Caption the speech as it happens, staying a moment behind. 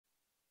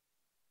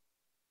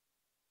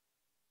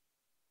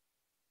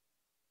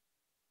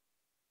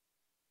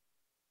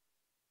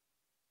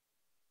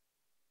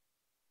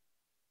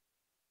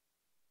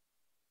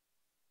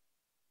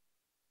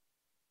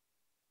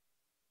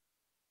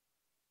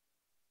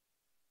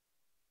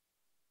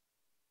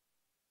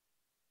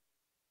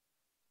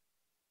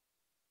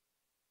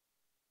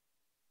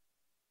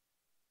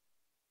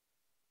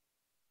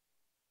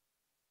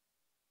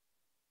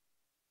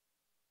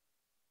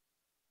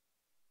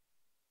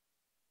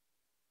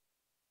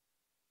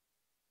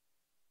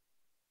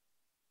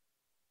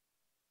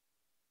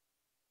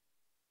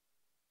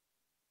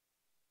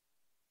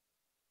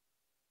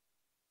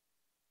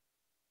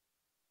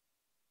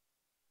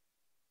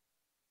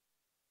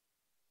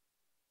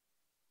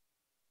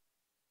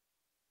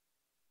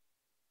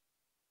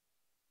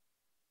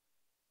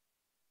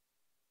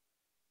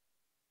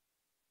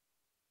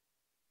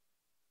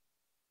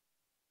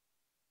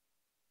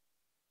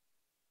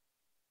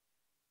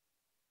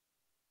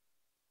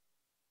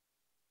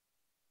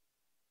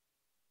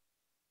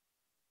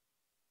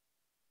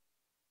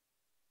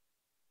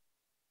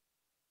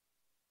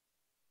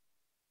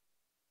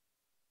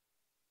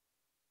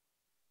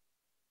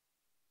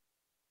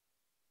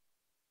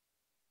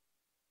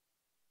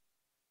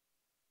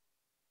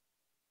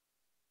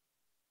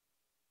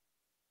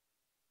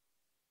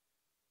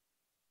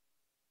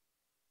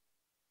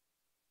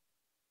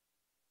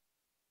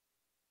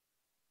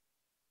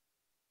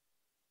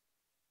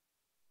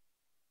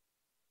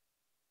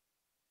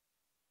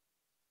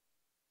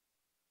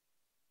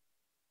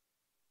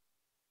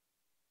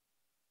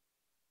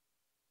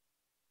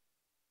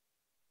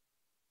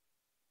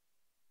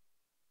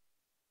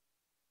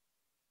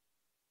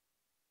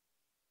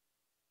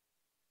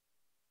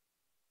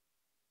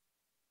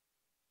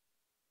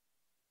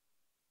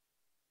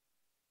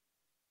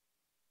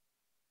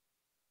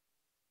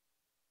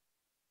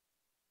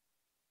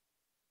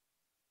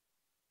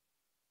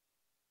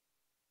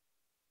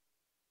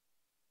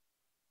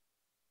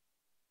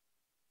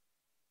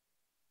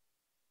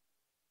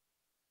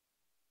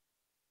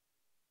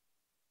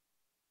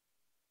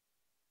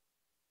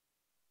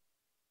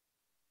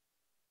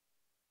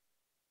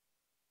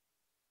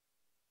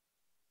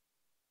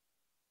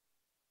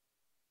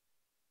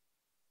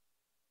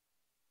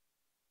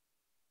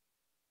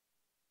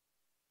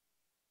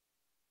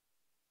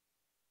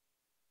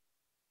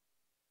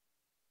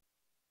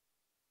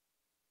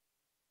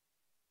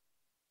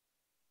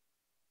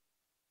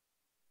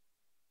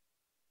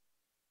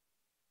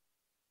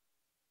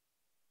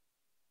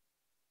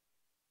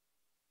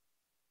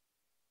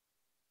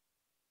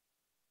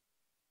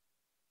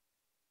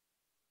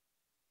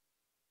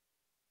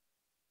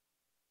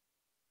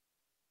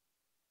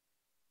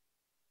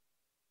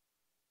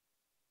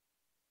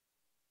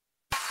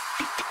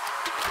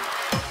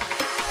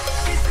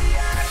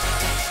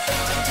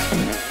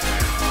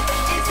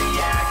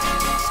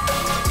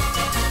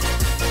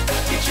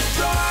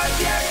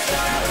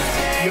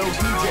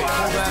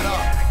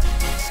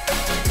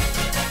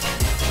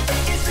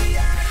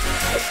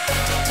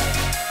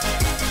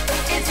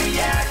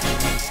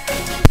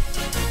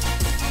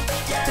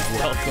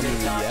Welcome to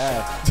the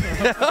Yak.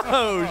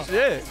 Oh,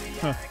 shit.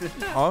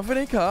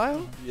 Confident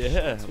Kyle?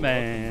 Yeah,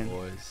 man.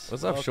 Boys.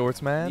 What's up,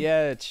 shorts, man?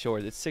 Yeah, it's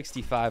short. It's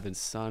 65 and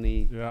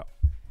sunny. Yeah.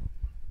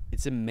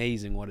 It's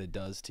amazing what it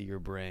does to your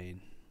brain.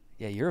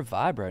 Yeah, you're a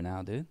vibe right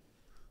now, dude.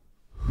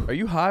 Are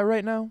you high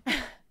right now?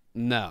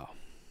 No,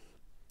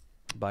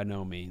 by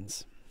no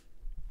means.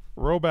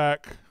 Row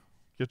back.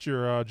 Get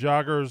your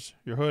joggers,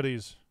 your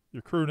hoodies,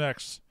 your crew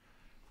necks,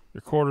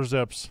 your quarter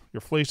zips, your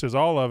fleeces,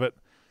 all of it.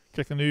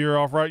 Kick the new year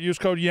off right. Use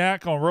code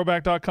YAK on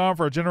rowback.com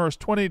for a generous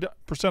 20%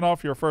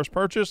 off your first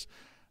purchase.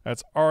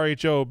 That's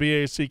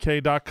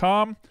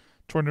RHOBACK.com.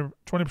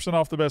 20%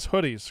 off the best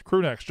hoodies,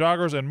 crew necks,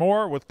 joggers, and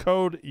more with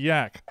code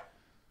YAK.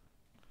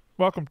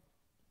 Welcome.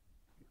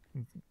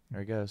 There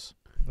he goes.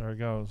 There he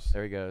goes.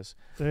 There he goes.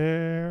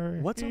 There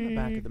What's on the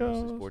back of the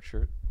goes. Mostly Sports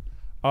shirt?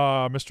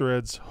 Mr.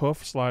 Ed's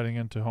hoof sliding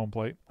into home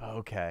plate.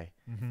 Okay.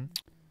 Mm-hmm.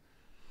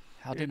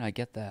 How didn't I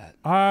get that?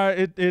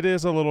 It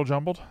is a little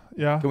jumbled.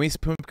 Yeah. Can we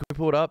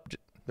pull it up?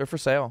 They're for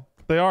sale.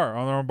 They are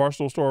on their own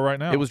Barstool store right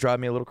now. It was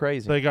driving me a little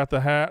crazy. They got the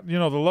hat. You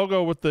know, the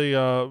logo with the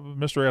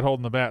Mr. Ed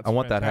holding the bat. I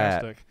want that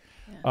hat. You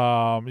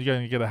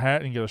can get a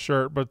hat and you get a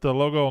shirt, but the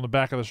logo on the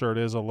back of the shirt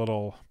is a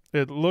little.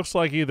 It looks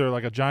like either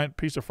like a giant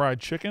piece of fried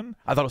chicken.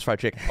 I thought it was fried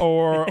chicken.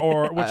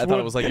 Or which I thought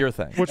it was like your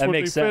thing. Which That would be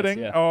makes sense,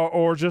 fitting, yeah.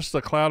 or just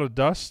a cloud of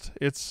dust.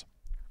 It's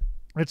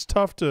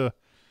tough to,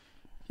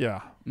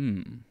 yeah.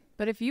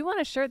 But if you want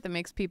a shirt that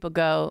makes people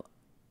go,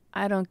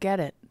 I don't get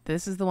it,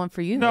 this is the one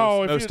for you.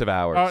 No, Most of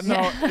ours.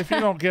 No, if you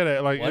don't get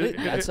it, like What?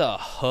 That's a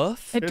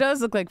hoof? It does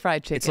look like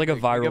fried chicken. It's like a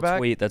go viral back?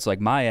 tweet that's like,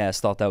 my ass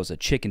thought that was a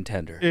chicken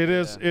tender. It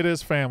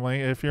is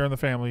family. If you're in the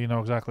family, you know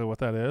exactly what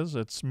that is.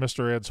 It's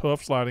Mr. Ed's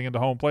hoof sliding into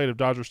home plate of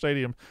Dodger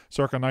Stadium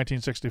circa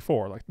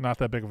 1964. Like, not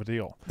that big of a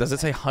deal. Does it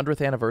say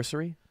 100th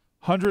anniversary?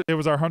 It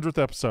was our 100th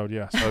episode,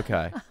 yes.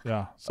 Okay.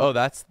 Yeah. So Oh,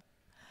 that's.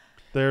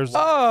 there's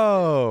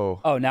Oh,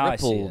 now I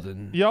see Rippled it.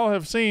 and y'all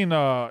have seen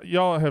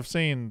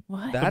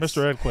what? the That's-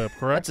 Mr. Ed clip,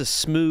 correct? that's a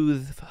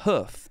smooth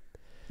hoof.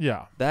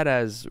 Yeah. That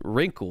has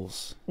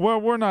wrinkles. Well,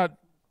 we're not.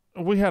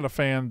 We had a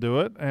fan do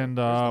it, and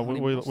the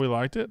we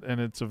liked it, and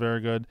it's a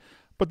very good.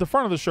 But the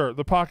front of the shirt,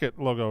 the pocket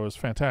logo is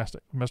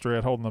fantastic. Mr.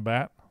 Ed holding the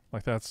bat,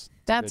 like that's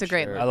That's a Good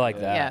great shirt. look. I like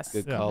that. Yes.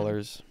 Good Yeah.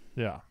 colors.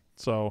 yeah.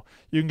 So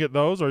you can get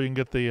those, or you can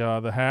get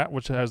the hat,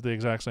 which has the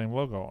exact same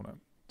logo on it.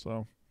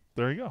 So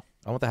there you go.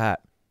 I want the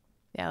hat.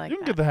 Yeah, I like You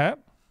can that. get the hat.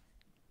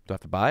 Do I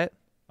have to buy it?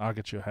 I'll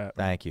get you a hat.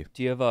 Thank you.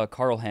 Do you have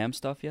Carl Ham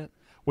stuff yet?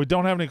 We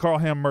don't have any Carl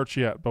Ham merch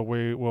yet, but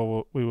we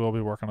will be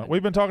working on it.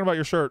 We've been talking about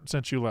your shirt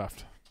since you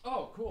left.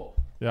 Oh,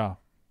 cool. Yeah.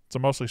 It's a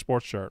mostly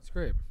sports shirt. That's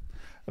great.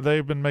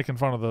 They've been making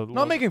fun of the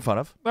Not making fun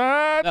of.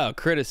 No,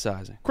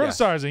 criticizing.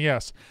 criticizing,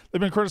 yes. They've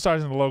been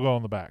criticizing the logo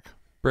on the back.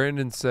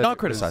 Brandon said Not it was,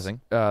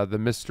 criticizing. the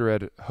Mr.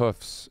 Ed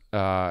hoofs,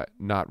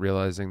 not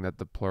realizing that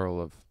the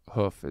plural of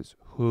hoof is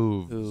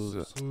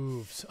hooves.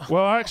 Hooves.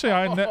 Well, actually,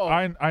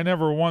 I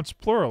never once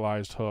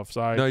pluralized hoofs.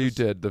 No, you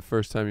did. The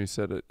first time you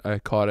said it, I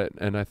caught it,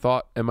 and I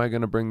thought, "Am I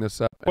going to bring this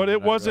up?" But And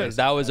it I wasn't. realized-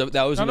 That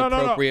was No, an no, no,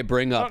 no. appropriate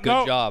bring up.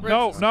 No, Good job.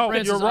 No,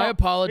 Francis, you're wrong. I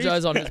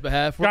apologize on his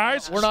behalf.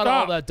 Guys, we're not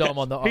stop. all that dumb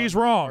on the. He's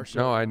on wrong. our show.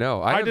 No, I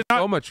know. I have did so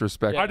not- much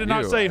respect. I for did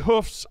not you. say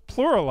hoofs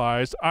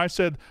pluralized. I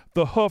said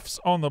the hoofs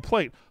on the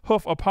plate.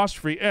 Hoof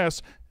apostrophe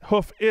S.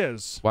 Hoof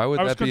is. Why would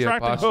I was that be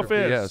contracting hoof apostrophe?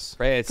 is. Yes.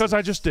 Right, Because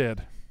I just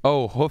did.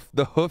 Oh,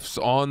 the hoofs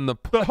on the.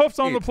 The hoof's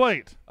on the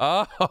plate.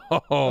 Oh,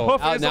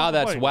 Hoof is now on the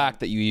that's plate. whack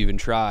that you even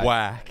tried.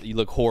 Whack. You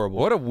look horrible.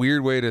 what a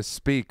weird way to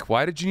speak.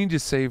 Why did you need to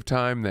save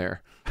time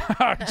there?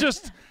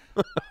 Just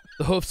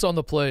The hoofs on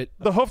the plate.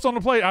 the hoof's on the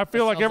plate. I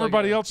feel like sounds like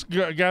everybody a- else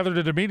gathered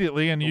it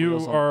immediately, and you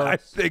else on- are. I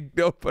think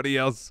nobody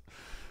else.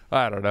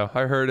 I don't know.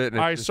 I heard it. And it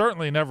I just-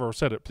 certainly never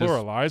said it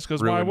pluralized,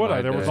 because why ruined would my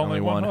I? There was day.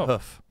 only one hoof.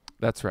 hoof.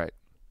 That's right.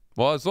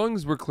 Well, as long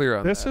as we're clear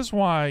on This that. is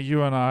why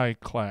you and I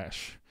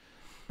clash,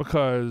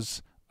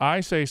 because I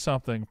say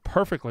something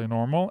perfectly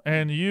normal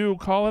and you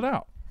call it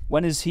out.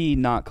 When has he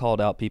not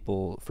called out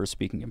people for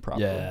speaking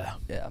improperly? Yeah.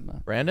 Yeah.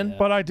 Man. Brandon?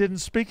 But I didn't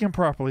speak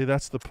improperly.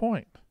 That's the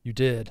point. You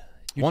did.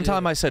 You One did.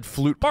 time I said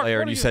flute Mark, player,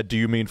 what and are you you- said, "Do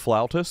you mean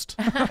flautist?"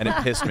 And it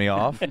pissed me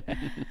off.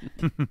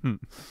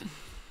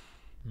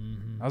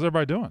 How's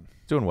everybody doing?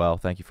 Doing well.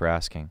 Thank you for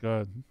asking.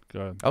 Good,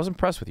 good. I was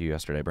impressed with you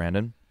yesterday,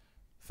 Brandon.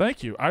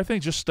 Thank you. I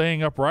think just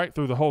staying upright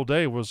through the whole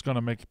day was going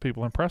to make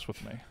people impressed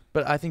with me.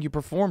 But I think you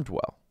performed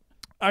well.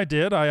 I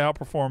did. I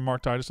outperformed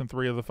Mark Titus in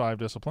 3 of the 5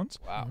 disciplines.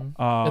 Wow.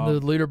 And the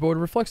leaderboard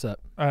reflects that.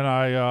 And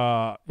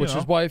I, Which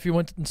is why if you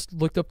went and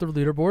looked up the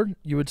leaderboard,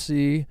 you would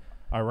see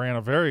I ran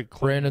a very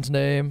Brandon's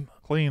name.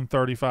 clean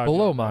 35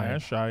 Below yard mine.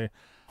 dash.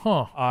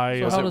 Huh. I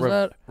So Was how it does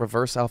that?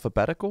 reverse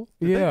alphabetical?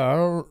 Yeah, I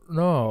don't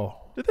know.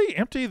 did they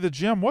empty the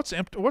gym? What's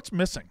What's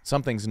missing?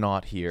 Something's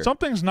not here.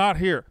 Something's not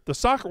here. The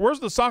soccer. Where's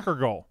the soccer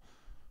goal?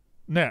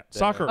 Net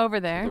soccer. Over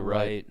there.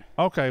 Right.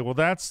 Okay, well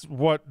that's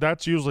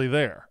usually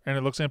there, and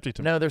it looks empty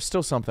to me. No, there's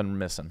still something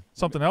missing.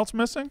 Something else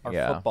missing? Our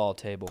Yeah. football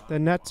table. The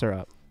nets are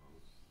up.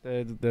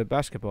 The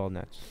basketball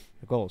nets.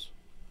 The goals.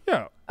 Yeah.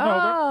 No,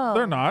 Oh.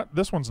 they're not.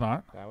 This one's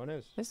not. That one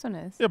is. This one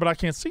is. Yeah, but I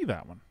can't see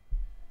that one.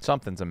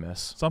 Something's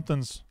amiss.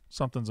 Something's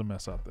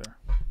amiss out there.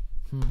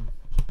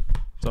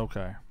 It's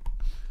okay.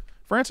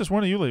 Francis,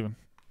 when are you leaving?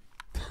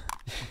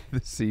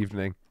 This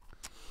evening.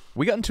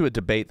 We got into a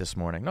debate this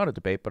morning. Not a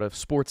debate, but a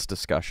sports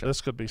discussion. This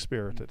could be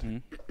spirited.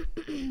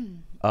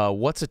 Mm-hmm.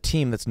 What's a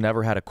team that's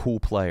never had a cool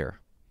player?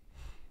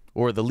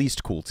 Or the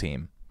least cool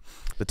team?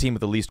 The team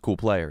with the least cool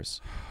players?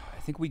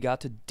 I think we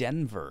got to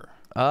Denver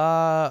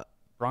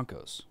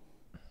Broncos.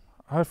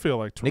 I feel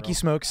like Terrell. Nicky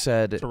Smoke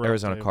said Terrell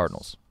Arizona Davis.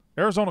 Cardinals.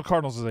 Arizona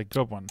Cardinals is a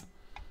good one.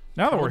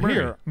 Now that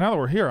Kyler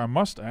we're here, I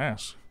must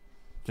ask.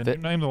 Can you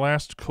name the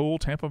last cool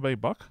Tampa Bay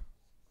Buck?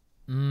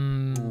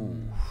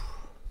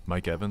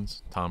 Mike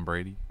Evans, Tom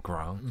Brady,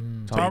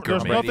 Gronk.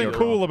 There's nothing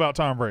cool about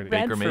Tom Brady.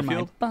 Baker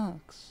Mayfield.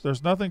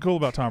 There's nothing cool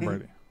about Tom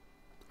Brady.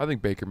 I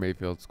think Baker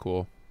Mayfield's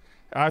cool.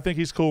 I think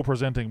he's cool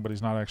presenting, but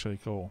he's not actually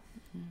cool.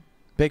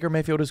 Baker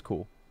Mayfield is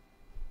cool.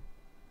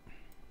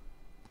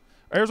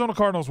 Arizona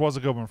Cardinals was a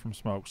good one from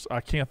Smokes.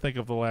 I can't think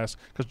of the last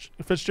because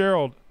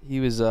Fitzgerald.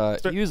 He was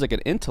like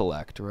an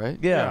intellect, right?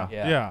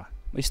 Yeah.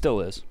 He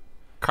still is.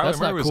 That's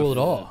not cool at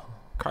all.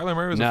 Kyler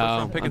Murray was a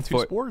first-round pick in 2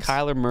 sports.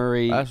 Kyler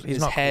Murray, He's his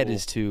not head cool.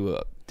 is too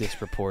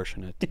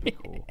disproportionate to be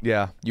cool.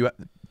 Yeah.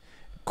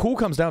 Cool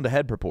comes down to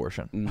head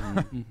proportion.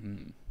 Mm-hmm.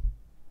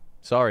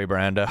 Sorry,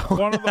 Brando.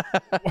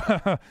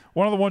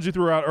 One of the ones you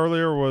threw out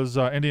earlier was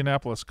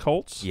Indianapolis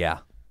Colts. Yeah.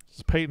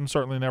 Peyton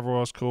certainly never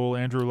was cool.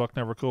 Andrew Luck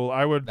never cool.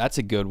 That's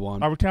a good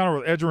one. I would counter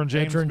with Edgerrin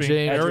James Edgerrin being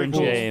James, very Edgerrin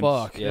cool. James.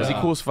 Fuck. Yeah. Was he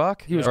cool as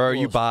fuck? He was or are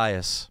cool you as-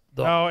 biased?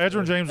 No,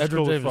 Edgerrin James was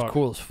cool as fuck.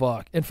 Cool as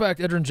fuck. In fact,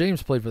 Edgerrin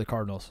James played for the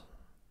Cardinals.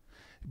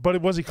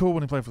 But was he cool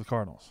when he played for the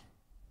Cardinals?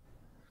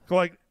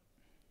 Like,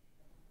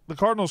 the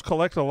Cardinals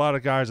collect a lot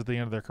of guys at the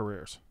end of their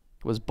careers.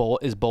 Is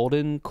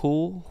Bolden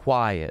cool?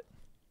 Quiet.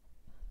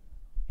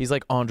 He's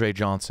like Andre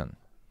Johnson.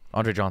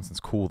 Andre Johnson's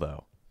cool,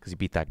 though, because he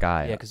beat that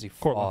guy. Yeah, up. because he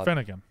Cortland fought.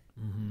 Finnegan.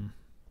 Mm-hmm.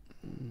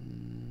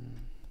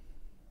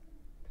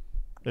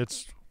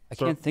 I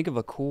can't think of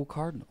a cool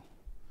Cardinal.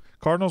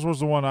 Cardinals was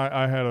the one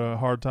I had a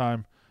hard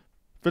time.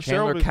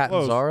 Fitzgerald Chandler is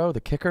close. Catanzaro,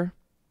 the kicker.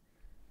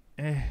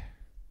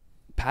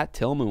 Pat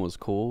Tillman was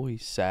cool. He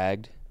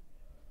sagged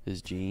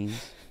his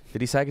jeans.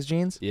 Did he sag his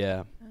jeans?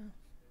 Yeah.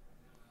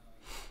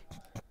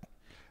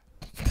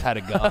 Had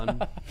a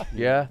gun.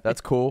 Yeah, that's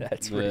cool.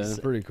 That's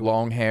Pretty cool.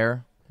 Long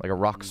hair, like a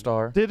rock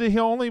star. Did he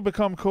only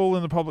become cool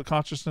in the public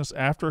consciousness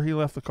after he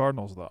left the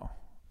Cardinals, though?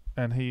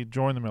 And he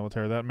joined the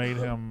military. That made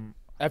him...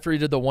 After he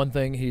did the one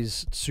thing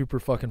he's super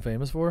fucking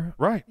famous for?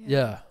 Right.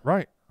 Yeah.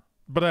 Right.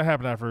 But that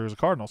happened after he was a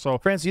Cardinal. So,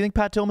 France, do you think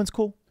Pat Tillman's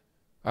cool?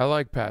 I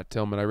like Pat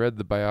Tillman. I read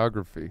the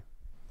biography.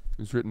 It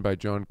was written by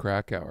John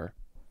Krakauer.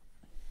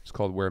 It's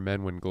called Where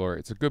Men Win Glory.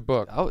 It's a good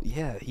book. Oh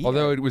yeah.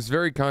 Although it was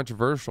very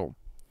controversial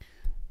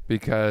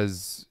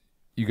because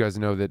you guys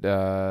know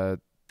that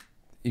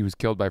he was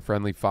killed by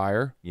friendly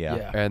fire.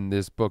 Yeah. And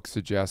this book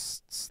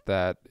suggests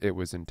that it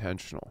was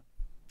intentional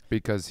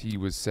because he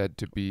was said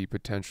to be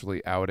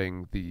potentially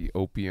outing the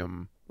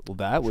opium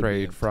that would be a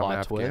trade from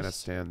plot twist.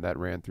 Afghanistan that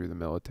ran through the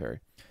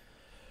military.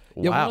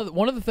 Yeah, Wow.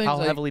 one of the things How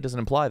heavily does it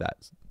imply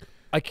that?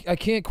 I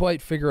can't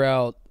quite figure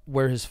out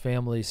where his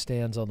family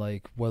stands on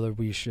like whether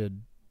we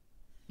should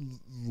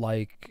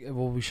like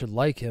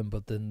him,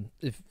 but then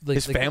if like,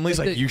 His family's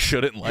like, you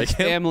shouldn't like His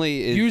him.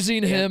 family is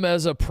using him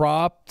as a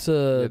prop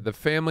to Yeah, the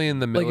family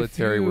and the like, if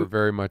military you- were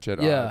very much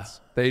at Yeah. odds.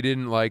 They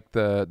didn't like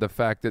the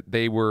fact that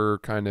they were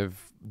kind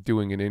of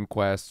doing an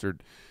inquest or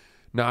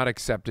not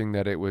accepting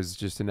that it was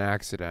just an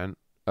accident,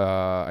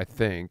 I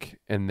think.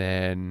 And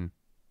then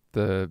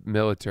the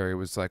military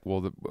was like,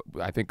 well,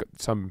 I think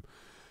some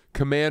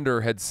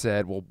commander had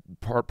said, well,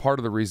 part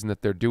of the reason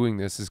that they're doing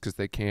this is because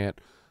they can't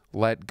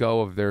let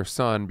go of their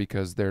son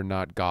because they're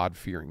not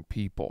God-fearing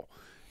people,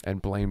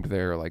 and blamed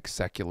their like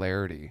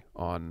secularity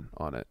on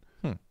it.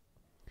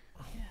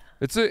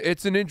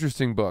 It's an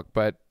interesting book,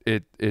 but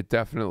it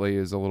definitely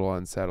is a little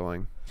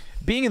unsettling.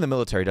 Being in the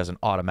military doesn't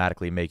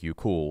automatically make you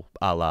cool,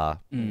 a la.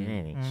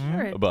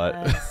 Sure it But-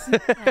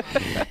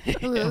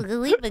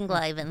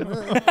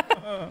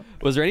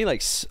 Was there any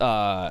like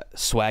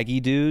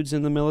swaggy dudes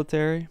in the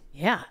military?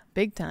 Yeah,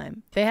 big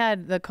time. They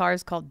had the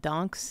cars called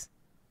donks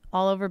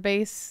all over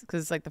base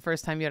because it's like the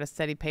first time you had a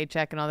steady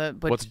paycheck and all that.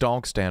 But What's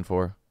DONK stand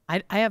for?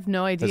 I have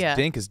no Because idea.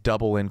 DINK is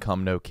double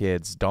income, no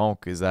kids.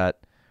 DONK is that.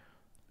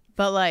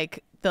 But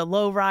like the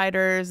low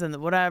riders and the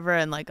whatever,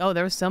 and like, oh,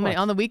 there was so many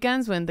on the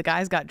weekends when the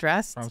guys got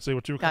dressed, I'll see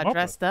what you come got up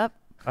dressed up,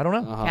 I don't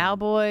know.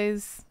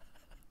 cowboys,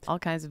 all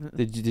kinds of.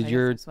 Did I guess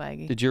your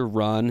swaggy. did your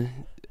run?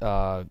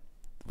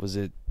 Was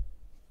it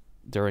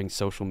during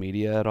social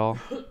media at all?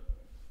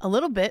 A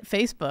little bit.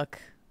 Facebook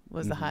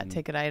was the Mm-hmm. hot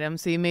ticket item,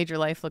 so you made your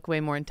life look way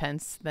more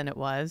intense than it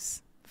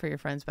was for your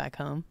friends back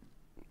home.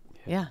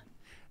 Yeah.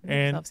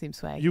 And Yourself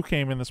seems swaggy. You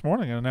came in this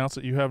morning and announced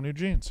that you have new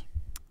jeans.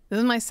 This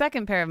is my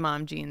second pair of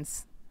mom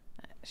jeans.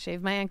 I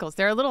shaved my ankles.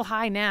 They're a little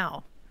high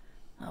now.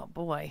 Oh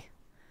boy,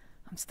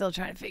 I'm still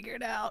trying to figure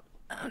it out.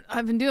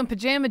 I've been doing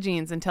pajama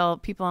jeans until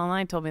people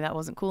online told me that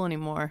wasn't cool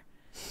anymore.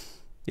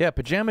 Yeah,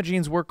 pajama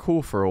jeans were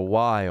cool for a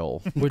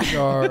while. Which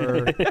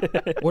are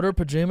what are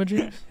pajama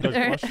jeans? Good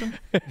question.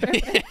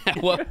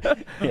 What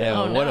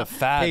a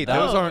fad. Hey,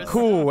 those aren't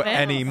cool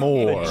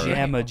anymore.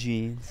 Pajama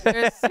jeans.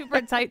 They're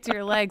super tight to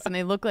your legs, and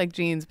they look like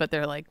jeans, but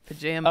they're like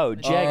pajamas. Oh,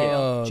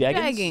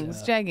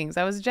 jeggings. Jeggings.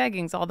 I was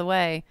jeggings all the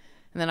way,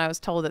 and then I was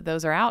told that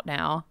those are out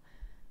now,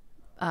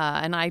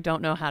 and I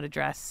don't know how to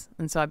dress,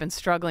 and so I've been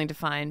struggling to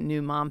find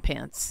new mom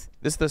pants.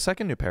 This is the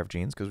second new pair of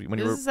jeans because when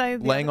you This were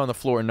is, laying on the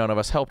floor and none of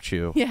us helped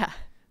you. Yeah,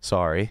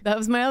 Sorry. that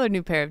was my other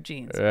new pair of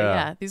jeans. But Yeah.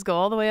 yeah, these go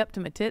all the way up to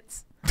my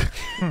tits.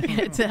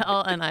 Can't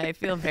tell, and I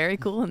feel very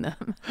cool in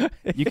them.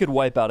 You could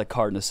wipe out a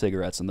carton of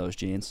cigarettes in those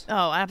jeans.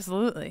 Oh,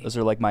 absolutely. Those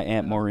are like my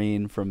Aunt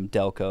Maureen from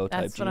Delco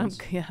type That's what jeans.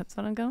 that's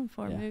what I'm going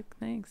for, Yeah. Mook.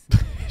 Thanks.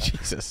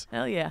 Jesus.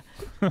 Hell yeah.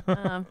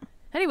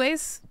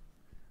 Anyways,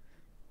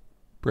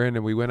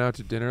 Brandon, we went out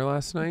to dinner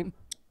last night.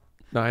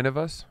 9 of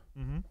us.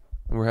 Mm-hmm.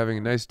 And we're having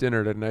a nice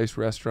dinner at a nice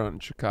restaurant in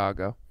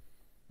Chicago.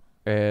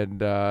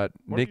 And What are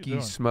you Nikki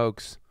doing?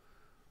 Smokes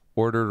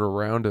ordered a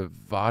round of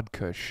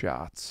vodka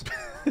shots.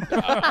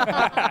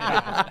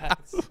 At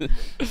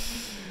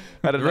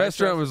a The nice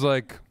restaurant was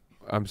like,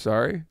 I'm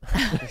sorry?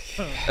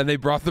 And they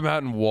brought them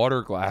out in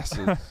water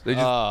glasses. They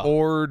just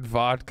poured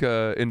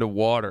vodka into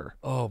water.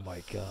 Oh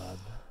my god.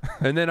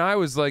 And then I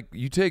was like,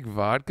 "You take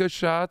vodka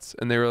shots?"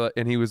 And they were like,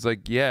 and he was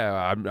like,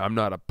 "Yeah, I'm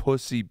not a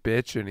pussy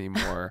bitch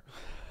anymore.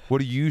 What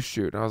do you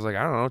shoot?" And I was like,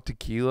 "I don't know,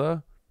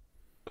 tequila."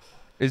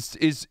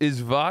 Is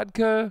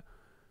vodka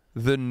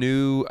the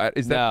new?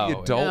 Is that the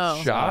No. adult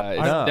No.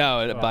 shot?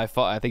 No, by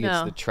far, I think No.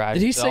 it's the trash.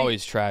 Did he It's say-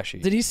 always trashy.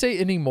 Did he say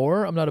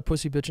anymore? I'm not a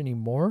pussy bitch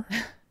anymore.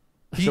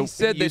 He So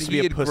said he that used to be he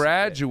a had pussy bitch.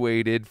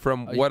 graduated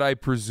from what I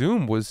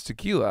presume was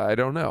tequila. I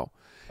don't know.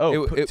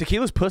 Oh, It-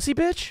 tequila's pussy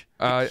bitch?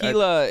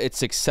 Tequila,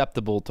 it's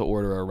acceptable to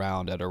order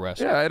around at a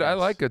restaurant. Yeah, I yes.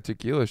 like a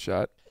tequila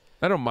shot.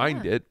 I don't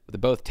mind it. They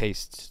both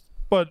taste.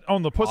 But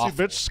on the pussy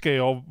Awful. bitch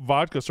scale,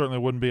 vodka certainly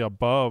wouldn't be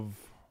above.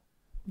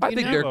 I you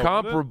think know? they're Oh, would it?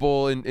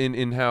 comparable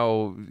in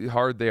how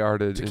hard they are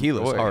to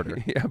Tequila's enjoy.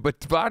 harder. Yeah,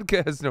 but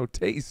vodka has no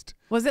taste.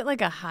 was it like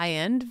a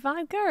high-end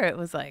vodka, or it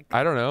was like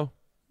I don't know.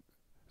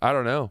 I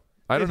don't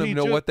Did he even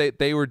know ju- what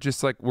they were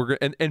just like. We're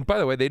and by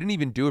the way, they didn't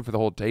even do it for the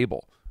whole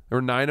table. There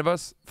were 9 of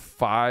us.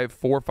 4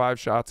 or 5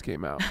 shots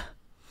came out.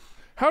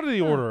 How did he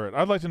order it?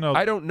 I'd like to know.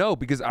 I don't know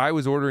because I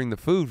was ordering the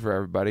food for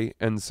everybody,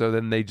 and so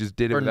then they just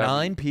did it For without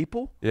 9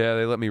 people? Yeah,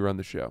 they let me run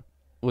the show.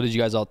 Well, did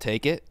you guys all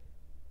take it?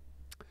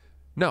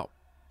 No,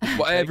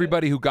 well,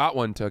 everybody who got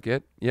one took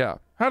it. Yeah,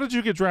 How did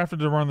you get drafted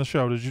to run the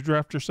show? Did you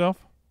draft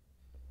yourself?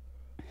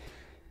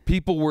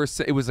 people were.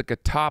 It was like a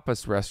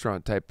tapas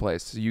restaurant type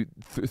place. So you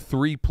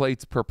 3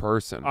 plates per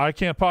person. I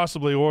can't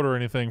possibly order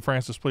anything.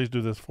 Francis, please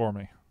do this for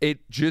me.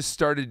 It just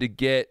started to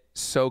get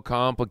so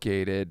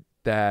complicated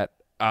that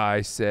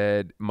I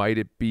said, might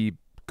it be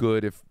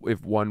good if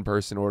one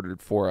person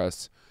ordered for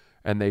us?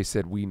 And they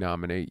said, we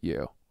nominate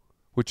you,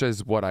 which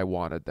is what I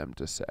wanted them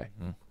to say.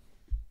 Mm.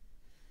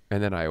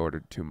 And then I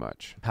ordered too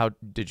much. How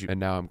did you? And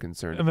now I'm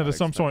concerned And then about at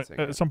some point,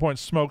 expensing it.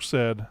 Smoke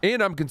said,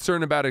 And I'm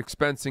concerned about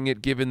expensing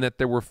it given that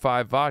there were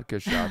 5 vodka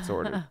shots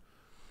ordered.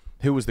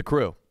 Who was the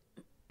crew?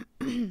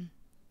 It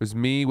was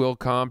me, Will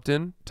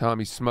Compton,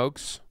 Tommy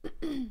Smokes,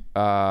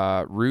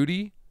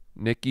 Rudy,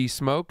 Nikki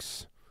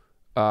Smokes,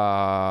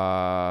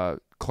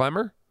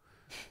 Clemmer,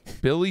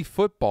 Billy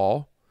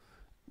Football,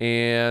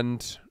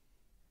 and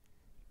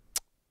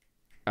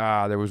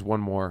there was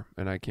one more,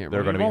 and I can't They're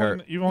remember. gonna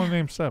be hurt. You've only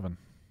named 7.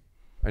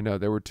 I know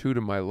there were 2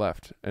 to my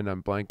left, and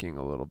I'm blanking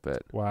a little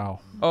bit. Wow.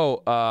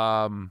 Oh,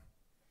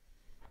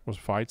 Was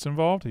fights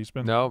involved? He's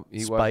been. no, he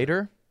wasn't.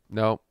 Spider?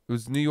 No, it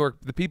was New York.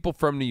 The people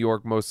from New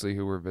York mostly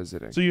who were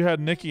visiting. So you had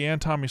Nikki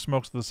and Tommy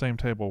Smokes at the same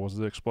table. Was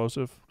it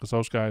explosive? Because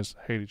those guys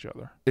hate each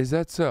other. Is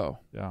that so?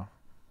 Yeah.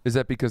 Is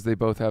that because they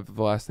both have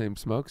the last name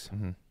Smokes?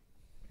 Mm-hmm.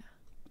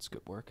 It's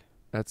good work.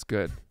 That's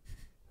good.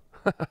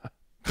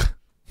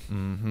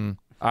 Mm-hmm.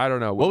 I don't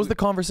know. What was the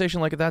conversation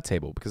like at that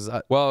table? Because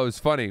Well, it was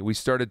funny. We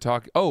started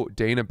talking. Oh,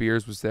 Dana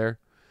Beers was there.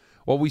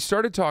 Well, we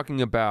started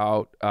talking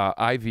about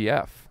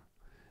IVF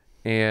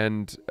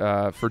and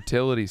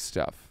fertility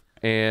stuff.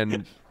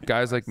 And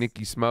guys like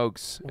Nikki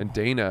Smokes and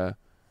Dana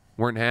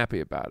weren't happy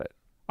about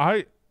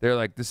it. They're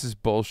like, this is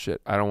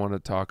bullshit. I don't want to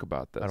talk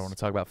about this. I don't want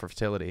to talk about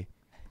fertility.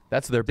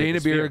 That's their Dana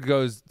biggest Beer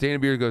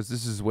fear. goes,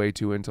 this is way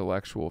too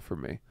intellectual for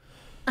me.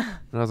 And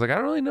I was like, I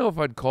don't really know if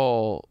I'd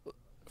call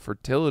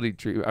fertility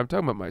treatment. I'm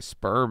talking about my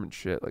sperm and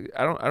shit. Like,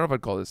 I don't know if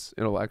I'd call this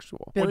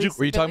intellectual. Were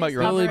you talking about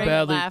your Billy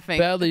laughing.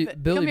 Billy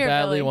Come here,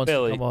 badly Billy. wants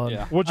Billy, to come on.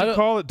 yeah. Would I you don't-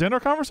 call it dinner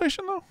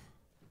conversation though?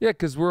 Yeah,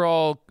 because we were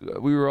all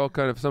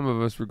kind of, some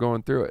of us were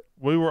going through it.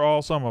 We were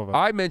all some of us.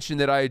 I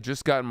mentioned that I had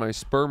just gotten my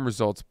sperm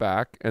results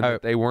back and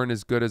that they weren't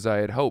as good as I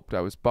had hoped.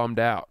 I was bummed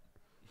out.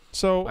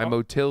 So My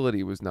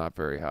motility was not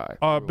very high.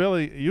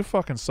 Billy, you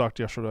fucking sucked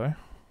yesterday.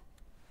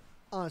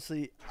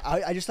 Honestly,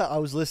 I just thought I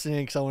was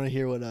listening because I want to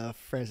hear what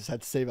Francis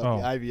had to say about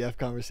the IVF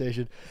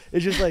conversation.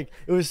 It's just like,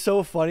 it was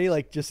so funny,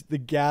 like just the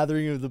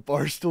gathering of the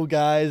Barstool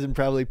guys, and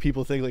probably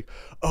people think like,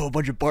 oh, a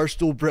bunch of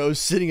Barstool bros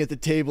sitting at the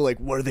table, like,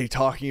 what are they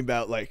talking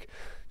about? Like,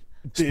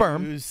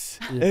 Sperm. booze.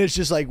 And it's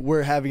just like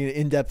we're having an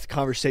in-depth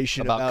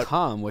conversation about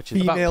cum, which is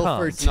female cum.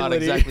 fertility. not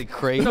exactly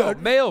crazy. No,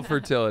 male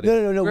fertility.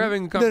 No. We're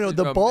having a No. conversation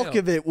The about bulk male.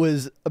 of it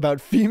was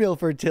about female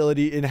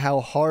fertility and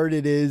how hard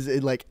it is,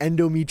 and like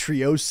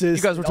endometriosis.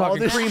 You guys were and all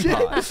talking this cream shit.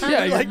 pies.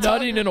 Yeah, you're Like,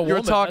 nutting in a woman.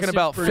 You were talking That seems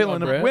about pretty filling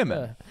on up brand.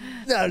 women.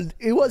 No,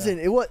 it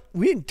wasn't.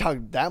 We didn't talk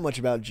that much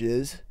about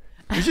jizz.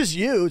 It was just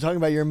you talking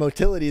about your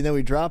motility, and then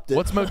we dropped it.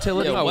 What's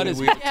motility? Yeah, what is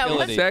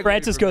motility?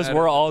 Francis goes,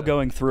 we're all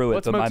going through it,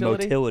 What's but my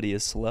motility? motility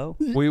is slow.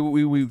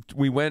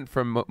 We went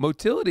from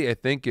motility. I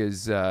think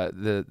is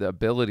the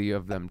ability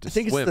of them to I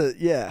think swim.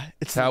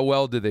 it's How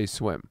well do they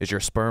swim? Is your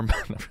sperm?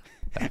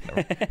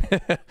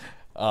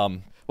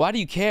 Why do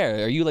you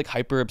care? Are you like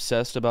hyper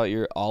obsessed about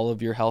all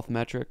of your health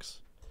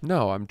metrics?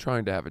 No, I'm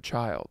trying to have a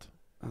child.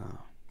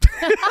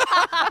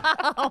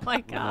 Oh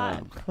my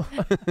God.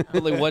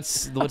 But, like,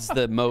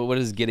 what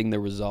is getting the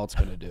results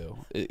going to do?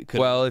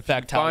 Well, if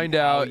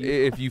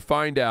you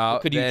find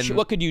out,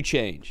 what could you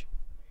change?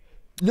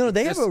 No,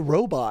 they have a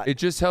robot. It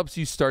just helps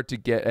you start to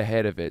get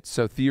ahead of it.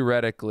 So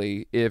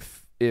theoretically,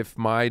 if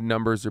my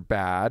numbers are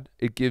bad,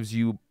 it gives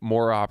you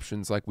more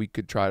options. Like we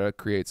could try to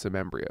create some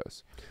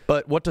embryos.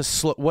 But what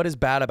is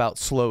bad about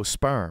slow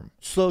sperm?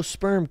 Slow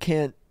sperm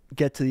can't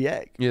get to the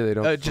egg. Yeah, they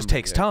don't. It just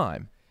takes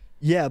time.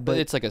 Yeah, But but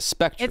it's like a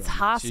spectrum. It's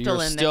hostile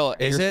you're in still,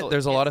 there. Is you're it? still-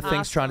 There's a lot of It's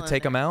things trying to hostile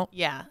take in them there. out.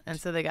 Yeah, and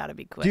so they got to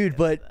be quick. dude, with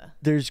but the-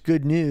 there's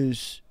good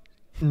news.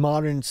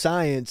 Modern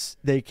science,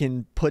 they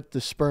can put the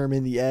sperm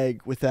in the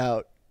egg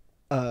without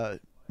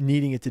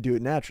needing it to do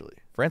it naturally.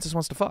 Francis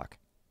wants to fuck.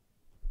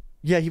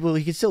 Yeah, he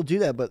can still do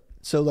that, but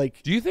so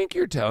like Do you think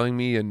you're telling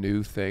me a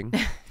new thing?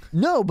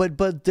 no, but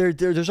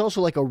there's also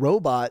like a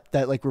robot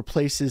that like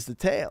replaces the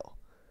tail.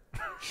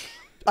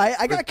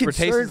 I got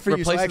concerned for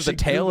you. So I replaces the actually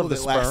tail of Googled the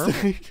it last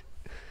sperm? night.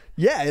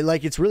 Yeah,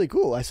 like it's really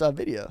cool. I saw a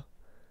video.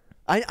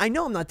 I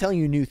know I'm not telling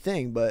you a new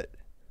thing, but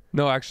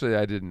No, actually,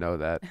 I didn't know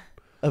that.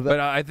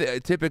 about,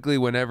 But typically,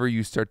 whenever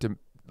you start to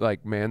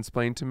like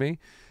mansplain to me,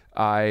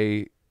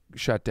 I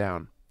shut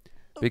down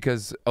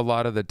because a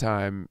lot of the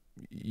time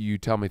you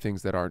tell me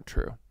things that aren't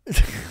true.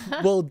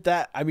 well,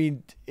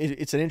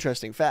 it's an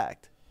interesting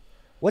fact.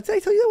 What did I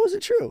tell you that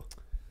wasn't true?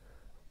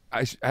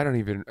 I don't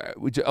even.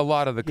 A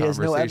lot of the He has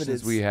no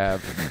conversations we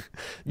have.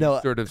 No,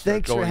 sort of start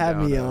thanks for going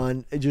having me down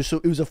on.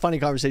 It was a funny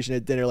conversation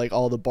at dinner. Like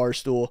all the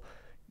Barstool,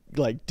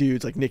 like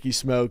dudes, like Nikki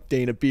Smoke,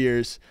 Dana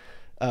Beers,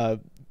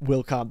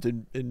 Will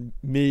Compton, and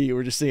me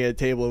were just sitting at a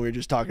table and we were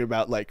just talking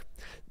about like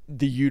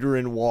the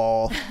uterine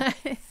wall,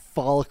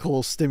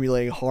 follicle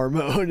stimulating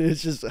hormone.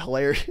 It's just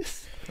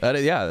hilarious.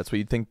 That's what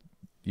you'd think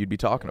you'd be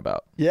talking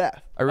about. Yeah,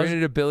 I ran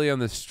into Billy on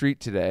the street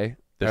today.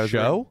 The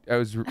show? I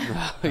was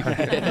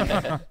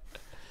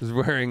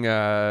wearing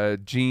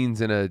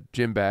jeans and a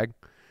gym bag,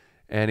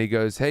 and he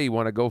goes, "Hey, you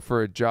want to go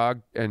for a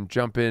jog and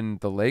jump in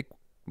the lake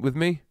with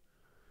me?"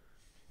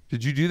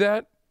 Did you do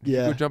that? Did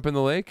Yeah. you go jump in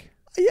the lake?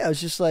 Yeah, it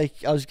was just like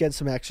I was getting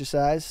some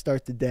exercise,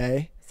 start the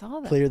day, saw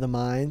that. clear the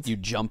mind. You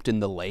jumped in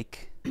the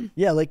lake.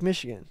 Yeah, Lake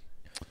Michigan.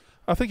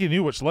 I think you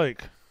knew which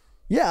lake.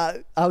 Yeah,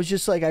 I was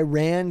just like I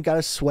ran, got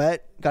a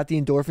sweat, got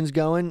the endorphins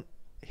going,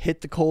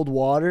 hit the cold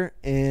water,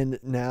 and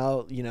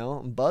now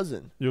I'm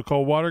buzzing. You a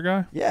cold water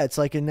guy? Yeah, it's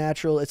like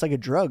it's like a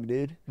drug,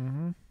 dude.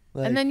 Mm-hmm.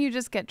 Like, and then you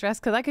just get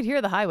dressed because I could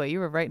hear the highway. You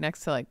were right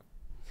next to like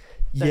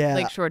the yeah,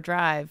 Lakeshore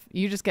Drive.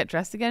 You just get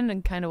dressed again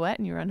and kind of wet,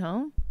 and you run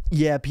home.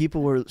 yeah,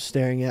 people were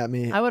staring at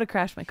me. I would have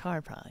crashed my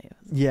car probably.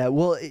 Yeah,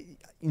 well,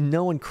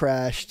 no one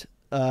crashed,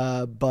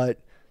 but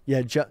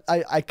yeah,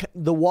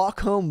 the walk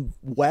home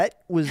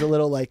wet was a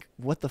little like,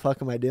 what the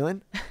fuck am I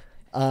doing?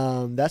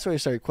 That's where I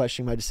started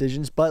questioning my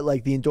decisions. But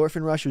like the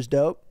endorphin rush was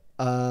dope.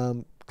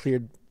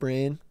 Cleared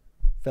brain,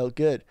 felt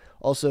good.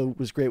 Also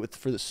was great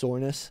for the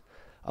soreness.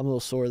 I'm a little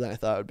sore than I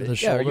thought it would be. The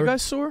Yeah, are you shoulder?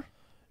 guys sore?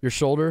 Your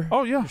shoulder?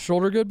 Oh yeah, Your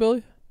shoulder good,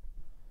 Billy?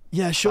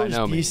 Yeah, shoulder's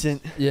no means.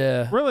 decent.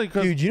 Yeah. really?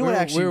 'Cause Dude, you know what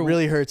actually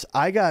really hurts?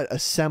 I got a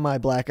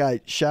semi-black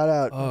eye. Shout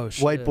out Oh,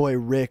 white shit. boy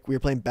Rick. We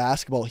were playing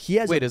basketball. He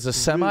has Wait, does a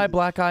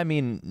semi-black eye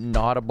mean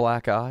not a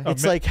black eye?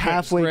 It's like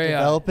halfway Gray eye.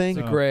 developing.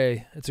 It's a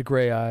gray. It's a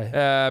gray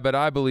eye. But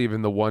I believe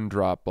in the one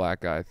drop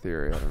black eye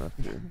theory. I don't know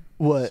if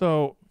What?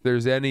 So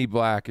there's any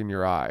black in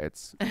your eye,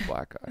 it's a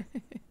black eye.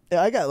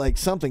 Yeah, I got like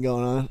something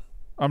going on.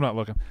 I'm not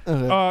looking.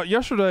 Okay.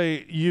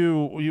 Yesterday, you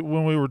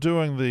when we were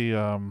doing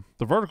the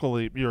vertical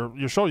leap, your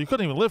shoulder, you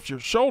couldn't even lift your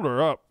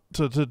shoulder up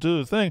to do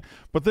the thing.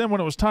 But then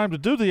when it was time to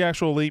do the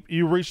actual leap,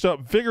 you reached up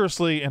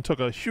vigorously and took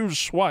a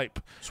huge swipe.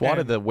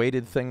 Swatted and, the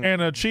weighted thing.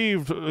 and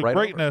achieved Right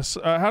greatness.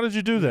 How did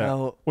you do that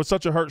No. with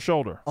such a hurt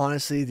shoulder?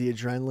 Honestly, the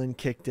adrenaline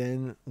kicked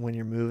in when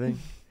you're moving.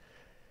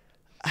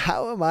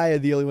 How am I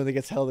the only one that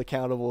gets held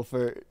accountable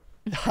for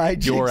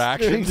hijinks Your during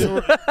actions?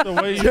 The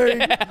way you, during-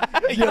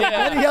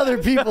 many other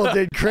people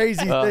did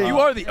crazy things. You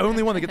are the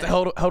only one that gets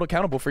held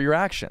accountable for your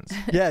actions.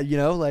 Yeah,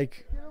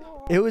 like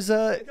it was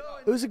a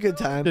good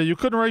time. yeah, you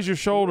couldn't raise your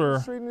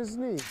shoulder,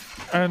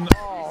 and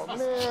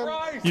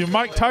you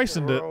Mike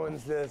Tyson'd it.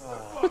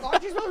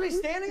 Aren't you supposed to be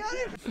standing on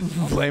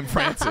it? Blame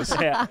Francis.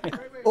 Yeah.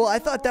 Well, I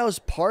thought that was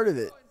part of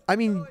it. I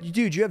mean,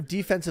 dude, you have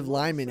defensive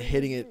linemen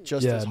hitting it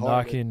just as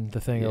hard. knocking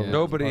the thing over.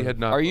 Nobody had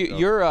not. Are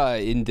you're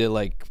into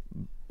like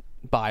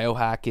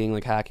biohacking,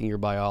 like hacking your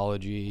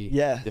biology?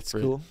 Yeah, it's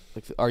cool.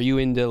 Like, are you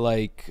into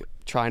like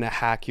trying to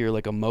hack your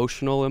like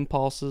emotional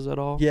impulses at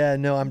all? Yeah,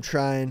 no, I'm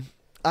trying.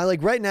 I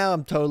like right now.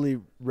 I'm totally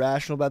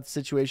rational about the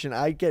situation.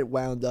 I get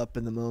wound up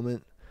in the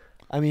moment.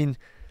 I mean,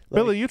 like,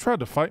 Billy, you tried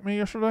to fight me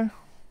yesterday.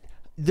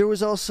 there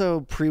was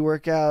also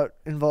pre-workout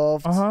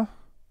involved.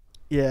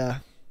 Yeah,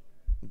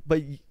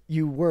 but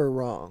you were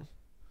wrong.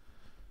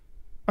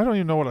 I don't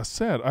even know what I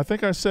said. I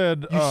think I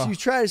said You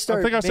try to start.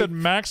 I think I said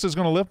Max is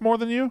going to lift more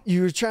than you.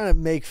 You were trying to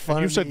make fun.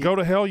 And you of said, me. "Go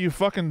to hell, you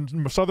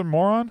fucking Southern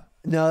moron."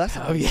 No, that's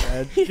not what you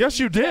said. Yes,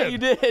 you did. You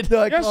did.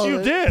 No, Yes,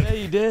 you did. Yeah,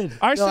 you did.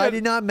 I No, said I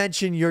did not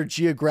mention your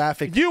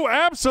geographic. you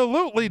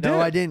absolutely did.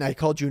 No, I didn't. I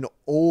called you an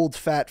old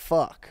fat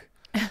fuck.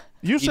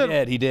 You He said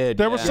did. He did.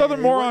 there was yeah.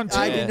 Southern moron too.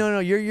 I did. No,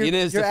 you're In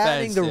his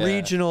adding defense, the yeah.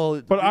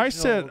 regional. But I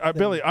regional said, thing.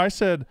 Billy, I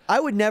said I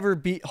would never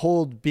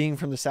hold being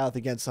from the South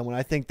against someone.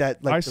 I think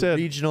that like I the said-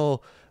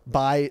 regional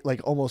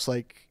like almost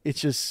like it's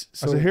just. I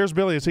So, said, "Here's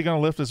Billy. Is he going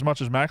to lift as much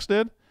as Max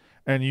did?"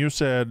 And you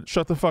said,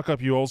 "Shut the fuck up,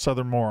 you old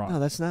Southern moron." no,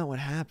 that's not what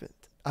happened.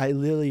 I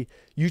literally,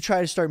 you try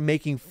to start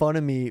making fun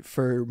of me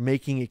for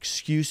making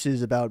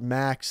excuses about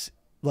Max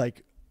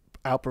like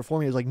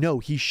outperforming. I was like, no,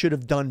 he should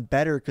have done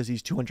better because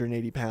he's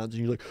 280 pounds.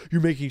 And you're like,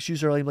 you're making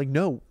excuses early. I'm like,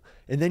 no.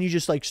 And then you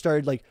just like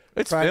started like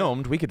It's trying-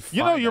 filmed. We could. You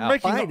know, find you're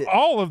out. Find making it.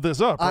 all of this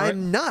up, right?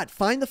 I'm not.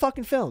 Find the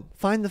fucking film.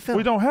 Find the film.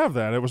 We don't have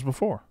that. It was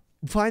before.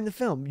 Find the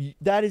film.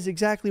 That is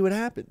exactly what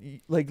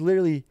happened. Like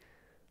literally.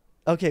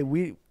 Okay,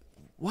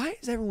 why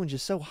is everyone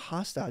just so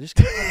hostile? Just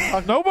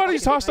talk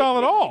Nobody's hostile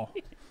at all.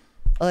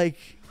 like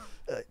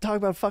talk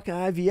about fucking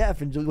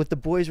IVF and what the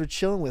boys were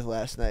chilling with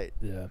last night.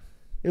 Yeah.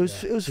 It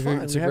was It's a fun.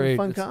 great- it's We a had a great-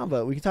 fun it's-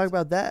 combo. We can talk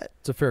about that.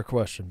 It's a fair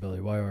question, Billy.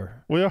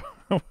 We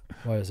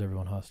Why is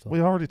everyone hostile? we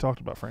already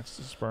talked about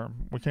Francis'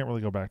 sperm. We can't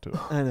really go back to it.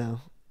 I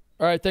know.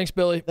 All right, thanks,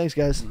 Billy. Thanks,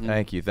 guys.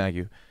 Thank you, thank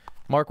you.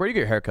 Mark, where do you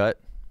get your hair cut?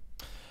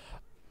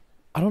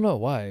 I don't know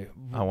why.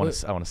 I want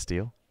to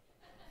steal.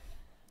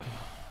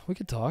 We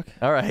could talk.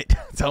 All right,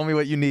 tell me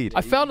what you need.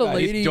 I found a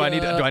lady. Do I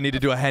need to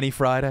do a Henny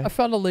Friday? I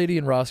found a lady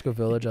in Roscoe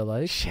Village I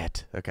like.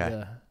 Shit. Okay.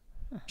 Yeah.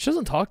 She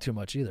doesn't talk too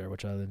much either,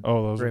 which I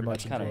Oh, those very are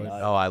much Kinda enjoy.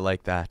 nice. Oh, I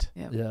like that.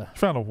 Yeah. Yeah. You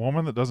found a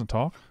woman that doesn't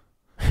talk.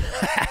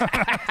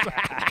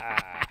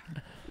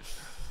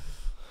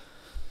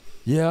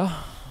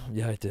 Yeah.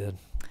 Yeah, I did.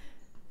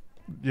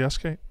 Yes,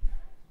 Kate.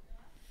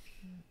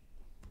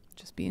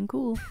 Just being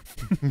cool.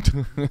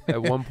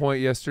 At one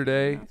point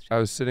yesterday, I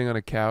was sitting on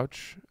a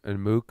couch and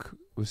Mook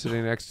was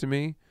sitting next to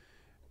me,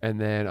 and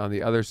then on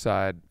the other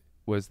side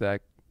was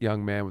that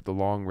young man with the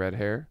long red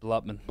hair.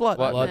 Blutman.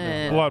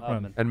 Blutman.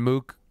 Blutman. And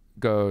Mook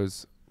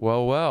goes,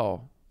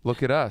 well,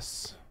 look at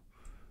us.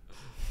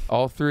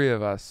 All three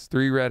of us,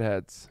 three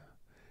redheads.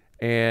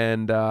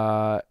 And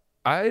I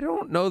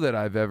don't know that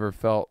I've ever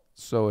felt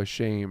so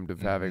ashamed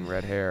of having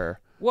red hair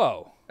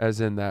Whoa. as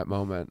in that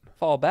moment.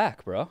 Fall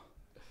back, bro.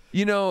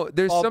 You know,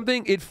 there's Well-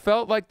 something, it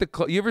felt like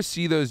you ever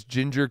see those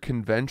ginger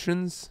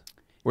conventions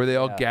where they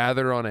all Yeah.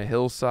 gather on a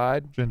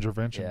hillside?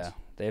 Gingerventions. Yeah.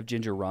 They have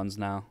ginger runs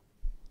now.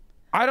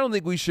 I don't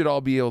think we should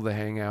all be able to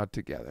hang out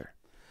together.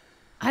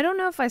 I don't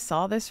know if I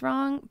saw this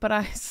wrong, but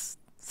I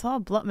saw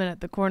Blutman at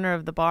the corner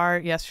of the bar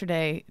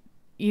yesterday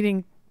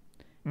eating.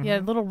 He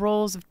had little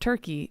rolls of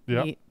turkey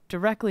Yep. meat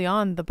directly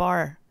on the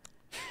bar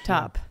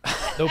top.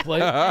 No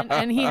plate.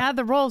 and he had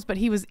the rolls, but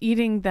he was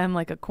eating them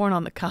like a corn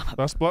on the cob.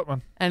 That's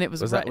Blutman. And it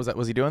was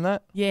Was he doing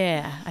that?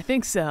 Yeah, I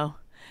think so.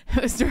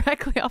 It was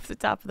directly off the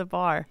top of the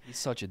bar. He's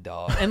such a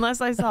dog.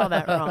 Unless I saw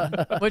that wrong,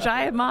 which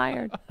I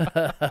admired.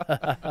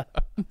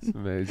 It's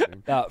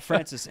amazing.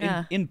 Francis,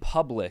 Yeah. in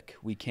public,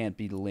 we can't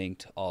be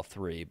linked all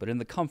three, but in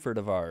the comfort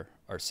of our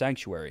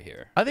sanctuary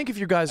here, I think if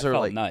you guys I are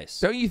felt like, nice.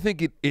 Don't you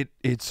think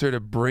it sort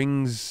of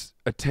brings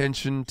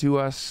attention to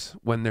us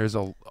when there's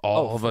all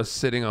of us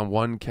sitting on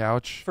one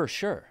couch? For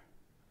sure.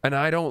 And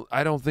I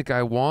don't think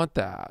I want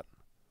that.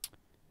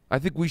 I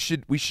think we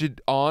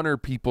should honor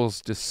people's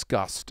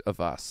disgust of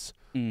us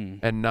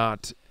and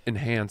not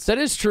enhance That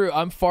is true.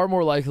 I'm far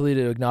more likely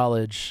to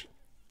acknowledge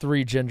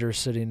three gingers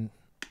sitting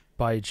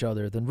by each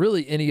other than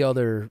really any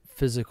other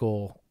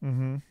physical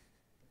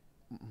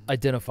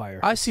identifier.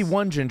 I see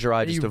one ginger,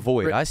 I just You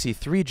avoid. ri- I see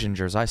three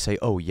gingers, I say,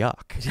 oh,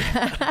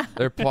 yuck.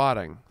 They're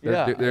plotting.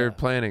 They're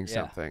planning Yeah.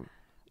 something.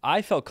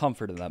 I felt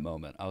comfort in that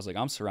moment. I was like,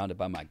 I'm surrounded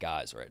by my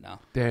guys right now.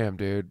 Damn,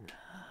 dude.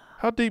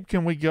 How deep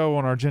can we go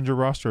on our ginger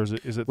roster?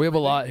 Is it We have a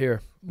lot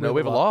here. No, we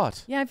have a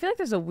lot. Yeah, I feel like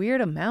there's a weird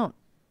amount.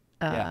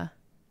 Yeah.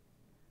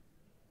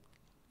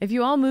 If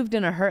you all moved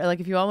in a hurt, like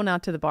if you all went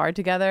out to the bar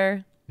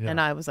together, Yeah.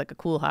 and I was like a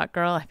cool hot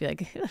girl, I'd be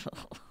like,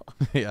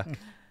 Yeah.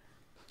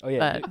 Oh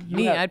yeah. but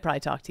me, I'd probably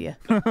talk to you.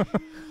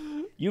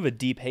 You have a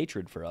deep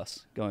hatred for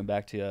us going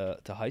back to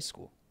high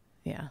school.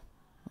 Yeah.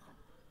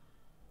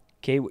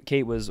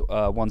 Kate was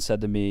once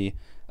said to me,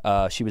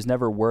 she was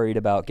never worried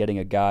about getting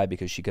a guy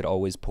because she could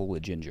always pull a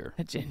ginger.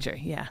 A ginger,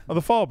 yeah. Oh,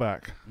 the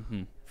fallback.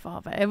 Fall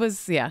back. It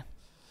was, yeah.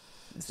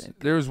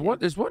 There's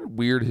one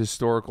weird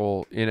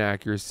historical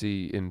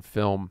inaccuracy in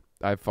film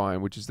I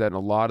find, which is that in a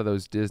lot of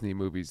those Disney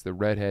movies, the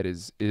redhead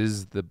is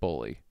the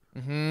bully.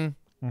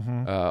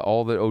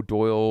 All the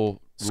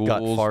O'Doyle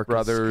Scott Rules Farkas.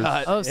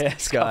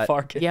 brothers Scott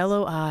Farkas.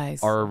 Yellow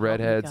eyes. are Oh my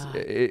redheads.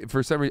 God.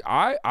 For some reason,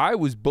 I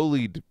was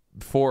bullied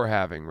for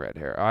having red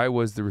hair. I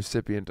was the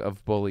recipient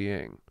of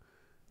bullying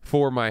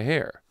for my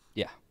hair.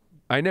 Yeah.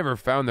 I never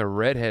found the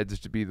redheads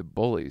to be the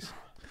bullies.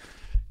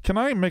 Can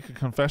I make a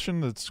confession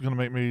that's going to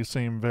make me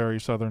seem very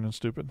Southern and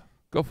stupid?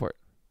 Go for it.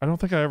 I don't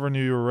think I ever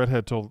knew you were a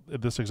redhead till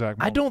this exact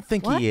moment. I don't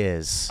think What? he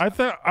is. I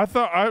thought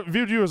I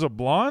viewed you as a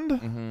blonde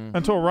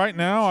until right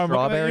now. I'm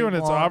looking at Strawberry you and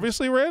it's blonde.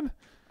 obviously red.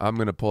 I'm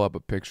gonna pull up a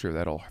picture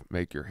that'll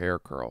make your hair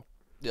curl.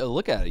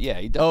 Look at it. Yeah,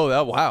 he does.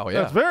 Oh, wow,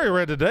 yeah. That's very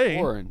red today.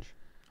 Orange.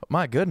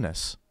 My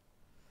goodness.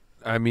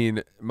 I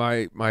mean,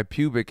 my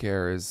pubic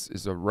hair is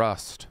a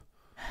rust.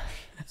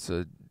 It's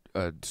a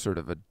sort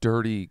of a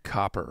dirty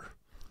copper.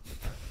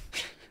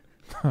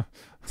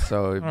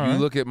 So if you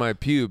look at my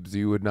pubes,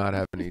 you would not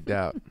have any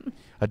doubt.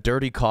 A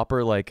dirty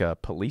copper like a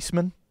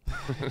policeman?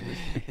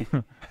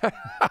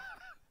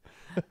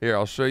 Here,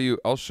 I'll show you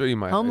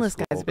my Homeless high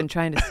guys school, have been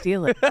trying to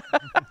steal it.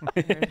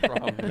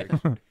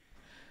 Probably.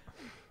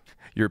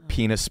 Your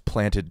penis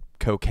planted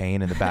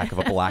cocaine in the back of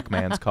a black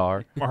man's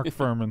car? Mark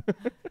Furman.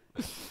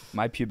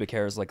 My pubic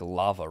hair is like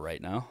lava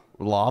right now.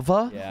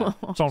 Lava? Yeah.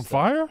 It's on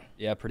fire?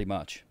 Yeah, pretty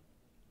much.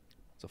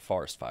 It's a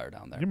forest fire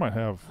down there. You might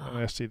have an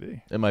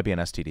STD. It might be an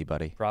STD,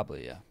 buddy.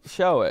 Probably, yeah.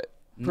 Show it.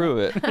 Prove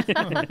it.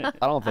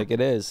 I don't think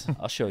it is.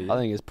 I'll show you. I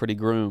think it's pretty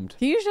groomed.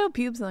 Can you show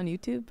pubes on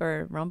YouTube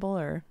or Rumble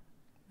or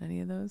any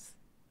of those?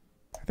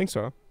 I think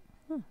so.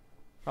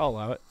 I'll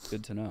allow it.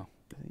 Good to know.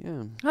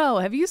 Yeah. Oh,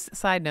 have you?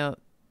 Side note.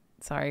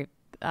 Sorry.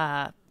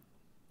 I'm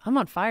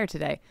on fire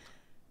today.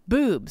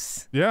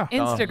 Boobs. Yeah.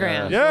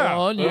 Instagram. Yeah.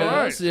 On,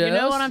 yes, You know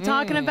yes. what I'm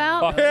talking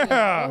about?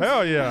 Yeah.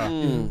 Hell yeah.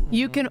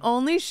 You can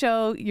only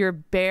show your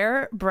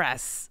bare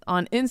breasts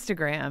on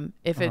Instagram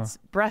if it's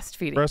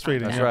breastfeeding.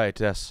 Breastfeeding. That's yeah. right,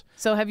 yes.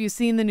 So have you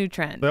seen the new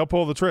trend? They'll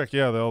pull the trick.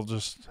 Yeah, they'll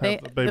just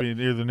have the baby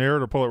either near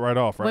it or pull it right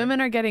off, right?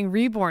 Women are getting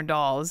reborn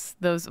dolls.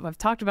 Those I've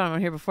talked about them on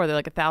here before. They're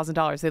like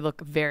 $1,000. They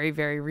look very,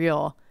 very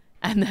real.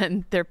 And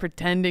then they're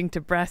pretending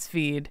to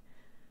breastfeed.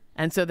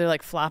 And so they're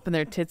like flopping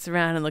their tits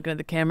around and looking at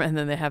the camera, and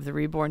then they have the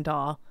reborn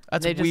doll.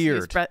 That's They just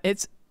use weird.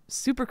 it's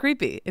super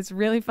creepy. It's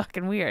really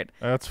fucking weird.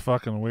 That's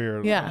fucking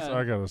weird. Yeah.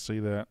 I gotta see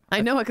that. I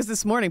know it because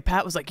this morning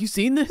Pat was like, "You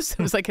seen this?" It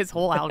was like his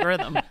whole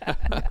algorithm.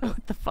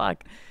 What the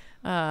fuck?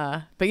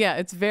 But yeah,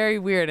 it's very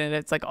weird, and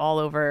it's like all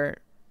over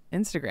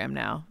Instagram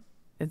now.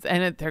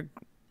 They're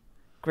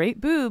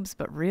great boobs,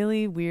 but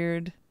really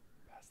weird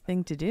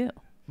thing to do.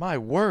 My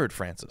word,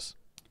 Francis.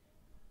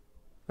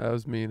 That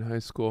was me in high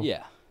school.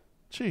 Yeah.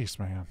 Jeez,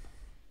 man.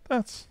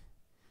 That's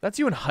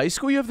you in high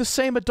school? You have the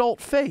same adult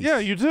face. yeah,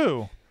 you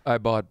do. I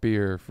bought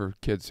beer for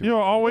kids who. You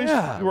always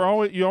Yeah.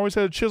 you always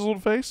had a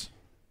chiseled face.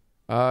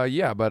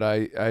 Yeah, but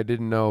I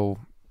didn't know.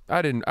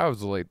 I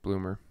was a late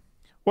bloomer.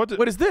 What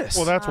is this?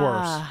 Well, that's worse.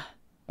 Ah,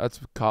 That's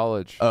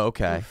college. Oh,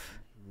 okay.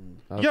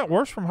 That's Yeah,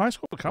 worse from high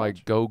school to college.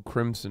 like Go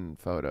Crimson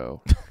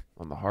photo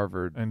on the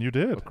Harvard And you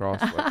did. lacrosse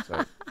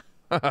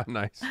website.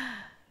 Nice.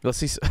 Let's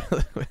see.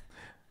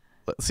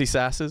 Let's see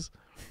Sasses.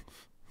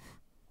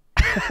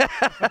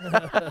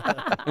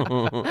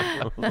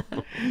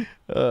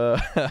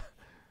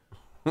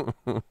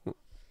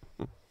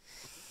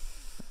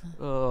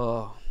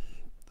 Oh.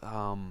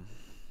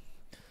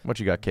 What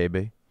you got,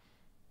 KB?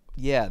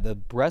 Yeah, the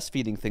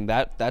breastfeeding thing,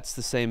 that's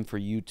the same for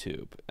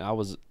YouTube. I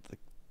was like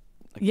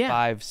Yeah.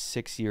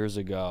 5-6 years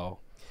ago.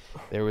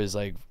 There was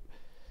like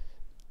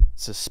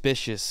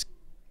suspicious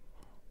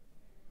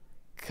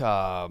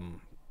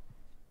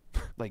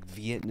like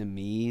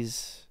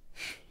Vietnamese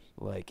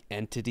like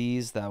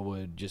entities that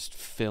would just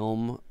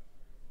film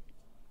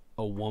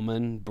a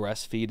woman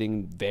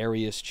breastfeeding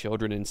various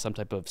children in some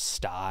type of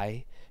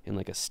sty, in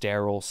like a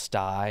sterile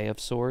sty of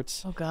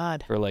sorts, oh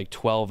God. for like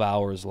 12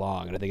 hours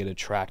long, and I think it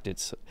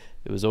attracted.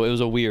 It was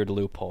a weird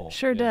loophole.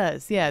 Sure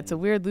does. Yeah, it's a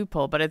weird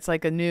loophole, but it's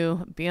like a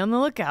new. Be on the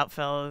lookout,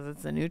 fellas.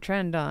 It's a new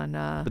trend on.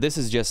 But this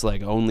is just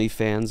like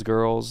OnlyFans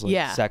girls, like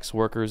Yeah. sex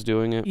workers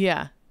doing it.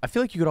 Yeah. I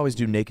feel like you could always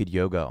do naked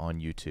yoga on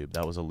YouTube.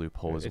 That was a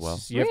loophole as well.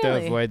 You have to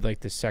Really? avoid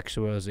like the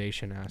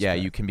sexualization aspect. Yeah,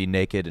 you can be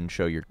naked and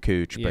show your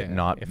cooch, but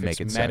not if make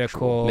it's it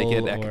medical, Make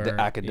it or,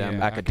 academic.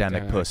 yeah,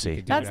 Academic you pussy.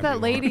 could do That's whatever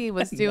that you want. lady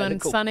was doing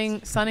Medical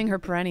sunning her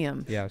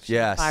perineum. Yeah.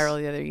 Yes. Viral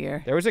the other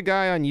year. There was a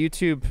guy on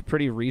YouTube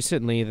pretty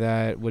recently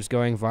that was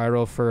going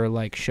viral for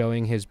like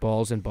showing his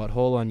balls and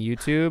butthole on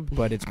YouTube,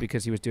 but it's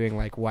because he was doing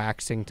like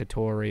waxing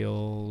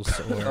tutorials,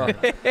 or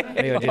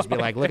he would just be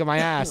like, "Look at my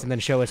ass," and then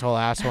show his whole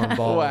asshole and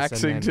balls.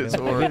 Waxing and then,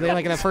 tutorial.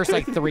 Like in the first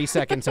like 3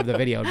 seconds of the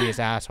video, it'd be his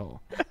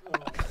asshole.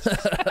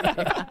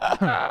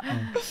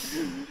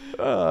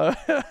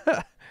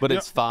 But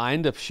it's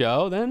fine to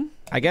show then?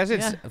 I guess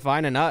it's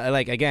fine enough.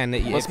 Like again,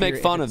 Let's if make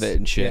you're- fun if of it's- it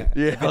and shit.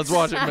 Yeah, let's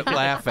watch it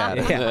laugh at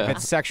it. Yeah, if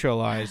it's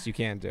sexualized, you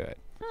can't do it.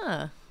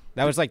 Huh.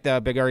 That was like the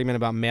big argument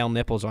about male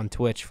nipples on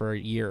Twitch for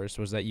years,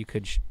 was that you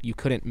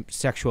couldn't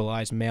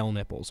sexualize male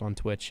nipples on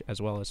Twitch as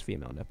well as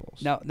female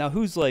nipples. Now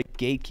who's like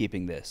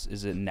gatekeeping this?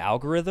 Is it an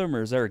algorithm,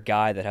 or is there a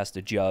guy that has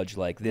to judge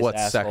like this What's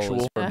asshole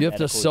sexual? is for You have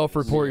to medical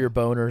self-report use? your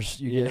boners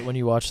you get when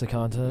you watch the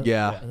content.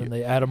 Yeah. And then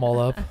they add them all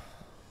up.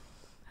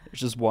 There's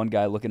just one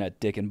guy looking at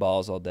dick and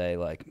balls all day,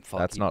 like fuck.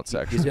 That's not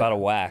sexual. He's about to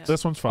wax.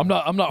 This one's fun.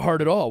 I'm not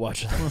hard at all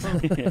watching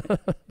this.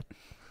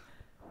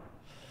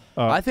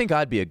 I think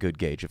I'd be a good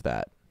gauge of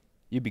that.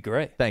 You'd be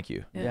great. Thank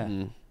you. Yeah.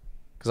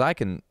 Because I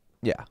can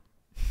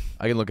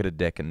look at a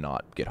dick and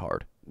not get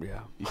hard.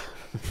 Yeah.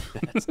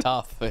 That's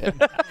tough.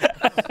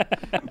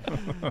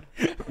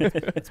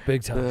 It's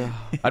big time.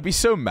 I'd be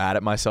so mad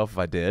at myself if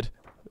I did.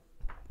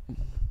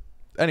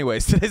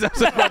 Anyways, today's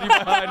episode brought to you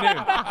by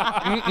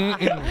High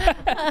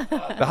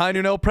Noon. The High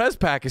Noon El Prez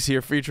pack is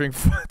here, featuring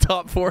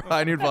top 4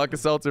 High Noon vodka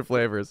seltzer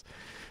flavors.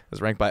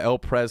 As ranked by El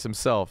Prez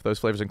himself. Those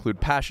flavors include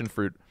passion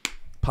fruit,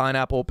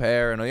 pineapple,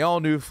 pear, and the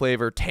all-new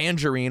flavor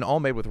tangerine, all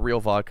made with real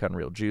vodka and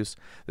real juice.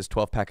 This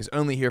 12-pack is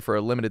only here for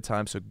a limited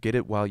time, so get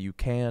it while you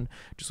can.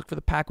 Just look for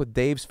the pack with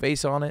Dave's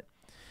face on it.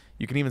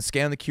 You can even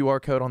scan the QR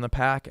code on the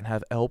pack and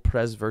have El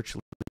Prez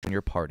virtually in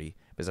your party.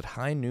 Visit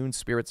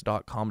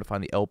highnoonspirits.com to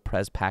find the El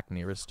Prez pack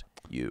nearest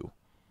you.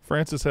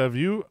 Francis, have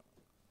you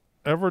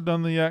ever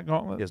done the Yak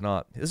Gauntlet? He has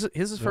not. His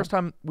is his first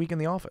time week in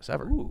the office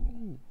ever.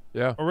 Ooh.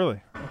 Yeah. Oh,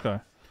 really? Okay.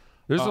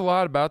 There's a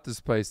lot about this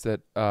place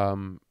that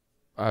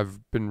I've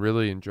been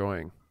really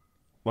enjoying.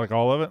 Like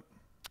all of it?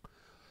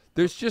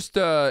 There's just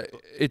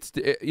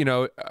you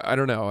know, I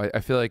don't know.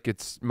 I feel like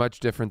it's much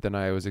different than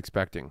I was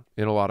expecting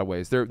in a lot of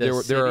ways. There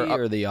are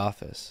or the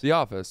office. The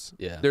office.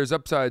 Yeah. There's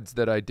upsides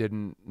that I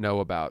didn't know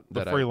about.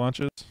 The free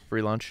lunches?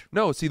 Free lunch?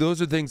 No, see,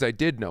 those are things I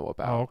did know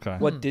about. Oh, okay.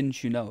 What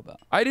didn't you know about?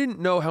 I didn't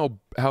know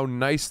how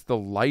nice the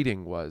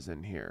lighting was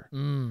in here.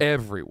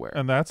 Everywhere.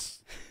 And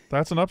that's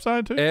an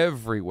upside too?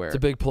 Everywhere. It's a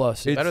big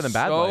plus. It's better than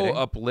bad so lighting.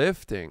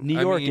 uplifting. New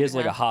I York mean, is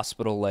like a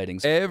hospital lighting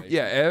situation.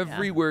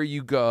 everywhere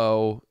you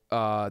go,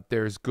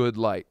 there's good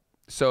light.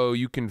 So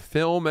you can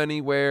film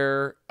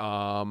anywhere.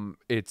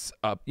 It's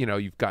up, you know,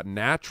 you've got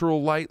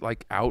natural light,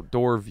 like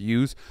outdoor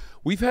views.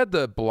 We've had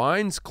the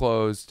blinds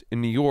closed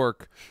in New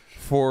York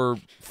for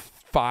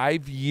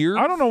 5 years.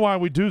 I don't know why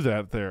we do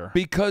that there.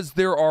 Because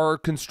there are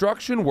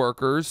construction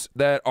workers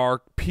that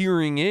are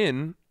peering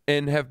in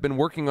and have been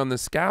working on the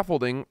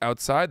scaffolding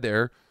outside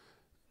there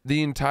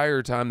the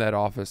entire time that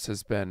office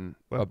has been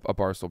a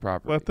Barstool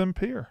property. Let them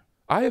peer.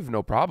 I have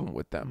no problem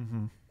with them.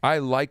 Mm-hmm. I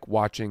like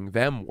watching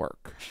them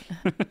work.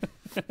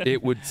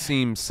 It would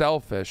seem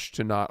selfish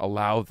to not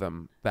allow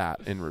them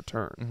that in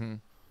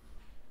return.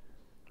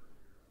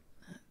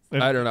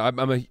 I don't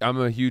know.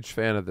 I'm a huge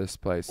fan of this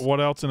place. What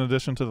else in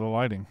addition to the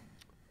lighting?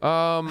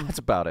 That's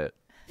about it.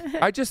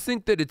 I just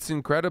think that it's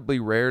incredibly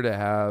rare to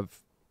have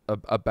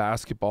a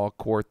basketball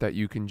court that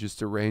you can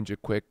just arrange a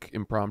quick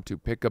impromptu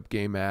pickup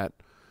game at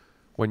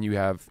when you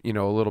have, you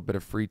know, a little bit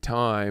of free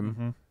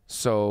time.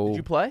 So Did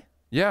you play?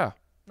 Yeah.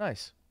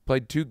 Nice.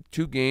 Played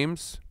two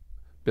games.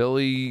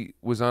 Billy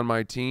was on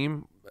my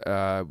team.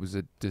 It was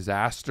a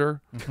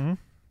disaster.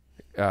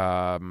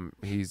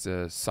 He's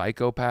a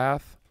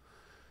psychopath.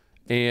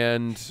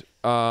 And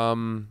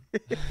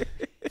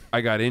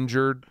I got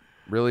injured,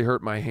 really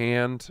hurt my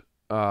hand.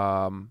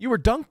 You were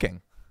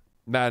dunking.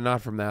 Nah,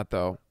 not from that,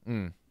 though.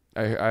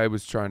 I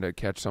was trying to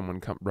catch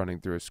someone running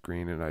through a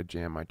screen, and I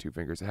jammed my 2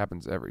 fingers. It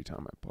happens every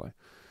time I play.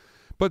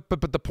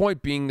 But the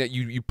point being that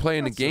you play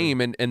in a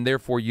game, and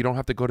therefore you don't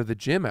have to go to the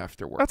gym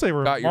afterwards. That's a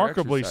Got your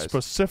remarkably exercise.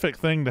 specific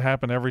thing to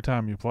happen every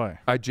time you play.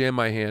 I jam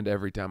my hand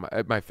every time.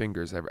 My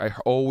fingers. I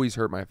always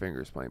hurt my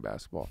fingers playing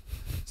basketball.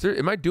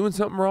 Am I doing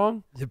something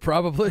wrong? You're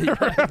probably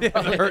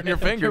hurting your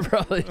fingers. You're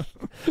probably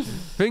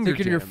Finger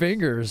sticking your jams.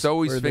 fingers. It's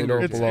always where they finger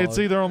don't jams. belong. It's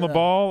either on the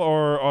ball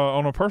or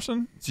on a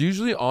person. It's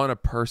usually on a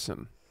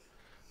person.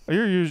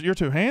 You're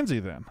too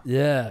handsy then.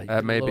 Yeah,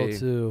 That may a little be.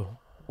 too.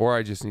 Or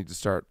I just need to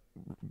start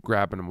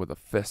grabbing them with a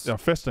fist. Yeah,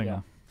 fisting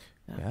them.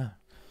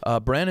 Yeah.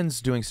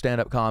 Brandon's doing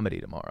stand-up comedy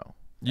tomorrow.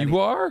 You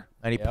are?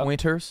 Any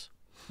pointers?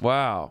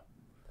 Wow.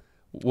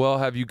 Well,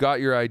 have you got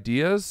your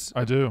ideas?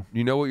 I do.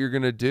 You know what you're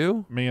going to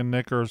do? Me and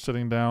Nick are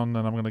sitting down,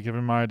 and I'm going to give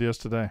him my ideas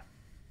today.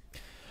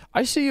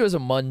 I see you as a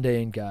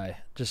mundane guy.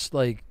 Just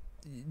like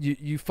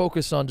you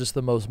focus on just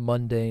the most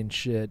mundane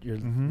shit. You're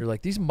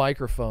like these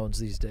microphones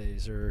these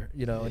days, or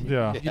you know, and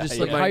you just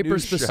like My hyper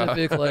news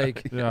specific. shot.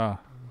 Like Yeah.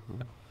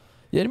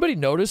 Anybody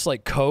notice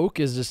like Coke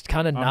is just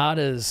kind of not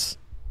as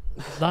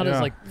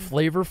like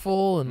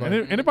flavorful and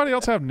like, Anybody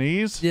else have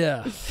knees?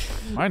 yeah.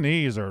 My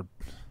knees are,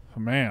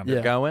 man.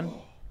 Yeah. Going?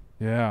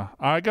 Yeah.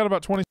 I got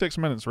about 26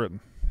 minutes written.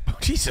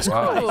 Jesus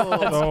Wow.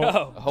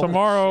 Christ. So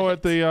tomorrow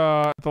at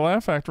the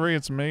Laugh Factory,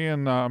 it's me,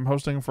 and I'm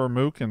hosting for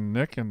Mook and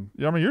Nick, and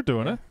I mean you're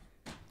doing it.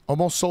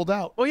 Almost sold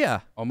out. Well,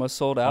 yeah. Almost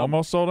sold out.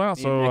 Almost sold out.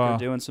 Me So and Nick are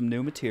doing some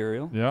new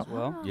material yeah. as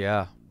well.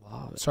 Yeah.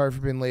 Sorry for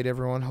being late,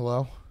 everyone.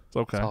 Hello. It's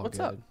okay. What's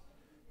up?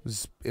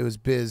 It was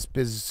Biz.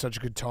 Biz is such a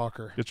good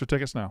talker. Get your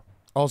tickets now.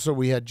 Also,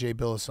 we had Jay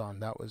Billis on.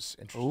 That was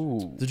interesting.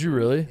 Ooh. Did you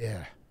really?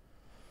 Yeah.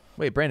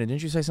 Wait, Brandon,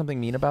 didn't you say something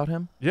mean about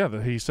him? Yeah,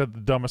 that he said the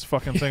dumbest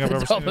fucking thing I've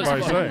ever seen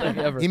anybody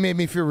say. He made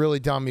me feel really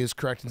dumb. He was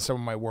correcting some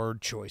of my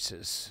word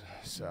choices.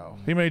 So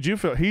he made you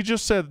feel. He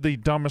just said the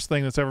dumbest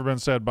thing that's ever been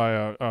said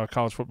by a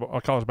college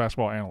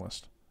basketball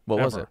analyst. What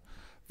was it?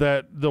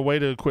 That the way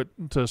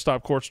to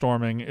stop court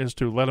storming is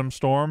to let them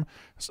storm,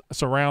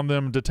 surround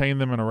them, detain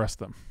them, and arrest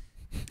them.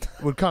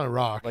 Would kind of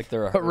rock. Like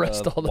they're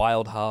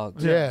wild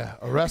hogs. Yeah,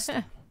 arrest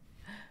them.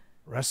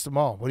 Arrest them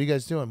all. What are you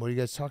guys doing? What are you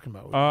guys talking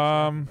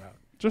about?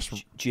 Just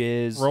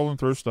jizz, rolling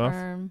through stuff.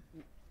 Have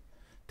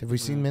we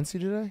seen Mincy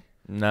today?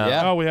 No.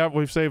 Yeah. Oh,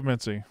 we've saved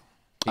Mincy.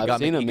 He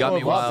got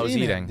me while I was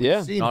eating.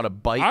 Yeah. Not a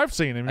bite. I've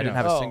seen him. I didn't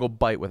have a single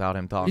bite without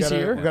him talking. He's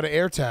here. We got an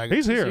air tag.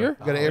 He's here.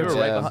 We got an air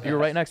tag. You were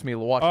right next to me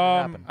watching it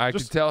happen. I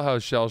could tell how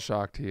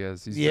shell-shocked he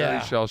is. He's very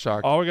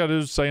shell-shocked. All we got to do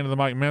is say into the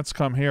mic, Mintz,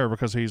 come here,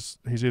 because he's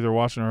either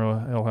watching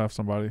or he'll have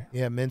somebody.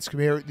 Yeah, Mintz, come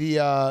here.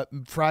 The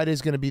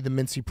Friday's going to be the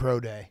Mincy Pro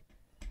Day,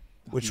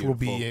 which will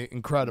be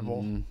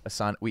incredible.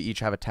 We each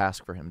have a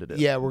task for him to do.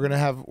 Yeah, we're gonna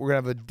have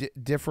a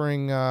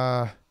differing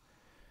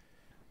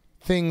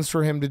things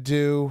for him to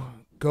do,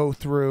 go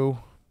through.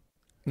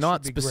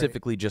 Not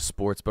specifically just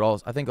sports, but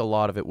also I think a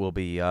lot of it will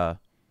be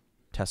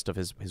test of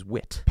his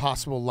wit.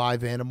 Possible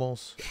live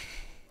animals.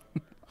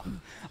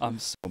 I'm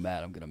so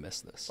mad I'm going to miss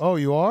this. Oh,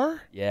 you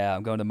are? Yeah,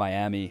 I'm going to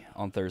Miami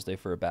on Thursday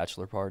for a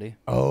bachelor party.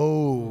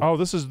 Oh,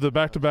 this is the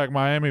back-to-back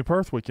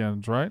Miami-Perth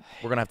weekends, right?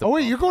 We're going to have to... Oh,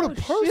 wait, you're going to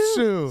Perth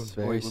soon.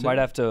 We might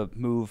have to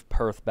move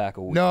Perth back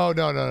a week. No.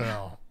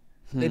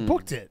 They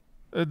booked it.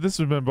 This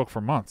has been booked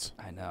for months.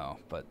 I know,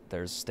 but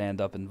there's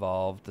stand-up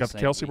involved. Got the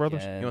Kelsey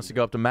brothers? He wants to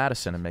go up to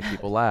Madison and make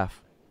people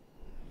laugh.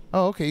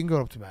 Oh, okay, you can go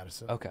up to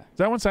Madison. Okay. Is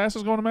that when Sass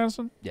is going to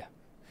Madison? Yeah.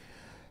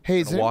 Hey,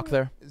 is walk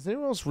there? Is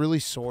anyone else really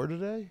sore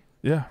today?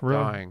 Yeah,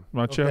 really. Dying.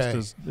 My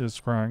chest is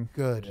crying.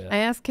 Good. I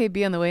asked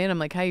KB on the way in, I'm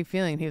like, how you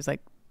feeling? He was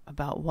like,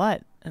 about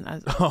what?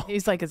 And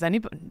he's like,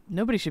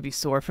 nobody should be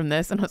sore from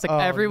this. And I was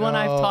like, everyone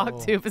I've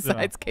talked to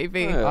besides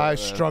KB. I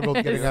struggled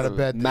getting out of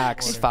bed.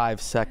 Max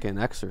 5-second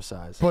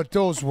exercise. But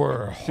those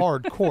were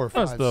hardcore.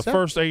 That's the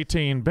first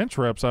 18 bench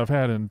reps I've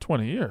had in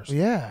 20 years.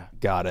 Yeah.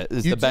 Got it.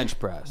 It's the bench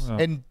press.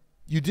 And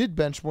you did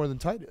bench more than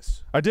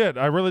Titus. I did.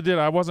 I really did.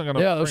 I wasn't going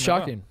to. Yeah, that was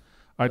shocking.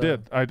 I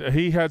did.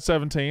 He had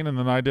 17, and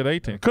then I did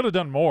 18. Could have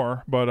done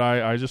more, but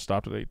I just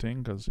stopped at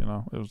 18 because, it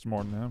was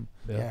more than him.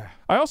 Yeah.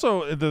 I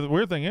also, the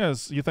weird thing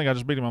is, you think I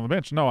just beat him on the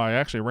bench. No, I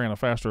actually ran a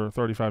faster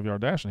 35-yard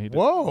dash than he did.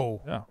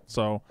 Whoa. Yeah.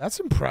 So. That's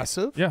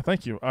impressive. Yeah,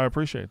 thank you. I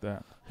appreciate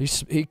that.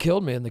 He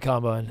killed me in the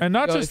combine. And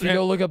not just. If you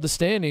go look up the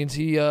standings,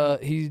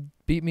 he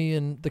beat me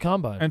in the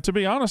combine. And to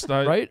be honest,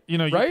 right? You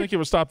think it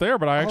would stop there,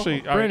 but I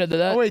actually. Granted,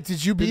 wait,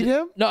 did you beat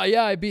him? No,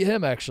 yeah, I beat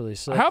him actually.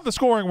 So. How'd the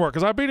scoring work?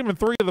 Because I beat him in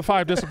 3 of the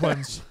 5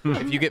 disciplines.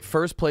 If you get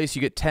first place,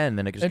 you get 10,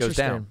 then it just goes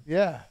down.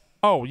 Yeah.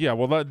 Oh, yeah.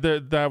 Well,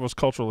 that was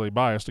culturally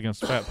biased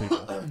against fat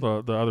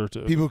people, the other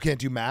two. People who can't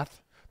do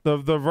math? The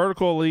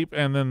vertical leap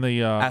and then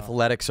the...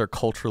 Athletics are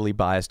culturally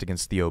biased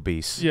against the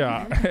obese.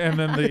 Yeah, and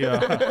then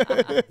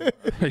the...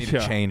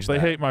 change they that.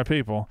 hate my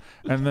people.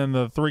 And then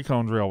the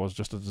 3-cone drill was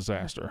just a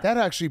disaster. That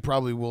actually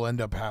probably will end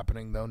up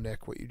happening, though,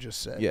 Nick, what you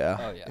just said. Yeah.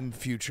 Oh, yeah. In the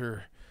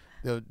future,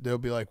 they'll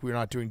be like, we're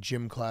not doing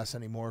gym class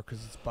anymore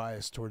because it's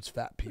biased towards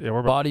fat people. Yeah,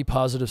 we're Body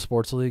Positive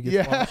Sports League.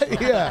 Yeah.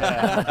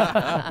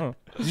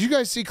 Did you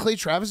guys see Clay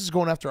Travis is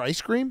going after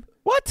ice cream?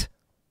 What?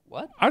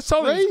 What? I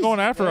saw that he was Crazy, going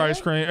after man.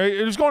 ice cream.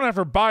 He was going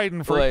after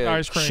Biden for eating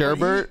ice cream.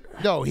 Sherbert?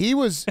 No, he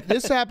was.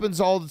 This happens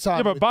all the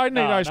time. Yeah, but Biden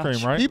ate ice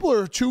cream, right? People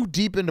are too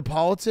deep into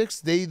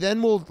politics. They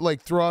then will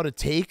throw out a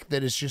take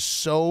that is just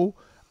so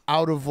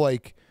out of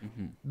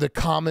the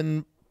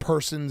common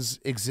person's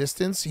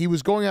existence. He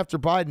was going after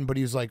Biden, but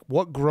he was like,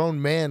 "What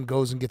grown man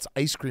goes and gets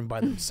ice cream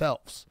by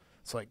themselves?"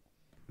 It's like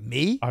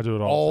me. I do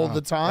it all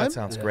the time. That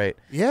sounds great.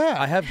 Yeah,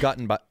 I have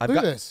gotten. Look at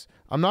this.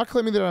 I'm not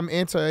claiming that I'm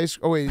anti-ice.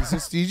 Oh wait, is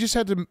this? He just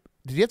had to.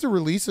 Did he have to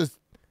release a?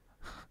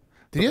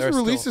 Did he have to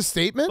release a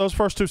statement? Those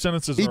first 2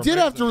 sentences. He are did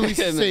amazing. have to release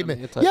a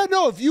statement. Yeah,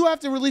 no. If you have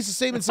to release a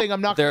statement saying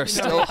I'm not, There are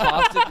still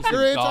hostages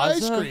you're in anti-ice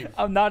Gaza? cream.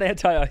 I'm not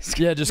anti-ice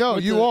cream. Yeah, just No,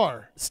 quote you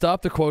are.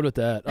 Stop the quote at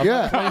that. I'm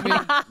Yeah. not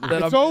claiming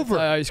that It's I'm over.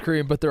 ice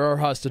cream, but there are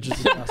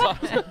hostages.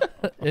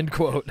 End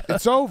quote.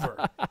 It's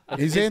over.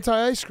 He's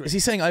anti-ice cream. Is he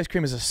saying ice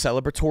cream is a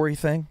celebratory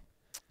thing?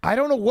 I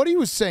don't know what he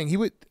was saying. He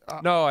would.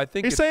 No, I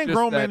think He's it's saying just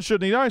grown that men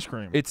shouldn't eat ice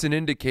cream. It's an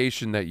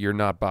indication that you're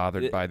not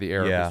bothered by the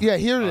Arabs. Yeah,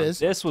 here it is.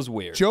 This was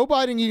weird. Joe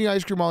Biden eating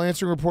ice cream while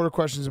answering reporter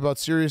questions about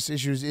serious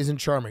issues isn't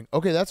charming.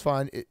 Okay, that's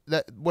fine.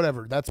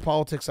 Whatever. That's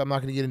politics. I'm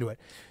not going to get into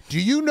it. Do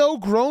you know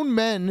grown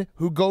men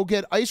who go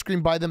get ice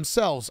cream by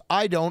themselves?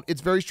 I don't.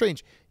 It's very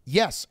strange.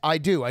 Yes, I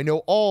do. I know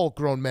all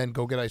grown men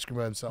go get ice cream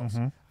by themselves.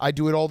 I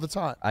do it all the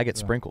time. I get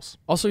sprinkles.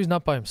 Also, he's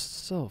not by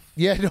himself.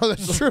 Yeah, no,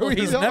 that's true.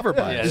 He's never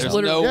by Yeah, himself.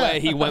 there's no way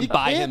he went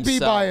by can't himself.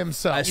 be by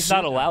himself. He's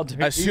not allowed to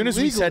be. As soon as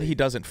we said Illegally. he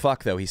doesn't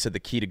fuck, though, he said the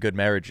key to good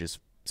marriage is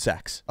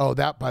sex. Oh,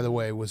 that, by the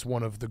way, was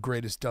one of the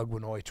greatest Doug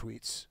Winoy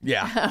tweets.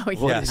 Yeah. Oh, yeah.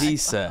 What did he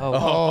say? Oh,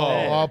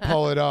 I'll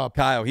pull it up.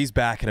 Kyle, he's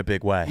back in a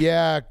big way.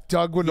 Yeah,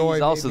 Doug Winoy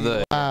He's also made me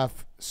the-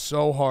 laugh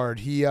so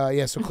hard. He,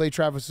 so Clay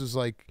Travis is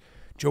like,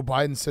 Joe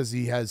Biden says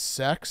he has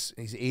sex.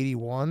 He's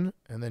 81.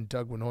 And then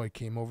Doug Winoy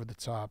came over the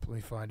top. Let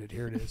me find it.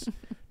 Here it is.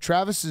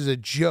 Travis is a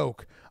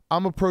joke.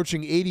 I'm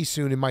approaching 80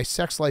 soon, and my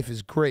sex life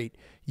is great.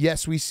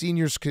 Yes, we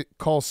seniors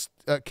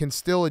can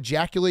still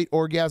ejaculate,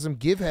 orgasm,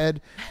 give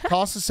head,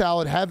 toss a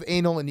salad, have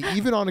anal, and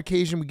even on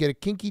occasion we get a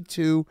kinky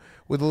two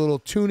with a little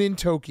tune in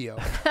Tokyo.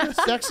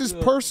 Sex is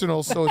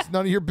personal, so it's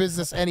none of your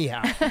business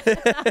anyhow.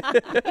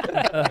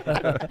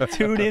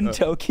 Tune in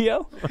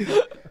Tokyo?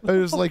 I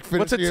was like,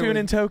 what's a tune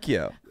in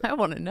Tokyo? I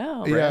want to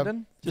know.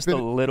 Brandon? Just a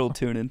little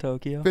tune in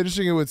Tokyo.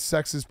 Finishing it with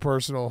sex is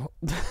personal.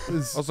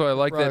 Also, I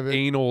like private. that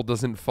anal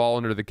doesn't fall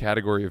under the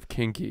category of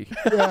kinky.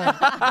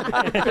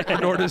 Yeah.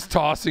 Nor does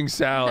tossing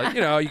salad.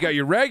 You know, you got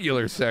your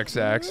regular sex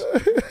acts.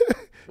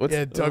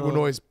 Yeah, Doug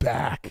Winoy's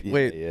back.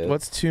 Wait,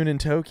 what's Tune in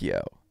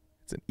Tokyo?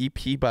 It's an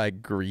EP by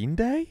Green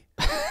Day?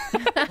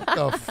 What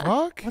the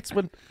fuck? What's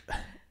what?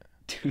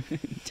 Tune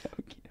in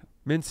Tokyo.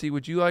 Mincy,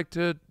 would you like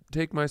to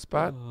take my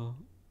spot?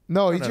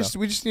 No, we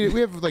just need.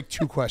 We have like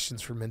 2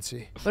 questions for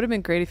Mincy. Would have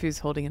been great if he was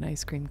holding an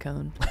ice cream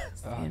cone,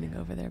 standing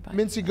over there by.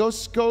 Mincy, go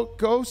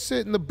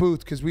sit in the booth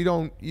because we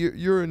don't.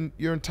 You're in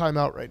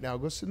timeout right now.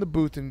 Go sit in the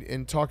booth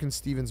and talk in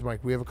Steven's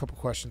mic. We have a couple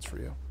questions for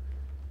you.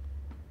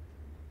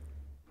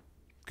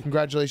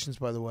 Congratulations,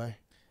 by the way.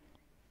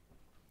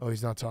 Oh,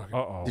 he's not talking.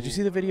 Uh-oh. Did you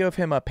see the video of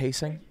him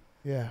pacing?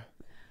 Yeah.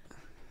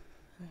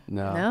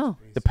 No.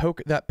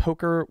 That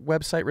poker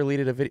website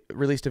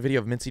released a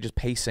video of Mincy just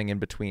pacing in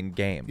between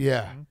games.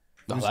 Yeah.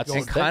 Oh, that's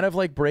And kind of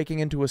like breaking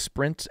into a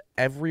sprint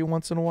every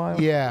once in a while.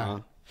 Yeah.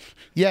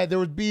 Yeah,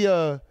 there'd be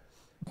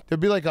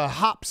like a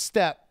hop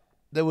step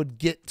that would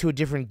get to a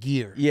different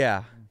gear.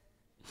 Yeah.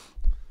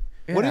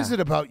 What is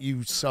it about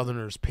you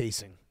Southerners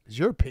pacing? Because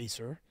you're a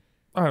pacer.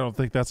 I don't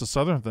think that's a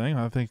Southern thing.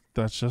 I think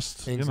that's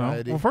just,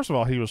 Anxiety. Well, first of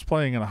all, he was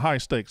playing in a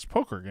high-stakes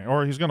poker game,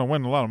 or he's going to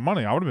win a lot of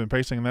money. I would have been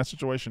pacing in that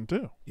situation,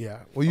 too. Yeah.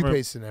 Well, you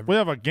pace in every. We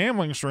have a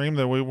gambling stream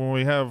that when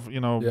we have,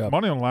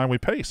 money on the line, we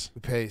pace. We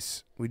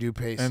pace. We do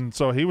pace. And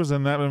so he was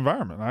in that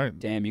environment.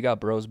 Damn, you got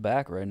bros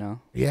back right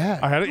now. Yeah.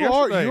 I had it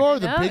yesterday. You are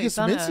the biggest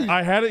Mincy.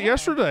 I had it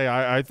yesterday.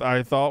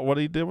 I thought what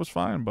he did was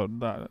fine, but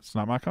it's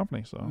not my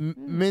company. So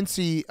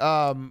Mincy,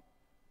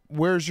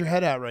 where's your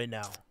head at right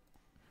now?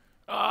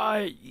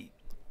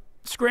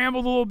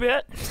 Scrambled a little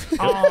bit.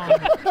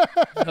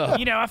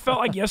 I felt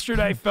like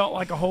yesterday felt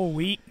like a whole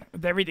week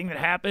with everything that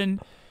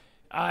happened.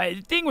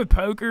 The thing with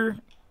poker,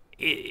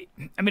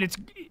 it's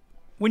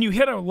when you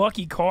hit a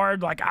lucky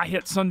card like I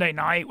hit Sunday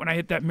night when I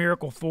hit that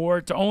Miracle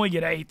 4, to only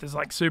get 8th is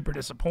like super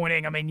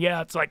disappointing. I mean,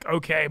 yeah, it's like,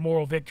 okay,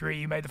 moral victory.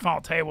 You made the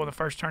final table in the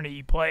first tournament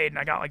you played, and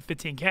I got like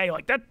 $15K.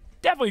 Like, that's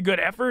definitely a good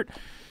effort.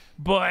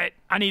 But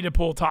I need to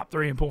pull top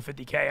 3 and pull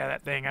 $50K out of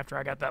that thing after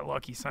I got that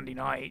lucky Sunday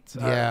night. So,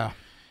 yeah.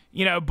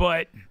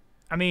 But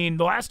I mean,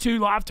 the last 2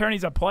 live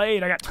tourneys I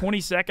played, I got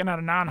 22nd out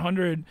of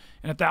 900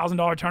 in a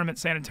 $1,000 tournament in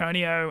San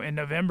Antonio in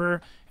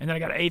November, and then I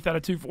got 8th out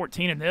of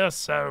 214 in this.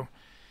 So,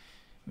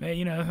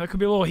 man, that could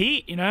be a little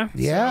heat,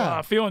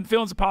 Yeah. So, feeling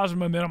some positive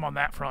momentum on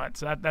that front.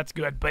 So that's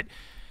good. But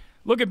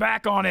looking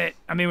back on it,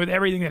 I mean, with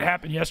everything that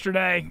happened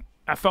yesterday,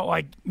 I felt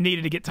like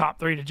needed to get top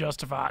 3 to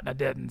justify it, and I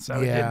didn't.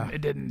 So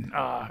it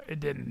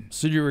didn't.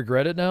 So you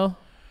regret it now?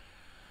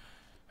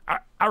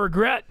 I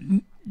regret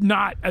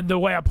not the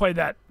way I played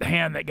that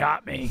hand that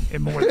got me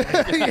in more than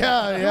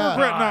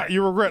yeah.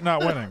 You regret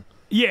not winning.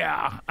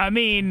 Yeah, I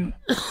mean,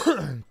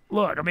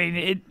 look, I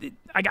mean,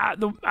 I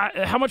got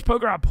how much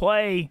poker I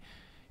play.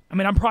 I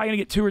mean, I'm probably gonna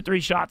get 2 or 3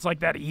 shots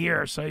like that a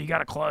year, so you got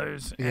to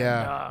close.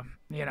 Yeah.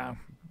 And,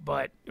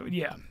 but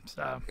yeah.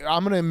 So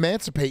I'm gonna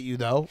emancipate you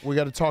though. We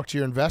got to talk to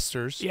your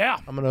investors. Yeah.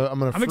 I'm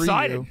gonna free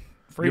excited. you.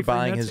 You're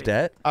buying his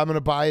debt? I'm going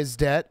to buy his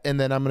debt, and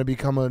then I'm going to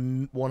become a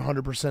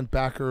 100%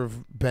 backer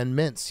of Ben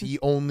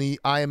Mintz.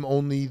 I am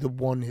only the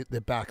one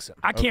that backs him.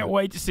 I can't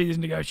wait to see these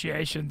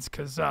negotiations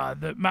because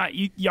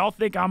y'all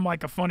think I'm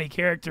like a funny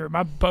character.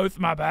 Both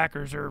my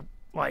backers are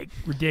like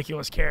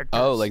ridiculous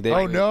characters. Oh, like they?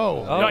 Oh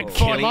no! They're like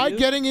funny. Am I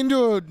getting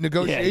into a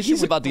negotiation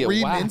with about to get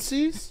 3 whacked.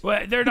 Mincies?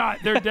 Well, they're not.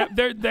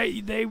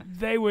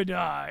 They would.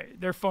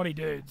 They're funny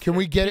dudes. Can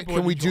we get it? People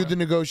Can would we do enjoy the it.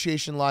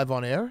 negotiation live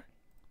on air?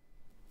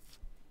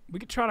 We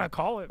could try to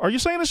call it. Are you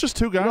saying it's just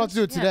 2 We don't have guys? to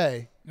do it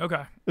today.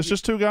 Okay. It's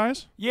just 2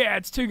 guys? Yeah,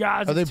 it's 2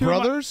 guys. Are they It's 2 of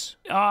my- brothers?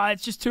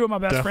 It's just 2 of my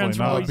best Definitely friends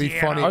from not. It'd be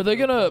Louisiana. funny. Are they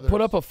gonna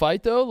put up a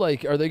fight though?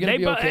 Like, are they gonna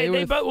be okay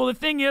with? Well, the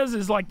thing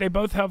is like they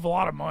both have a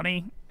lot of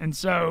money, and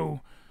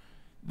so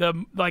it'll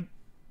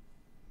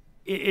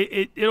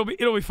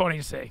be funny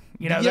to see.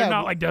 Yeah, they're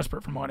not like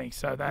desperate for money,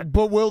 so that.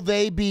 But will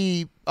they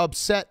be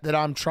upset that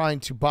I'm trying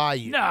to buy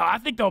you? No, I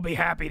think they'll be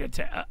happy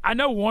to. I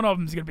know one of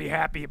them's gonna be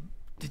happy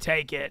to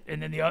take it,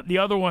 and then the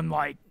other one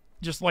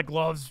just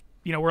loves.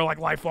 We're like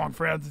lifelong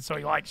friends, and so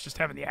he likes just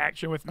having the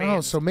action with me.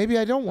 Oh, so maybe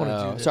I don't want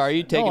to do this. So are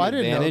you taking I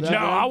didn't know advantage?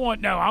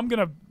 that. I'm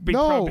gonna be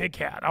pro Big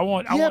Cat. I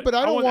want but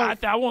I don't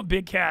want- I want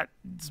Big Cat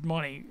it's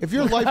money. If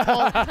you're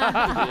lifelong,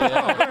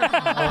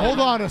 hold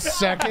on a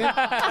second.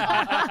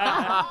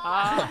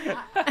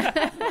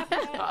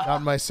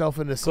 Got myself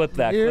into clip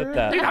that. Dude,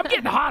 I'm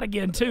getting hot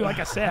again too. Like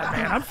I said,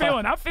 man, I'm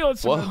feeling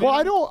some. Well,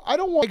 I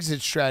don't want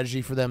exit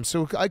strategy for them.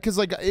 So, because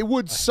like it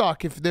would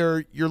suck if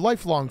they're your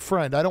lifelong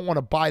friend. I don't want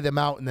to buy them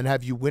out and then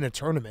have you win a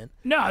tournament.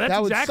 No, that's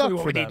that would exactly suck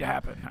what for we them. need to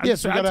happen.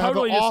 Yes, we got to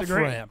totally have an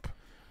disagree. off ramp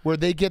where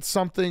they get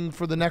something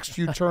for the next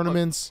few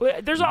tournaments.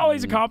 Well, there's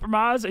always a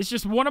compromise. It's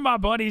just one of my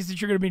buddies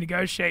that you're going to be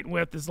negotiating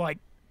with is like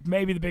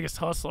maybe the biggest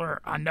hustler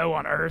I know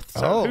on earth.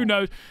 So who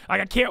knows?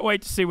 Like I can't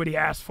wait to see what he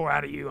asks for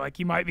out of you. Like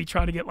he might be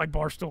trying to get like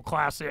Barstool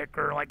Classic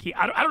or like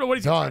I don't know what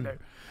he's trying to do.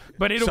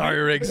 But it'll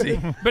Sorry,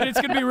 Riggsy. But it's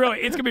gonna be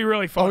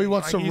really fun. Oh, he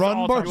wants to run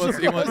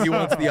Barstool. He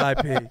wants the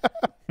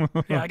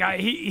IP. Yeah,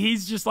 like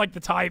he's just like the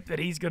type that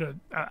he's gonna.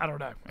 I don't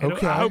know.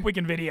 Okay. I hope we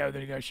can video the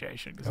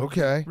negotiation.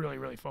 Okay.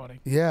 Really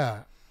funny.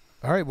 Yeah.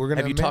 All right, we're gonna.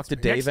 Have you talked to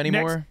Dave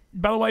anymore?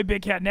 By the way,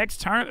 Big Cat,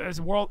 next turn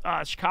is World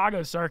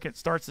Chicago circuit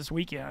starts this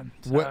weekend.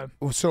 So,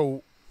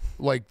 So,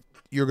 like,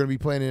 you're gonna be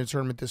playing in a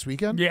tournament this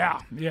weekend? yeah.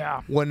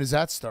 When does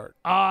that start?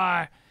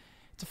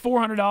 It's a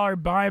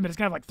 $400 buy-in, but it's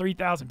kind of like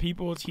 3,000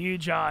 people. It's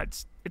huge.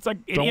 It's like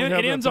it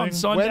ends on thing?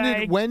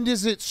 Sunday. When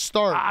does it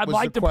start? I'd was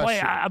like the to play.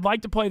 question. I'd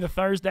like to play the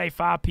Thursday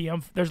 5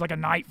 p.m. There's like a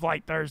night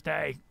flight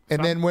Thursday.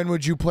 And then when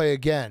would you play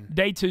again?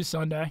 Day 2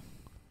 Sunday.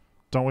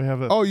 Don't we have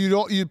that? Oh,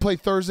 you'd play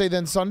Thursday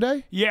then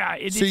Sunday? Yeah.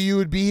 So you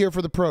would be here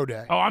for the pro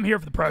day? Oh, I'm here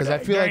for the pro day.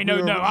 Because I feel like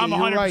I'm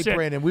 100%. you're right,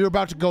 Brandon. We were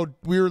about to go.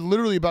 We were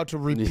literally about to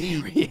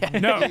repeat.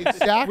 No, the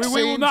exact we will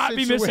same not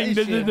be missing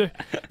the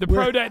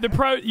pro day. The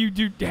pro, you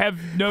do have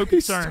no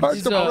concerns. Start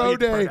the pro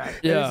day.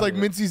 Yeah. It's like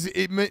Mincy's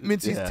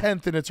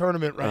 10th in a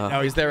tournament right now.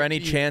 Now, is there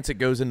any chance it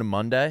goes into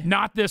Monday?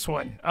 Not this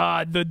one.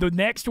 The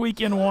next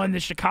weekend one,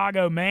 the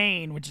Chicago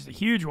Main, which is a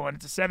huge one.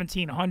 It's a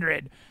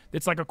 1,700.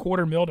 It's like a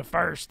 $250,000 to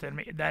first, and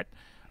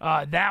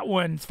that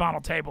one's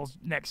final tables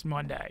next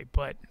Monday.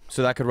 But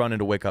So that could run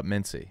into Wake Up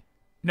Mincy.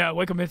 no,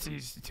 Wake Up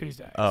Mincy's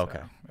Tuesday. Oh, okay.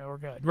 So, yeah, we're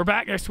good. We're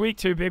back next week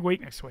too. Big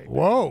week next week.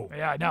 Whoa.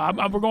 Yeah, no,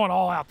 we're going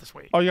all out this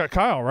week. Oh, you got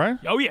Kyle, right?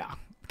 Oh yeah,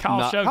 Kyle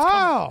Not- show's coming.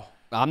 How?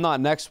 I'm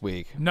not next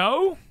week.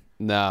 No.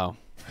 No,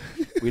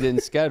 we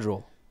didn't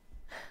schedule.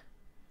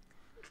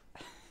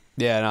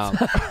 Yeah, no,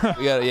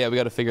 we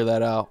got to figure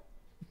that out.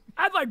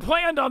 I'd like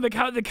planned on the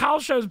Kyle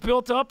show's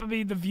built up. I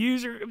mean, the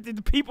views are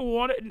the people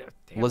want it. No,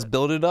 Let's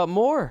build it up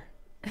more.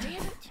 Damn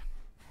it.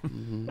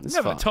 It's We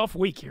have fun. a tough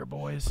week here,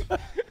 boys.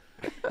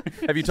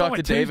 Have you talked only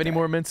to Dave Tuesday.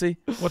 anymore, Mincy?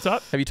 What's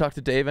up? Have you talked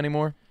to Dave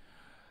anymore?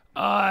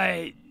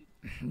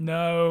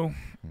 No.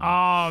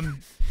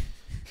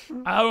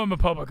 I owe him a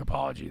public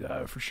apology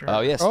though, for sure. Oh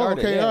yeah, start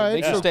okay, it. Yeah. all right.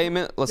 Make your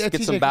statement. Let's Yeah,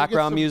 get TJ, some can we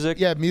background music.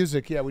 Yeah,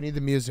 music. Yeah, we need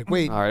the music.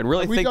 Wait. All right,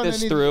 really have we think done this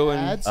any of the through and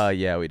ads?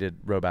 Yeah, we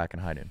did Roback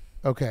and High Noon.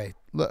 Okay.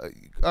 All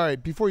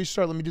right. Before you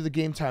start, let me do the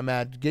game time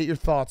ad. Get your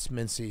thoughts,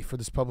 Mincy, for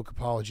this public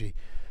apology.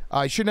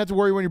 You shouldn't have to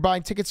worry when you're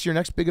buying tickets to your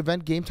next big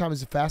event. Game Time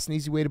is a fast and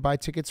easy way to buy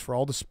tickets for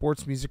all the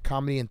sports, music,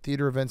 comedy, and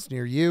theater events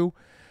near you.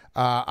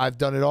 I've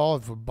done it all.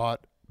 I've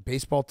bought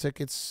baseball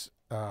tickets,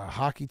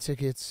 hockey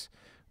tickets.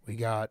 We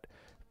got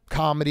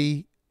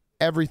comedy,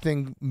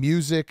 everything,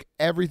 music,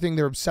 everything.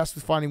 They're obsessed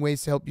with finding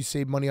ways to help you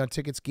save money on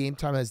tickets. Game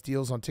Time has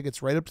deals on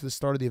tickets right up to the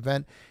start of the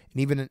event.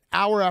 And even an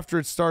hour after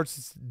it starts,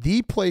 it's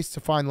the place to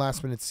find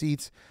last-minute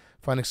seats.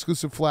 Find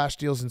exclusive flash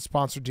deals and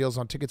sponsored deals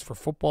on tickets for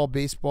football,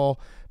 baseball,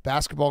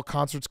 basketball,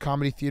 concerts,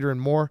 comedy, theater,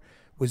 and more.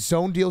 With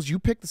zone deals, you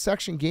pick the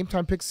section. Game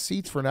Time picks the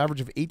seats for an average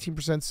of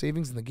 18%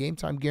 savings, and the Game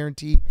Time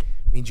guarantee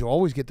means you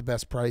always get the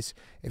best price.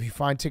 If you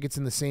find tickets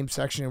in the same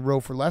section and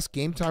row for less,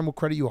 Game Time will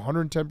credit you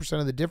 110%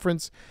 of the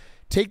difference.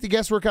 Take the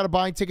guesswork out of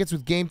buying tickets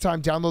with Game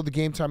Time. Download the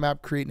Game Time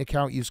app, create an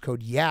account, use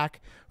code YAK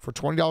for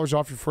 $20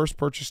 off your first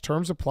purchase.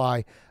 Terms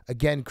apply.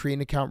 Again, create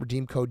an account,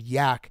 redeem code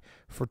YAK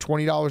for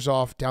 $20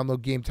 off.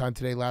 Download Game Time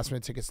today. Last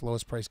minute tickets,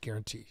 lowest price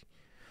guarantee.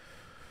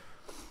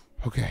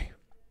 Okay.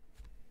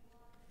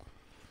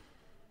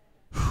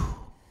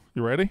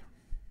 You ready?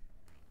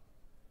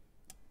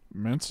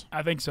 Mince?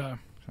 I think so.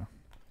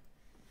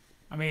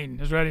 I mean,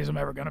 as ready as I'm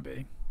ever gonna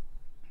be.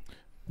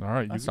 All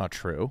right. That's not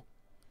true.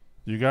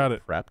 You got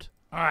it. Prepped.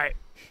 All right.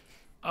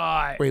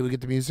 Wait, we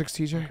get the music,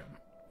 TJ?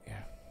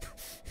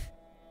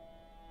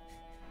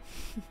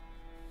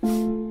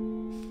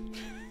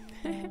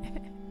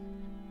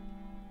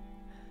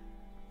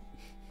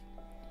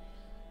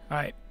 All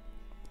right.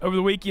 Over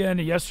the weekend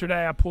and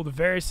yesterday, I pulled a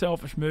very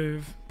selfish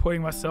move,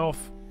 putting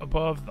myself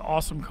above the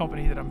awesome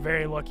company that I'm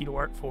very lucky to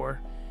work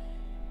for.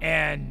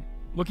 And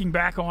looking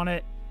back on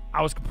it,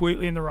 I was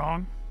completely in the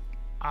wrong.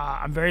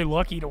 I'm very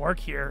lucky to work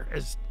here,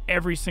 as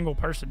every single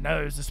person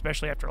knows,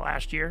 especially after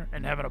last year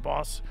and having a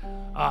boss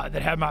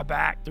that had my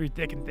back through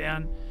thick and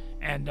thin.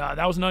 And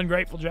that was an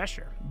ungrateful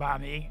gesture by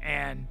me.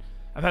 And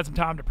I've had some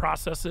time to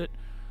process it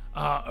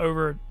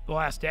over the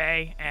last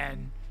day.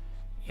 And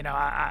you know,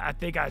 I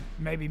think I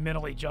maybe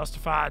mentally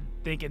justified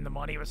thinking the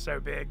money was so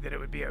big that it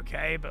would be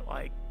okay, but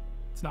like,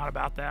 it's not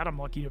about that. I'm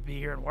lucky to be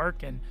here and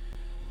work, and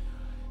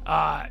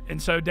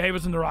so Dave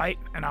was in the right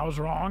and I was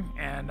wrong,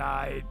 and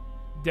I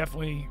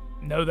definitely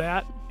know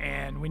that.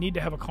 And we need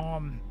to have a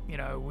calm. You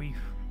know,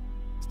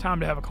 it's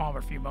time to have a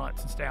calmer few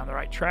months and stay on the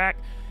right track.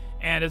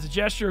 And as a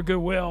gesture of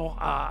goodwill,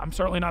 I'm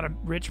certainly not a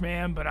rich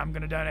man, but I'm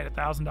going to donate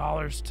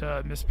 $1,000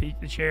 to Miss Peach,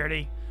 the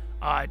charity,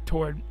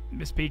 toward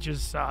Miss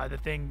Peach's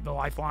the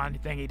Lifeline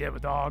thing he did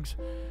with dogs.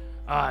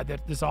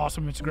 That's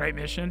awesome. It's a great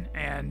mission,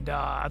 and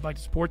I'd like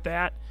to support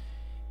that.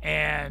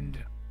 And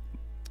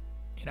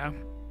I'll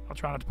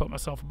try not to put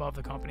myself above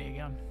the company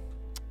again.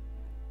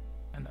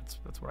 And that's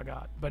what I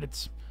got. But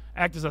it's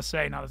act as I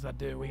say, not as I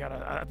do.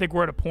 I think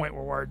we're at a point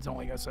where words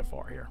only go so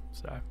far here.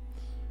 So,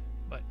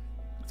 but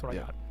that's what I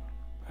got.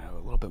 A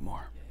little bit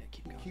more. Yeah,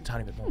 keep going.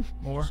 Tiny bit more.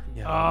 More?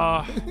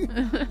 Yeah.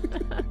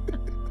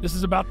 This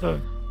is about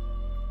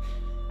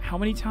how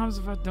many times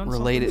have I done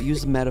Related. something?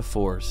 Use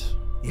metaphors.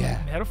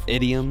 Yeah. Metaphors?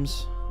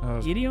 Idioms.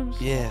 Idioms?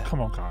 Yeah.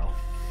 Come on, Kyle.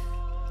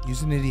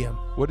 Use an idiom.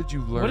 What did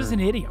you learn? What is an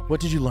idiom? What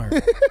did you learn?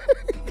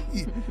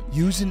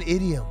 Use an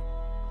idiom.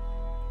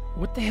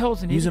 What the hell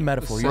is an Use a idiom?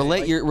 metaphor.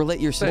 Relate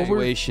your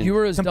situation. You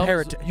were as Compare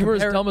dumb it as, to- you were as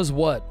compare- dumb as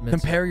what? Mitzi?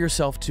 Compare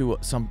yourself to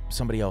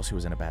somebody else who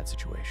was in a bad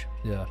situation.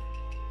 Yeah.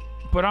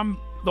 But I'm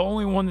the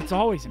only one that's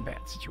always in bad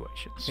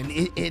situations.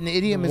 An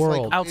idiom is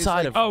World. like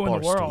Outside is of in the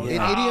Barstool, world.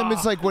 yeah. An idiom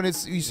is like when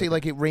you say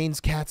like it rains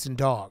cats and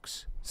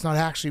dogs. It's not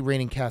actually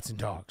raining cats and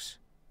dogs.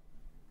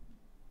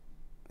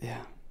 Yeah.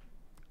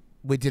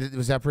 Wait,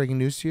 was that breaking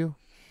news to you?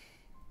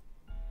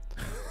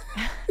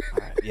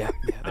 Yeah.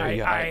 There you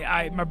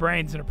go. My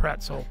brain's in a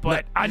pretzel,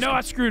 but I know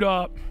I screwed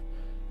up.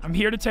 I'm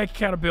here to take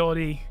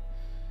accountability,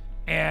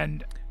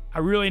 and I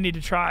really need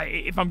to try.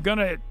 If I'm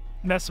gonna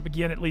mess up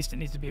again, at least it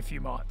needs to be a few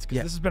months,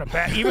 because this has been a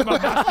bad. Even by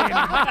my standard.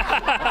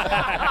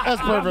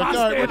 That's perfect.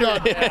 All right, we're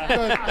done. Good.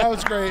 That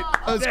was great.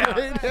 That was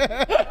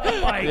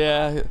great. Like,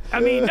 Yeah. I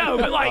mean, no,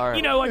 but like All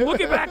right. like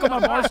looking back on my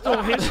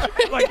Barstool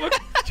history, like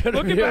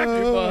looking back.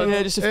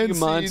 Yeah, just a few End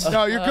months. scene.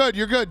 No, you're good.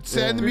 You're good.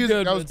 Send the You're music.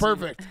 good, That was Mitzi.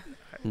 perfect.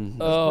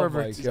 Oh perfect.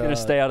 my He's god. Gonna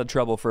stay out of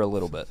trouble for a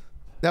little bit.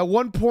 Now,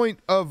 one point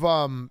of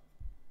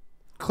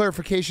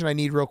clarification I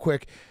need real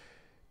quick.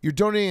 You're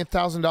donating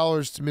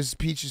 $1,000 to Mrs.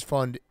 Peach's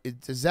fund.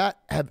 Does that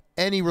have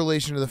any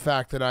relation to the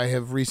fact that I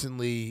have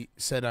recently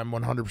said I'm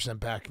 100%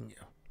 backing you?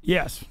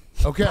 Yes.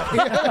 Okay.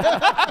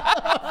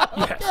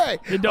 Okay.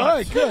 It does. All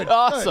right, good.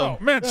 Awesome. Oh,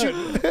 man,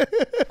 We're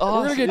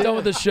gonna get done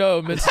with the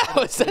show, Mitzi.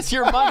 That's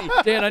your money.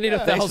 Dan, I need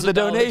Thanks for the $1,000.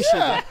 donation.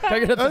 Yeah. Can I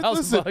get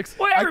Listen, $1,000?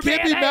 Whatever, I can't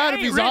man. be mad Hey,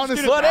 if he's rich honest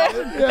dude, about man.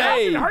 it. Yeah.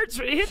 It hurts.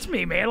 It hits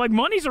me, man. Like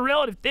money's a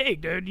relative thing,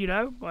 dude.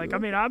 Like I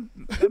mean, I'm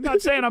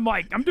not saying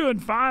I'm doing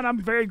fine. I'm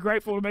very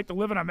grateful to make the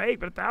living I make,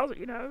 but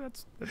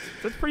 $1,000,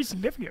 that's pretty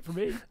significant for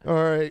me. All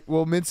right.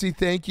 Well, Mincy,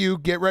 thank you.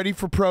 Get ready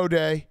for Pro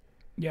Day.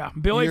 Yeah,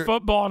 Billy You're-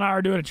 Football and I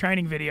are doing a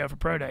training video for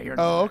Pro Day here.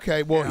 Oh,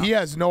 okay. Well, he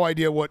has no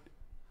idea what.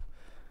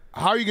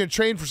 How are you going to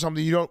train for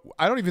something you don't?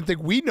 I don't even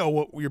think we know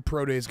what your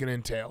Pro Day is going to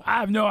entail. I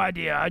have no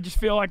idea. I just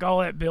feel like I'll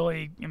let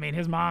Billy. I mean,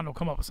 his mind will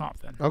come up with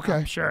something. Okay.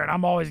 I'm sure, and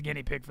I'm always a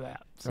guinea pig for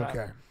that. So.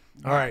 Okay.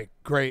 All right.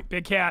 Great.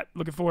 Big Cat,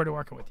 looking forward to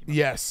working with you.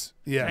 Yes.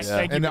 Yes.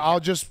 Thank you, And Big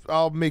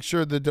I'll make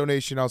sure the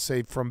donation I'll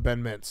say from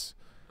Ben Mintz.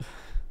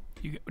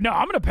 No,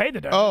 I'm going to pay the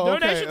donation. Oh, okay.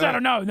 Donations out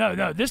of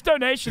no. This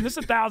donation, this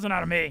is $1,000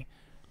 out of me.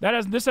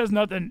 This has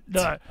nothing.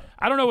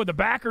 I don't know what the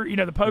backer,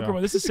 the poker Yeah.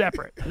 one. This is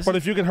separate. But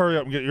if you could hurry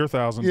up and get your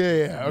 1,000.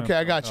 Yeah. Okay.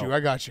 I got you.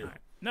 I got you.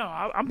 No,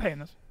 I'm paying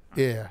this.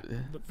 Yeah.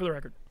 For the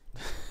record. Oh,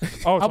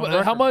 it's on the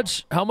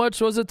record. How much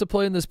was it to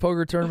play in this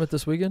poker tournament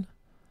this weekend?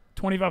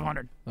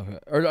 $2,500. Okay.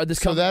 Or this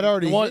So that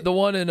already the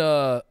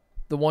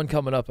one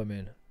coming up. I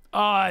mean.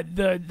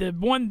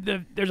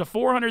 There's a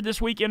 400 this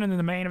weekend, and then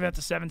the main event's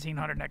a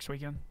 1,700 next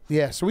weekend.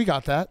 Yeah. So we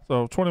got that.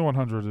 So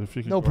 2,100 if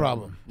you can. No go ahead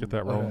problem. and Get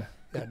that rolling.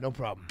 Yeah. No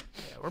problem.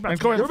 Yeah, we're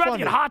about to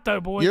get hot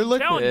though, boys. You're I'm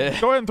telling liquid.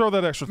 you. Go ahead and throw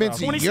that extra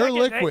Mincy, 1,000. you're 22nd,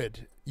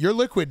 liquid. You're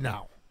liquid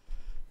now.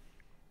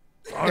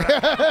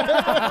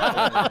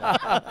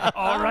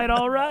 All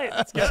right.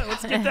 Let's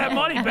get that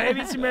money, baby.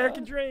 It's the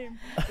American dream.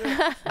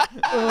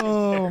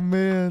 Oh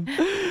man,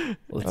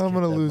 I'm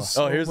gonna lose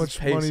so here's much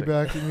the money pacing.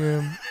 backing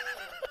him.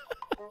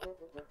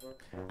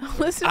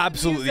 Listen to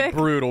Absolutely music.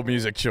 brutal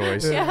music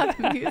choice. Yeah,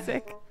 the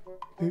music.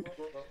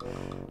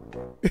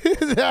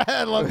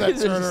 I love that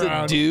Is it just a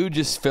turnaround. dude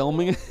just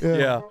filming it?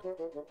 Yeah.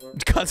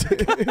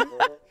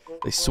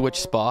 They switch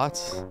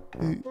spots.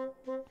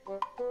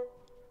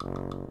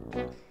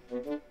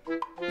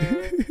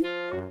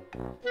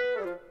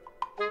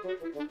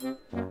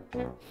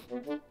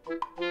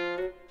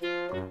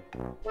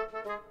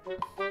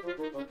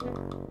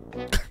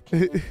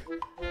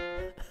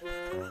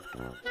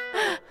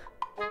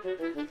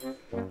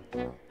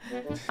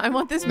 I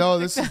want this. No,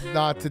 music this is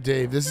not to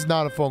Dave. This is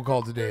not a phone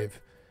call to Dave.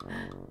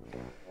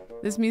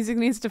 This music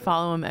needs to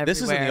follow him everywhere.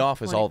 This is in the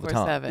office all the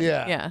time. 24/7.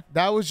 Yeah, Yeah.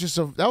 That was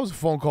a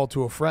phone call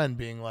to a friend,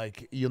 being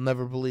like, "You'll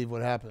never believe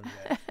what happened."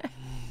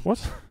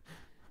 What's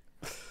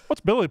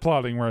Billy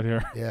plotting right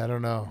here? Yeah, I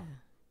don't know.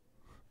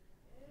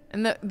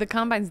 And the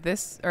combine's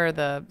this or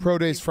the Pro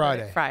Day's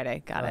Friday.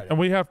 Friday. Got it. And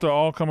we have to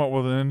all come up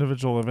with an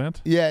individual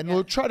event. Yeah, and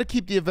we'll try to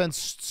keep the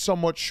events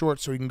somewhat short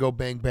so we can go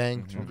bang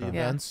bang through the Yeah.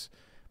 events.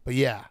 But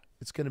yeah,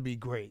 it's gonna be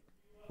great.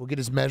 We'll get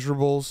his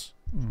measurables.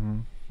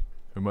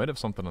 We might have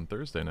something on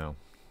Thursday now.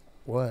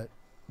 What?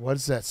 What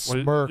is that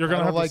Well, smirk? you're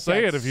gonna I have don't to like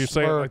say that it if you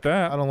say it smirk. like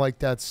that. I don't like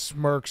that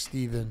smirk,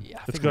 Steven. Yeah,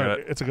 It's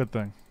good. It's a good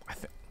thing. I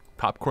think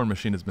popcorn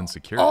machine has been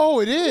secured. Oh,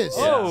 it is.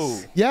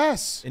 Yes.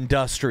 Yes.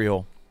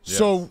 Industrial.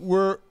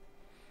 So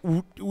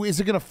is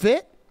it gonna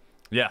fit?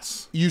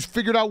 Yes. You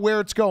figured out where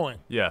it's going.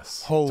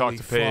 Yes. Holy Talk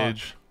to fuck.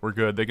 Paige. We're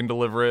good. They can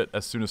deliver it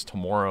as soon as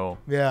tomorrow.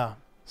 Yeah.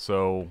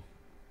 So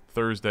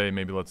Thursday,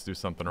 maybe let's do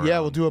something around. Yeah,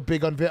 we'll do a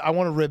big unveil. I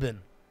want a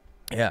ribbon.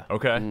 Yeah.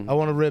 Okay. I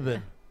want a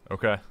ribbon.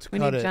 Okay. We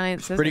Cut need it.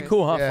 giant scissors. Pretty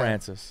cool, huh, Yeah.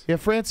 Francis? Yeah,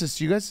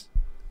 Francis, you guys.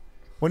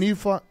 When are you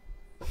flying?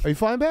 Are you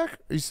flying back? Or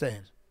are you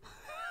staying?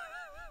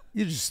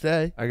 You just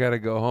stay. I gotta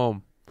go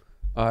home.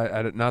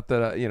 Not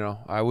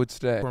that I would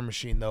stay. Popcorn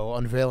machine though,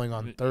 unveiling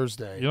on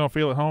Thursday. You don't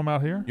feel at home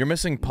out here? You're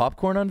missing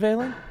popcorn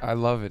unveiling? I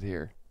love it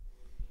here.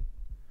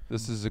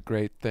 This is a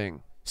great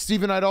thing.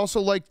 Steven, I'd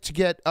also like to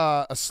get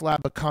a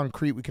slab of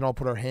concrete we can all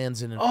put our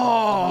hands in. And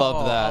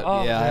Love that.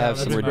 Yeah, I have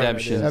some that'd be great.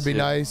 redemptions. That'd be yeah.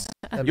 nice.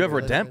 That'd You be have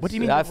really redempt? nice. What do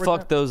you mean? I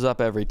fuck those up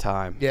every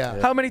time.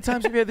 Yeah. How many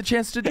times have you had the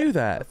chance to do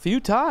that? A few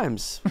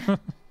times.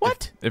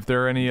 What? If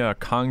there are any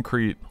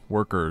concrete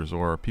workers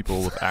or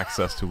people with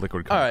access to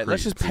liquid concrete, All right,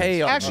 let's just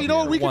pay. Actually,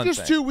 no. We could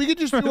just do. We could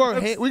just do our.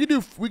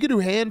 We could do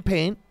hand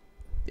paint.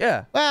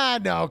 Yeah.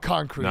 No,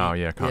 concrete. No,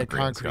 yeah, concrete. It's gotta be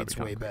concrete's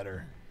way concrete.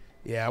 better.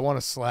 Yeah, I want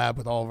a slab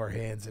with all of our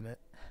hands in it.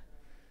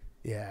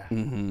 Yeah.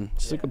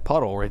 Just like a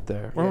puddle right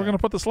there. Where are we gonna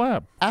put the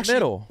slab? Actually,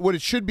 Middle. what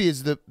it should be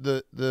is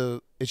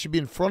the it should be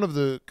in front of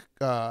the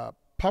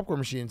popcorn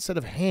machine. Instead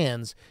of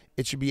hands,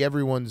 it should be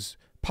everyone's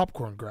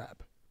popcorn grab.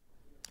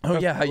 Oh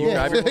yeah, how you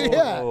Yeah. grab it?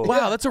 Yeah.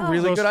 Wow, that's a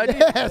really good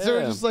idea. Yeah, so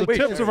we're just like The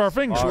tips of our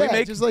fingers. Should we yeah,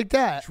 make just like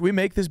that. Should we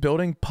make this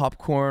building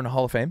Popcorn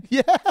Hall of Fame?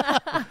 Yeah.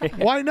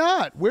 Why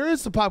not? Where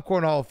is the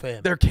Popcorn Hall of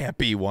Fame? There can't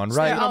be one,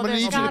 right? I'm going to need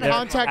you to gotta be.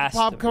 contact Has the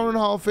to Popcorn be.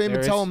 Hall of Fame and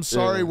There tell is- them,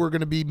 sorry, we're going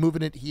to be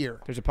moving it here.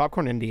 There's a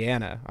popcorn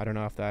Indiana. I don't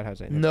know if that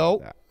has anything. No.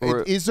 To do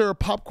with that. Is there a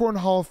Popcorn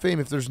Hall of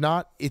Fame? If there's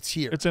not, it's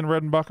here. It's in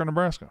Redenbacher,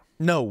 Nebraska.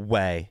 No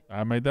way.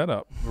 I made that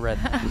up. Red.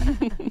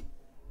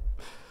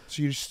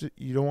 So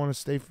you don't want to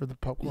stay for the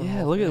Popcorn Yeah,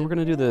 Hall look of at Fame? we're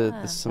gonna do the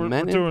We're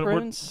cement doing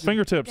imprints.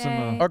 fingertips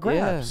and Our Yeah.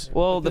 grabs.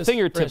 Well, the This-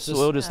 fingertips Francis-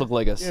 will just look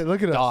like a Yeah,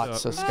 look at us.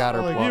 dots, a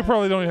scatter Like, plot. you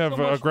probably don't have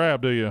a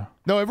grab, do you?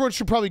 No, everyone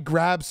should probably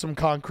grab some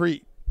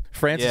concrete.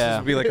 Francis Yeah.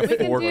 would be like a We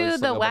can four. do like a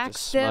the bunch wax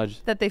of strip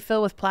smudge. that they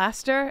fill with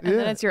plaster, and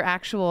then Yeah. it's your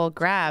actual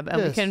grab, and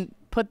we Yes. can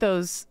put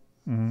those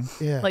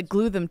Yeah. like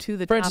glue them to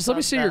the Francis, top let me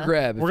of see your the-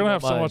 grab. if We're you gonna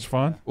don't have so mind. much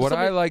fun. What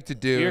I like to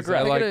do Your is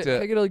grab. I like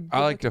Can I get a good to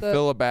look at that?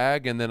 fill a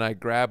bag and then I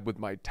grab with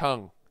my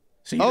tongue.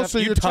 So Oh, so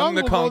your tongue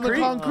will go in the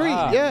concrete.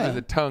 There's a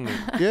Yeah. tongue.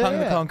 Yeah. Tongue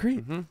the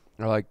concrete.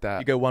 I like that.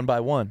 You go one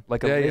by one.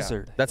 Like Yeah, a yeah.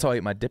 lizard. That's how I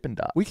eat my Dippin'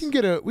 Dots. We can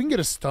get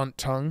a stunt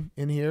tongue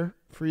in here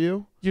for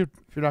you. You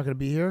If you're not going to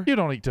be here. you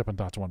don't eat Dippin'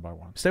 Dots one by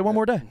one. Stay one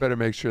more day. Better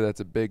make sure that's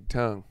a big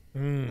tongue.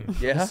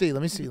 Yeah.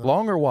 Let me see.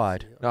 Long or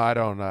wide? No, I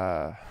don't.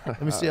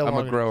 Let me see how I'm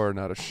long a it grower,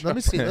 not a shop. Let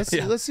me see. Let's see.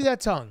 Yeah. Let's see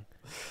that tongue.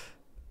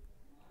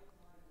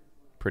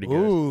 Pretty good.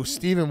 Ooh,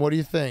 Steven, what do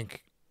you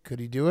think? Could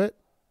he do it?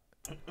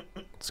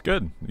 It's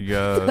good. You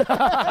got the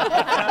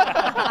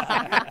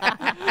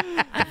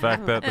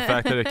fact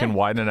that it can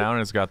widen it out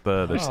and it's got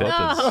the tip. Is,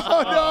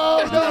 Oh no!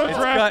 It's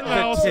got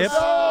the tip.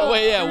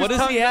 Wait, yeah. What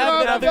does he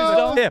have? Now there's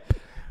no. no Tip.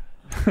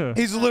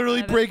 He's literally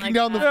I didn't breaking like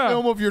down the that.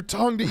 film of your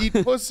tongue to eat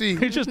pussy.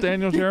 He's just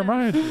Daniel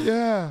Jeremiah.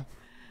 Yeah.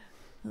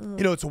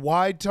 You know, it's a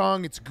wide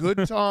tongue. It's a good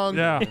tongue.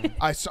 Yeah.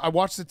 I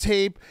watched the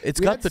tape.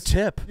 It's We got had the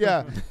tip.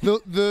 Yeah.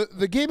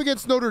 The game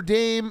against Notre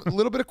Dame, a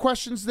little bit of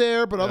questions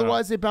there, but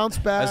otherwise they bounce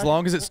back. As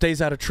long as it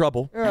stays out of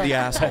trouble, the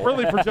asshole.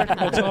 Really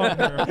projectable tongue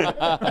there.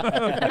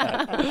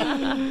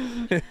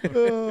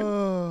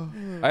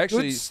 I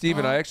actually, Good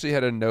Steven, I actually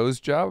had a nose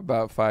job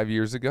about 5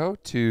 years ago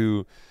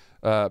to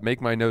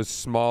make my nose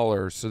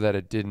smaller so that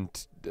it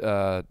didn't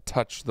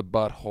touch the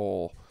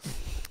butthole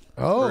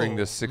during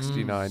the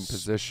 69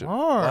 position.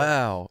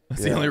 Wow.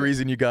 That's the only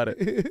reason you got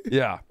it.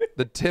 Yeah,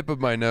 the tip of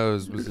my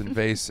nose was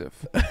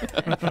invasive.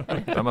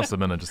 that must have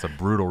been just a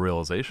brutal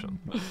realization.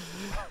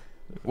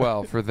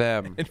 Well, for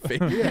them,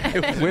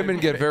 women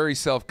get very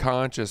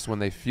self-conscious when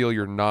they feel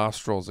your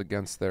nostrils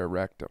against their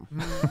rectum.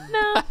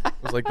 It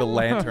was like the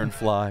lantern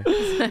fly.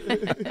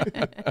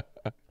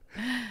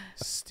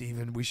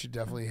 Steven, we should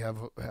definitely have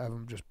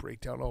him just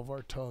break down all of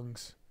our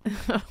tongues.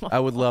 I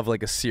would love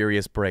like a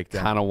serious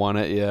breakdown. Kind of want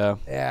it, yeah.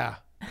 Yeah.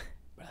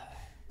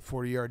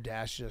 40-yard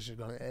dash just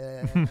going.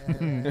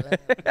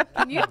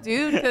 Can you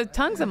do the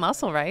tongue's a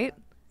muscle, right?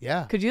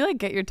 Yeah. Could you like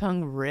get your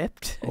tongue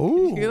ripped?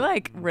 Ooh. Could you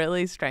like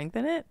really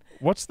strengthen it?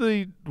 What's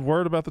the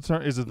word about the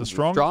tongue? Is it the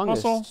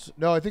strongest muscle?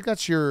 No, I think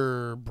that's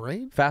your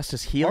brain.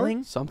 Fastest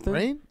healing? Something?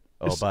 Brain?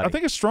 Oh, buddy. I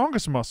think it's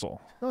strongest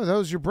muscle. No, that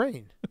was your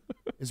brain.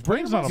 Is brain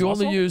Brain's not a You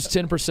muscle. only use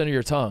 10% of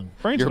your tongue.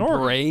 Brain's Your an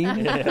organ.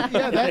 brain? Yeah,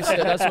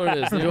 That's what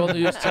it is. You only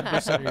use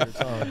 10% of your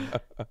tongue.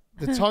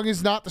 the tongue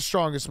is not the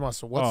strongest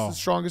muscle. What's Oh. the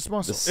strongest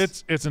muscle?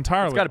 It's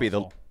entirely. It's got to be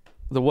the muscle.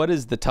 What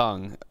is the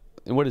tongue?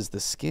 And what is the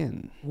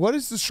skin? What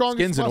is the strongest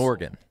skin's an muscle?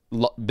 organ.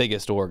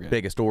 Biggest organ.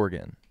 Biggest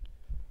organ.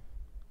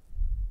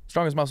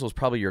 Strongest muscle is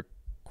probably your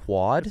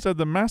quad. It said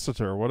the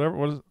masseter. Whatever.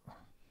 What is?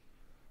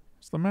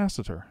 It's the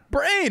masseter.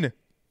 Brain.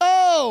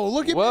 Oh,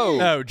 look at Whoa. me.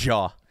 No,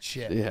 jaw.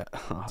 Shit. Yeah.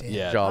 Damn.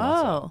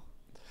 Yeah.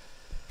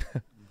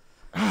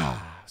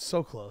 Oh.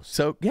 So close.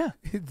 So yeah,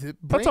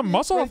 That's a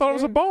muscle? I thought it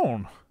was a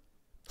bone.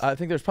 I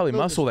think there's probably No,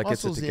 muscle there's that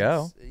gets it muscles to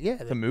go. yeah,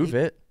 to move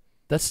it.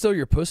 That's still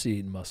your pussy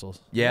eating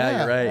muscles. Yeah,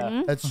 you're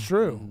right. That's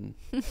true.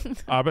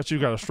 I bet you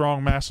got a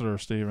strong masseter,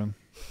 Steven.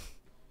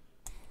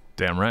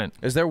 Damn right.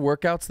 Is there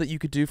workouts that you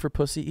could do for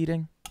pussy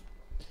eating?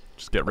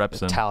 Just get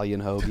reps in.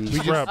 Italian hoagies.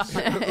 Just reps.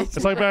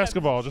 It's like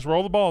basketball. Just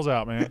roll the balls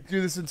out, man.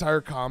 Do this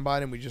entire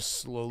combine, and we just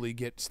slowly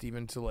get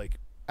Steven to like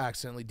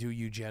accidentally do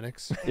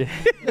eugenics.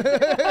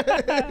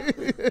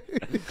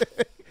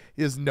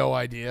 He has no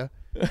idea.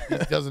 He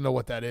doesn't know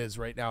what that is.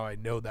 Right now, I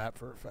know that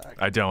for a fact.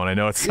 I don't. I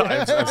know it's.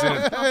 I've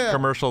seen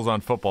commercials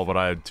on football, but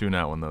I tune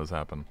out when those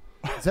happen.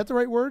 Is that the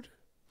right word?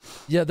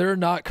 Yeah, there are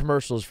not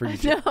commercials for you.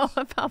 No,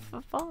 about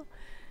football.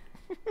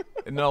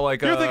 No,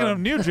 like You're thinking of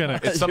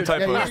Nugenics. It's some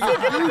type of. You're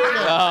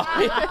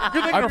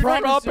thinking of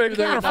Frank, promise you you're thinking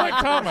they're of Frank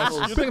not Thomas.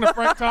 commercials. You're thinking of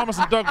Frank Thomas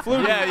and Doug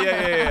Flutie.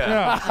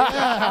 Yeah.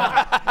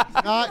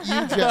 Not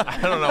eugenics. I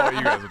don't know what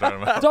you guys are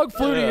talking about. Doug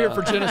Flutie here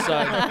for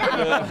genocide.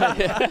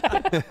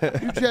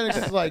 Eugenics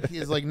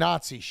is like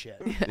Nazi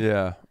shit.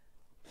 Yeah.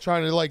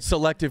 Trying to like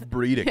selective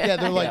breeding. Yeah,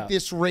 they're like Yeah.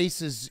 this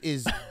race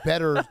is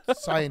better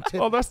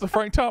scientific. Oh, that's the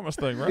Frank Thomas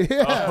thing, right?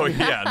 Yeah. Oh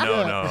yeah, no.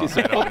 I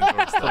don't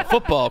endorse that.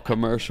 Football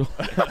commercial.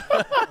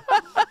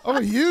 I'm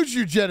a huge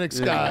eugenics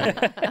guy.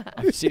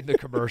 I've seen the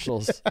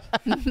commercials.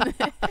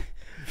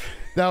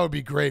 That would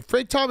be great.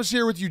 Frank Thomas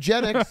here with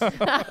eugenics.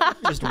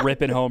 Just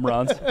ripping home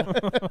runs.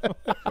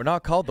 We're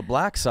not called the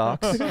Black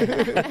Sox.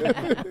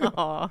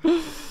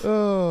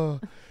 Oh,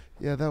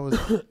 yeah, that was.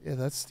 Yeah,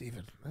 that's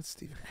Steven. That's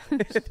Steven.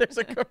 There's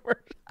a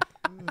commercial.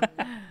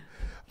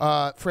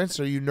 Francis,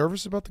 are you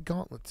nervous about the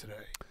Gauntlet today?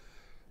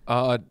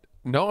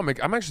 No,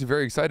 I'm actually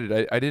very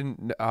excited. I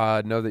didn't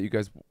know that you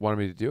guys wanted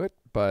me to do it,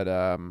 but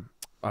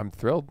I'm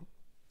thrilled.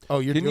 Oh,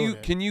 you're doing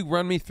it. Can you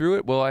run me through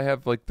it? Will I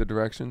have like the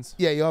directions?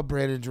 Yeah, you'll have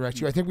Brandon direct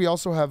you. I think we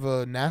also have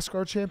a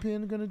NASCAR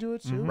champion going to do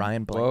it too.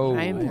 Ryan Blaney. Whoa.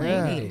 Ryan Blaney.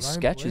 Yeah, Hey, Ryan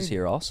Sketch is Blaney.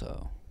 here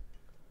also.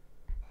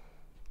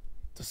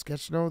 Does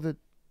Sketch know that?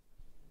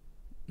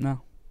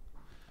 No.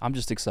 I'm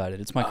just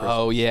excited. It's my Christmas.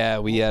 Oh yeah,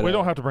 we had. We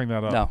don't have to bring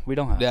that up. No, we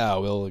don't have. Yeah,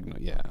 we'll.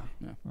 Yeah.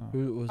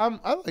 Who was,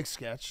 I like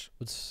Sketch.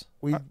 what's,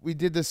 We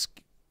did this.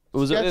 It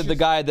was Sketch the is-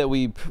 guy that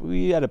we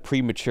had a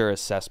premature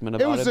assessment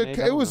about.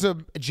 It was a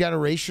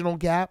generational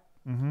gap.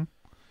 Mm-hmm.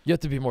 you have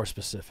to be more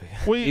specific.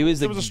 He was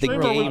there the- was a the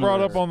streamer we gamer.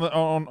 brought up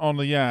on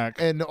the Yak.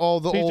 And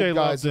all the TJ old loved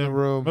guys in the him,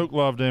 room. Mook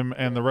loved him,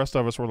 and the rest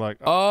of us were like,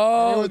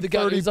 Oh, Anyone the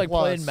guy 30 who's like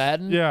plus. playing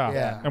Madden? yeah.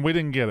 Yeah. And we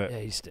didn't get it. Yeah,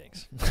 he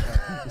stinks.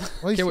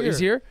 Well, he's Can't wait, he's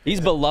here. here? He's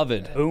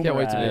beloved. Can't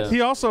wait to meet him.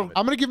 He also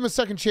I'm going to give him a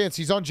second chance.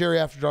 He's on Jerry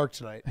After Dark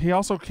tonight.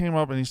 came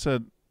up and he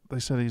said they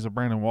said he's a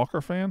Brandon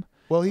Walker fan.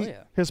 Well, he. Oh,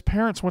 yeah. His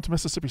parents went to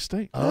Mississippi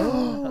State.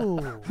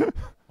 Oh.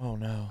 Oh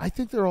no. I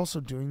think they're also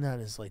doing that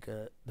as like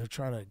they're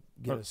trying to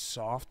get us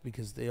soft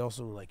because they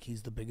also like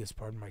he's the biggest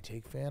Pardon My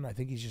Take fan. I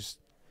think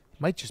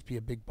might just be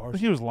a big Barstool.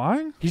 He was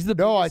lying, He's the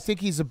No, I biggest, think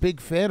he's a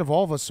big fan of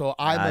all of us. So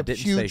I'm a didn't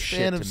say huge shit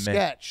fan to of me.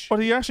 Sketch. but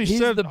he actually he's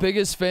said the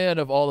biggest fan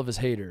of all of his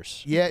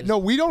haters. Yeah, no,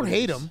 we don't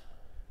hate him.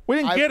 we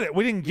didn't I- get it.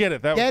 We didn't get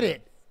it. That Get was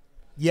it?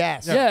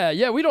 Yes.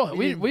 Yeah, we don't.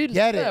 We We didn't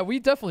get it. Yeah, we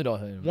definitely don't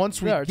hate him.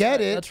 Once we Yeah, get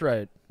it- That's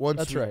right. Once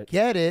That's we right.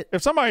 get it,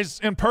 If somebody's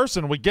in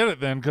person, we get it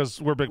then because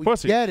we're big we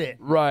pussies. get it.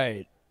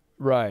 Right.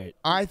 Right.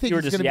 I think You were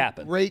it's just going to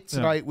yapping. be great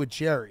tonight with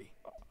Jerry.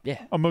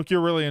 Yeah. Oh, Mook,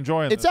 you're really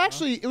enjoying It's this, huh?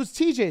 actually it was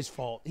TJ's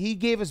fault. He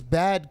gave us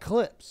bad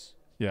clips.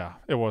 Yeah,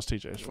 it was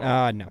TJ's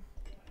fault. No.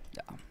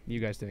 You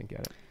guys didn't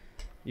get it.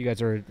 You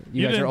guys are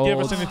you guys are didn't old. give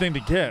us anything to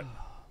get.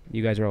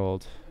 You guys are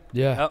old.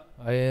 Yeah, Yep.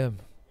 I am.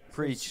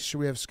 Should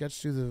we have Sketch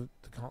do the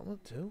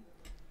Gauntlet too?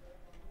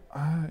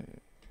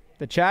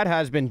 The chat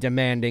has been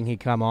demanding he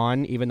come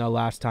on, even though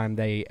last time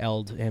they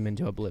L'd him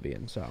into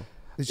oblivion. So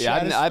The Yeah,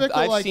 chat is I've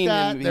fickle like seen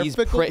that. him. They're He's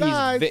fickle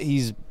guys.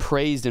 he's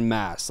praised in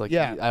mass. Like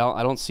Yeah.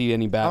 I don't see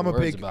any bad I'm a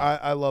words big.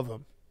 about. I love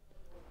him.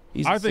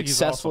 He's I a think he's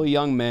successful awesome.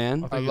 young man.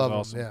 I think I he's love him,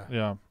 awesome.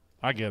 yeah.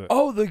 I get it.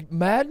 Oh, the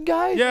Madden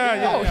guy?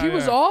 Yeah, Oh, he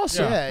was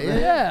awesome. Yeah, yeah.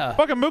 Yeah.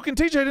 Fucking Mook and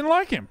TJ didn't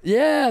like him.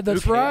 Yeah,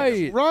 that's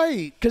right.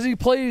 Right. Because he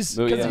plays.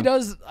 Oh, Because yeah. he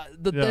does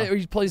the Yeah. thing.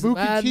 He plays Mook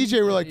the and Madden.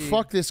 TJ were like, he-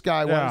 "Fuck this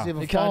guy. Why Yeah. does he have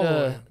He a kind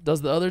follower?" of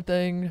does the other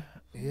thing.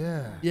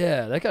 Yeah.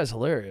 Yeah, that guy's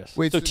hilarious.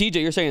 Wait. So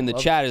TJ, you're saying the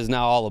chat is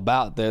now all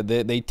about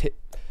they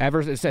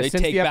ever since They the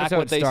take back episode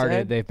what they started,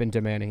 said? they've been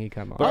demanding he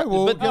come on. All right,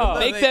 well, but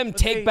make them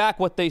take back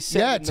what they said.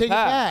 yeah, in the take it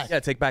past. back. Yeah,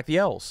 take back the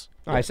L's.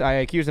 I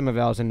accused them of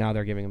L's, and now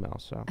they're giving him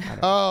L's. So I don't know.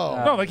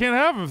 Oh, No, they can't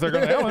have him if they're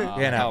going to Ellen.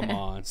 Oh, come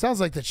on.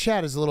 sounds like the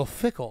chat is a little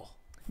fickle.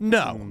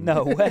 No.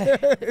 No way.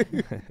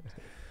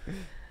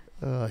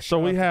 So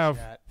shout we out the have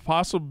chat.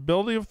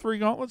 possibility of 3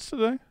 gauntlets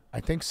today. I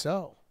think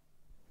so.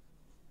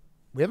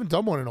 We haven't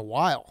done one in a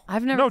while.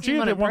 I've never No, seen Gia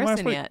one did in one last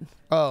person week. yet.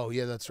 Oh,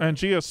 yeah, that's right. And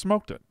Gia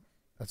smoked it.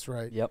 That's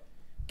right. Yep.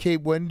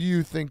 Kate, when do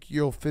you think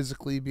you'll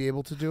physically be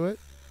able to do it?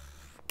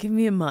 Give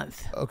me a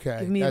month. Okay,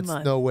 Give me a that's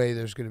month. no way.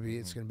 It's gonna be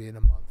in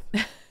a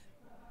month.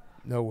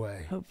 No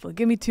way. Hopefully,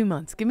 give me 2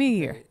 months. Give me a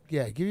year.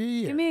 Yeah, give you a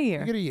year. Give me a year.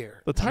 You get a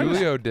year. The Titus,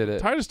 Julio did it.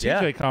 Titus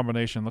TJ Yeah.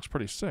 combination looks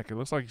pretty sick. It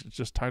looks like it's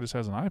just Titus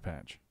has an eye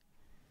patch.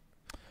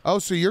 Oh,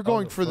 so you're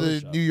going the for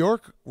the Photoshop. New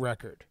York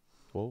record?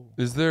 Whoa.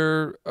 Is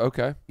there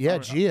okay? Yeah,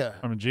 Gia.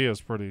 I mean, Gia's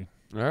pretty.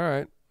 All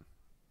right.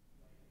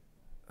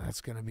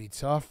 That's gonna be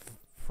tough,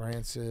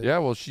 Francis. Yeah,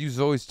 well, she's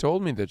always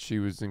told me that she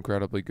was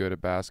incredibly good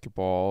at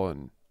basketball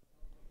and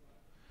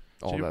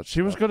all that.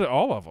 She was stuff. good at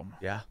all of them.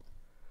 Yeah.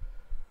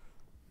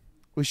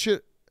 We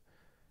should.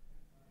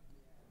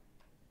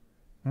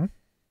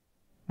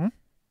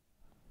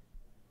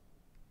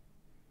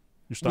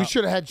 We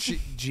should have had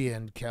Gia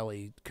and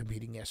Kelly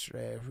competing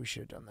yesterday. We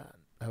should have done that.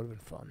 That would have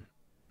been fun.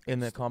 In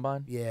the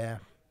combine? Yeah.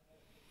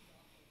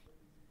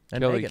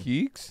 And Kelly Megan.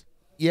 Keeks?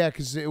 Yeah,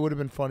 because it would have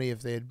been funny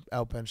if they had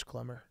outbenched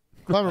Clemmer.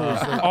 Clemmer was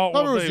the, Oh, well,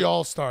 Clemmer was the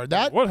all-star.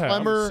 That would have.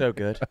 Clemmer. So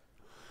good.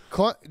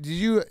 Did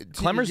you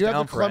Clemmer's you have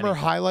down the for Clemmer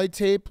anything. highlight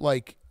tape?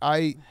 Like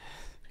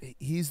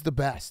he's the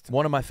best.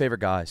 One of my favorite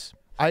guys.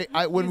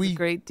 When He's a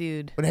great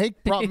dude. When Hank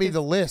brought me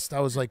the list,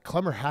 I was like,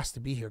 Clemmer has to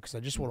be here because I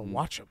just want to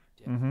watch him.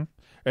 Mm-hmm.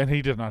 And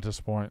he did not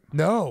disappoint.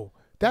 No,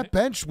 that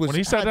bench was. When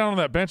he sat down on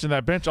that bench, and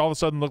that bench all of a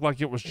sudden looked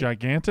like it was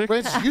gigantic.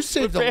 Francis, you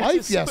saved a life When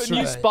yesterday.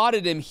 you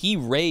spotted him, he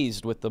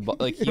raised with the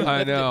like he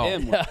I lifted know.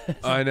 him.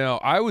 I know.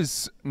 I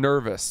was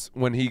nervous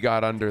when he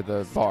got under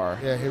the bar.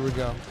 Yeah, here we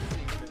go.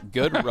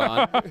 Good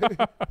run.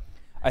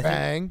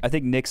 Bang. I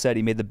think Nick said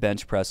he made the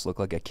bench press look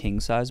like a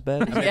king size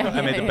bed. I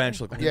made the bench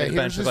look Yeah, the here's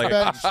bench his look like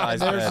a bench. king-size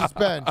There's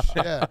bed. his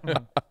bench.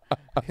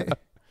 Yeah.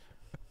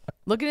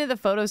 Looking at the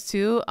photos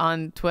too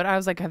on Twitter, I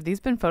was like, have these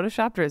been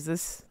photoshopped or is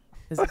this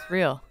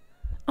real?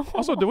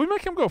 Also, did we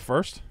make him go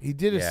first? He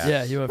did it.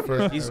 Yeah, he went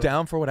first. He's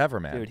down for whatever,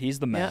 man. Dude, he's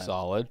the man.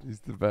 Solid. He's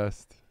the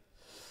best.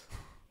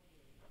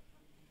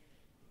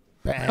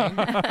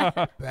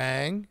 Bang.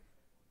 Bang.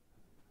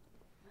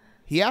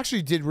 He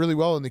actually did really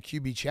well in the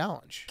QB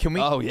challenge. Can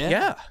we? Oh, yeah?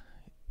 Yeah.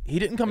 He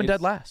didn't come in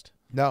dead last.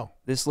 No.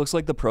 This looks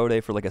like the pro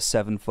day for like a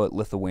 7-foot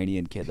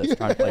Lithuanian kid that's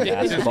trying to play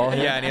basketball.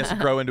 Yeah, and he has to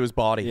grow into his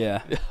body.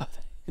 Yeah.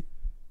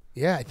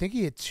 Yeah, I think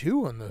he had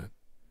 2 on the.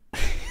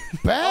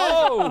 Bang.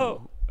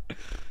 Oh!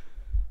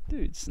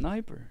 Dude,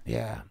 sniper.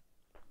 Yeah.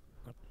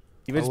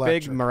 He was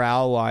Electric. big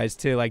morale-wise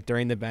too. Like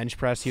during the bench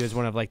press, he was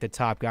one of like the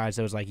top guys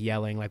that was like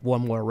yelling like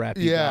one more rep.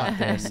 You Yeah. got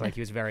this. Like he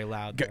was very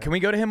loud. there. Can we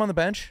go to him on the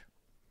bench?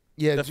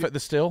 Yeah. The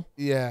still?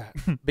 Yeah.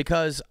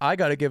 Because I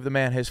got to give the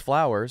man his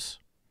flowers.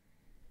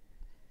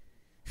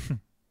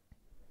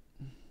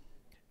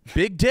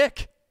 Big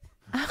dick.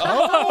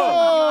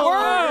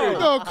 Oh,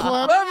 no,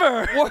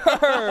 Clemmer.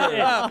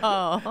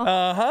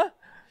 Uh-huh.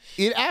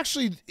 It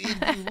actually,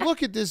 if you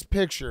look at this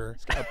picture,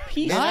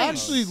 piece it of-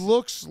 actually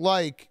looks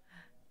like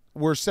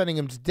we're sending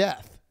him to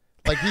death.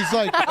 Like he's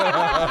like, He's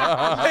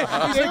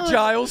like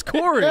Giles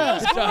Corey. yeah.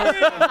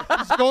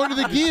 He's going to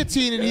the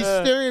guillotine and he's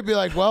staring at me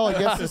like, well, I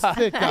guess it's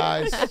thick,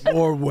 guys.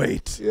 More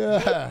weight.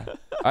 Yeah.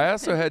 I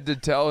also had to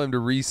tell him to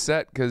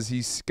reset because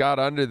he got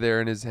under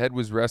there and his head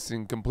was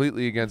resting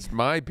completely against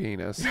my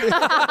penis. And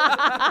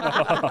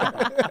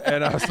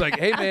I was like,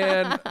 "Hey,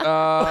 man,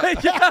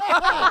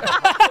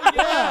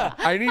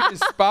 I need to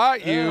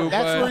spot you."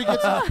 That's but, where he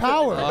gets his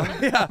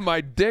power.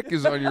 my dick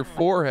is on your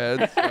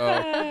forehead.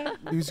 So.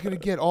 He was going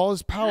to get all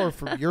his power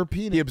from your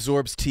penis. He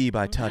absorbs tea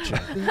by touching.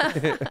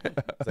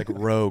 It's like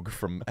Rogue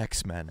from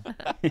X-Men.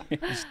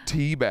 Just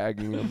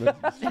teabagging him,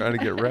 just trying to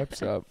get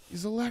reps up.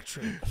 He's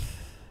electric.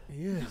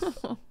 He is.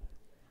 That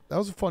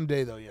was a fun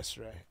day, though,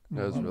 yesterday.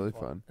 That was really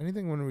fun.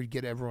 Anything when we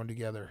get everyone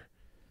together.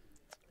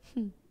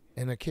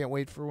 And I can't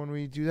wait for when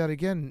we do that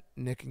again,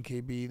 Nick and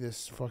KB,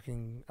 this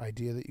fucking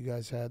idea that you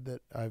guys had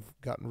that I've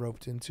gotten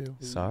roped into.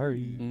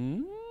 Sorry.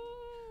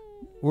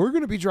 We're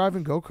going to be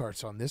driving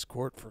go-karts on this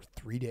court for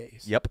 3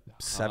 days. Yep.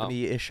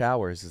 70-ish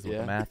hours is what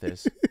the math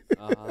is.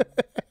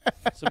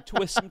 Some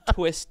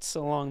twists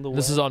along the way.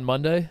 This is on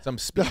Monday. Some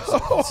speed.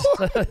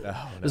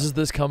 This is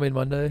this coming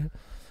Monday.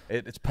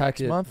 It's Pack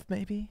next it. month,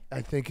 maybe?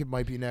 I think it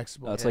might be next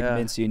month. It's like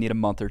Mincy. You need a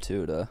month or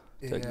two to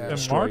Yeah.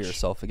 destroy March?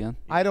 yourself again.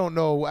 I don't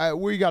know.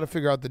 We got to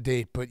figure out the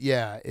date, but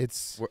yeah,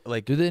 it's. We're,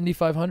 like, Do the Indy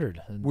 500.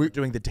 And we're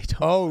doing the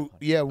Daytona. Oh,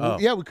 yeah. Oh.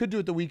 Yeah, we could do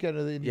it the weekend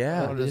of the Indy Yeah.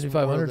 500. the That's Indy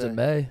Memorial 500's in Day.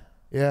 May.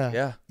 Yeah.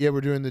 Yeah. Yeah,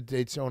 we're doing the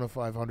Daytona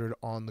 500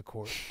 on the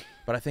court.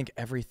 But I think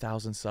every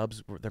 1,000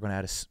 subs, they're going to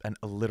add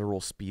a literal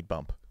speed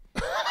bump.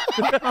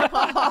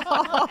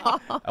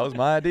 That was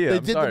my idea. They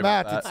I'm did sorry the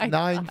math. about that. It's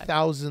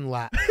 9,000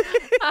 laps.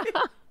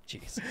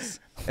 Jesus.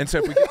 And so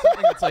if we get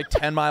something that's like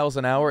 10 miles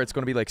an hour, it's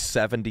going to be like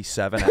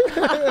 77.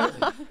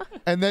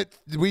 And that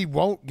we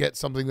won't get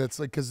something that's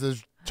like, because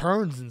there's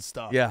turns and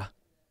stuff. Yeah.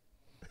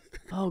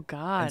 Oh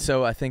God. And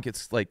so I think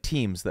it's like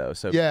teams, though.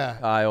 So Yeah.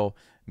 Kyle,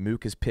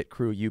 Mook is pit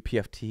crew,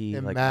 UPFT,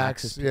 And like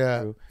Max, is pit yeah.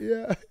 crew.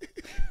 Yeah.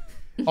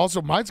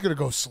 Also, mine's going to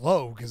go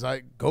slow because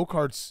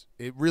go-karts,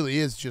 it really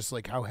is just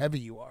like how heavy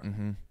you are.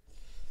 Mm-hmm.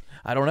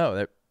 I don't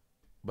know.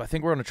 But I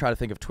think we're going to try to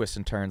think of twists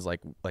and turns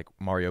like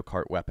Mario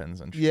Kart weapons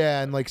and shit.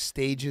 Yeah, and like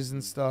stages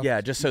and stuff. Yeah,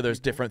 just so there's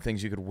different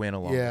things you could win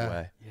along Yeah. the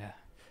way. Yeah.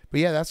 But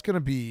yeah, that's going to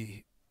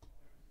be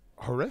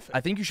horrific.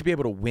 I think you should be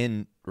able to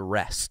win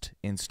rest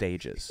in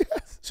stages.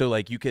 Yes. So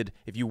like you could,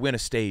 if you win a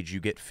stage, you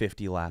get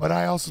 50 laps. But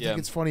I also think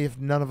it's funny if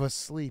none of us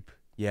sleep.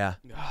 Yeah.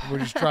 We're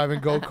just driving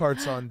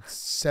go-karts on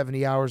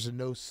 70 hours and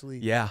no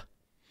sleep. Yeah.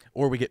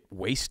 Or we get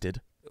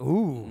wasted.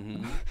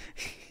 Ooh.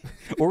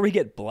 Or we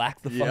get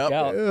blacked the fuck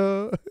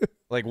out.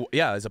 Like,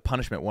 yeah, as a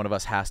punishment, one of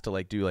us has to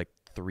like do like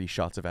 3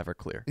 shots of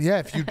Everclear.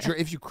 Yeah,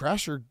 if you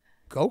crash your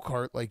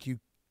go-kart, like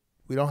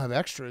we don't have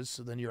extras,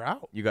 so then you're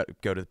out. You got to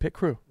go to the pit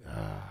crew.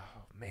 Oh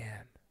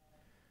man,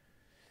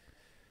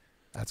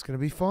 that's gonna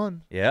be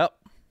fun. Yep.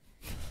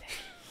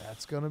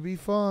 That's gonna be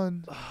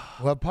fun.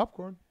 We'll have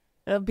popcorn.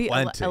 It'll be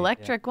Plenty.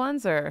 electric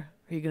ones, or are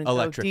you gonna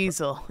Electric. go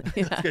diesel?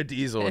 Let's go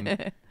diesel.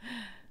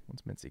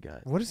 What's Mincy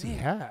got? What does he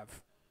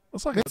have?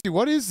 It's like Mincy,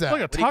 what is that?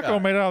 like a taco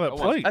made out of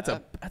that plate.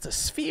 That's a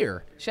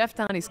sphere. Chef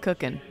Donnie's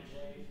cooking.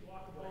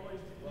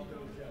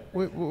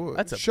 Wait,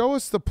 show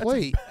us the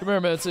plate. Come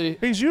here, Mitzi.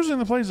 He's using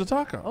the plate as a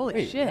taco.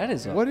 Holy shit! That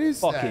is a What is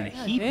fucking that?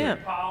 heap. Damn.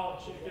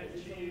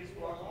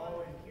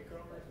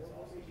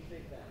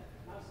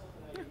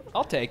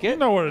 I'll take You it.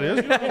 know what it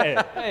is.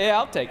 Yeah,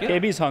 I'll take it.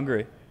 KB's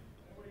hungry.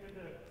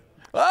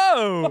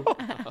 Oh!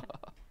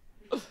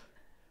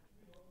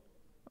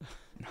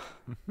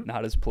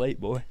 Not his plate,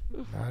 boy.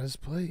 Not his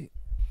plate.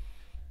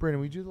 Brandon,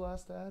 we do the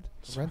last ad?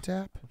 Rent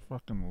app? I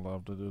fucking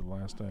love to do the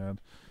last ad.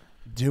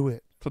 Do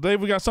it. Today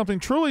we got something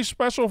truly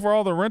special for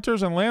all the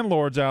renters and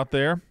landlords out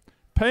there.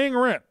 Paying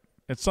rent.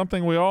 It's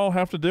something we all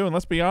have to do, and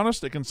let's be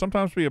honest, it can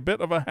sometimes be a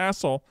bit of a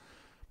hassle.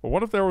 But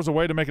what if there was a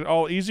way to make it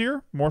all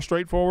easier, more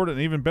straightforward,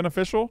 and even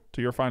beneficial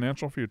to your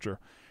financial future?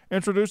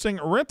 Introducing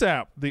Rent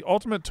App, the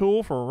ultimate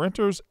tool for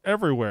renters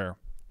everywhere.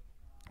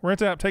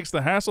 Rent App takes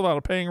the hassle out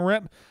of paying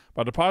rent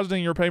by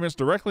depositing your payments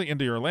directly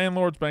into your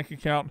landlord's bank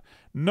account.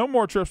 No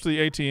more trips to the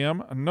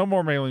ATM, no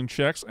more mailing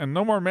checks, and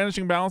no more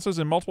managing balances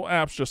in multiple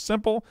apps. Just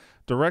simple,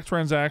 direct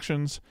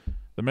transactions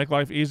that make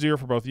life easier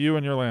for both you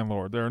and your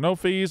landlord. There are no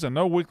fees and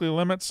no weekly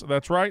limits.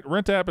 That's right,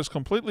 Rent App is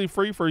completely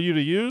free for you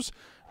to use.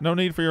 No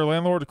need for your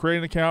landlord to create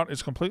an account.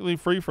 It's completely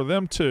free for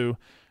them too.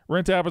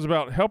 Rent App is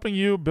about helping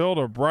you build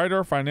a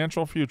brighter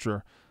financial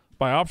future.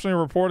 By optionally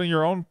reporting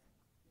your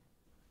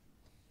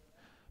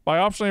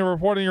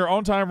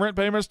on-time rent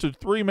payments to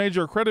 3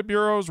 major credit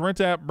bureaus, Rent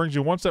App brings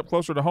you one step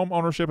closer to home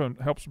ownership and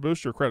helps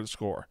boost your credit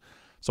score.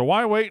 So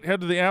why wait?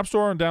 Head to the App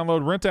Store and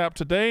download Rent App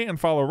today and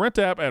follow Rent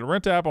App at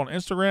Rent App on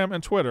Instagram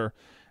and Twitter.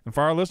 And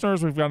for our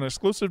listeners, we've got an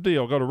exclusive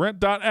deal. Go to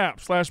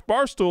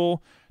rent.app/barstool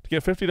to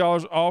get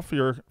 $50 off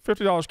your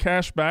 $50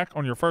 cash back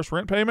on your first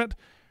rent payment.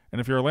 And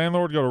if you're a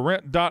landlord, go to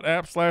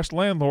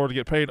rent.app/landlord to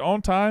get paid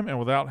on time and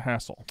without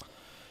hassle.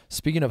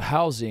 Speaking of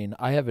housing,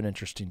 I have an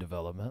interesting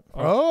development.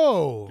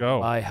 Oh.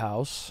 Go. My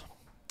house.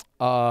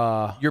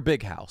 Your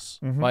big house.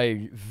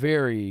 My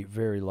very,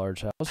 very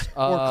large house.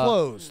 Or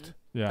closed.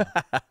 Yeah.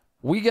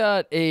 We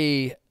got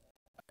a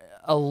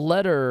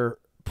letter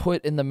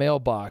put in the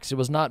mailbox. It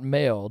was not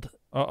mailed.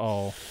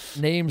 Uh-oh.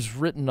 Names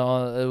written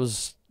on it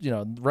was,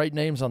 right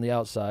names on the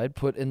outside,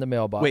 put in the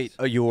mailbox. Wait,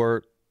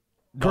 your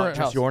Current just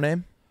house. your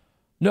name?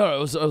 No, it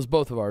was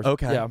both of ours.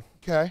 Okay. Yeah.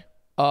 Okay.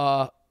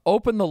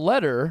 Open the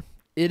letter.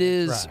 It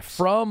is Tracks.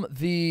 from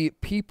the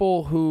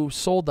people who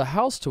sold the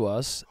house to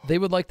us. They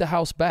would like the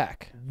house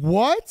back.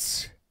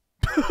 What?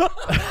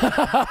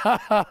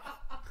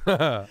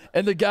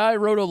 And the guy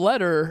wrote a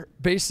letter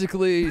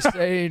basically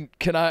saying,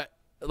 "Can I?"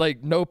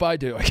 Like, nope, I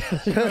do.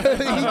 He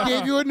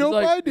gave you a nope,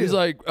 I do. He's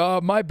like,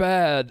 my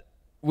bad.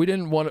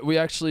 We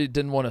actually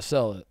didn't want to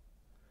sell it.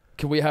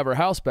 Can we have our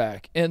house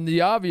back? And the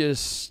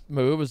obvious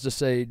move was to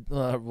say,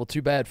 well,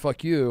 too bad,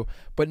 fuck you.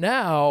 But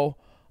now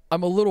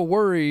I'm a little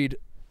worried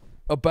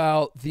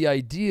about the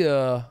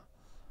idea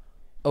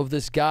of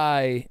this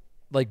guy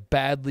like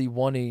badly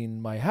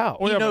wanting my house.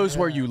 He knows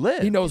where you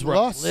live. He knows where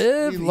I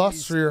live. He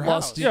lusts for your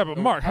house. Yeah, but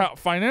Mark,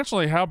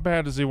 financially, how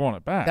bad does he want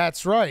it back?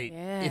 That's right.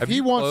 Yeah. If Have he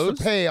you wants closed?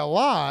 to pay a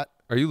lot,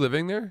 Are you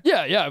living there?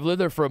 Yeah, I've lived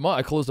there for a month.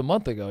 I closed a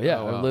month ago. Yeah,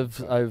 Oh,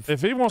 wow.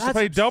 If he wants to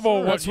pay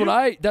double, that's what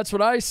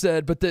I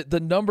said. But the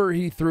number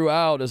he threw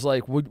out is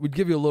like, we'd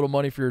give you a little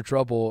money for your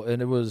trouble,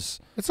 and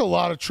it's a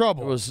lot of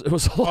trouble. It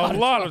was a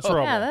lot of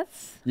trouble. Yeah,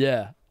 that's.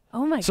 Yeah.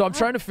 Oh my. So God. I'm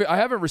trying to. I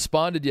haven't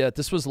responded yet.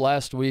 This was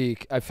last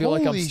week. I feel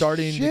like I'm Holy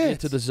starting to shit. get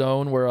to the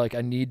zone where like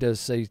I need to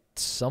say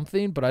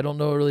something, but I don't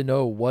really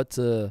know what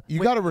to.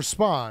 You got to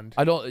respond.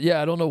 I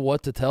don't know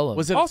what to tell him.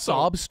 Was it a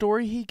sob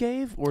story he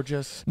gave, or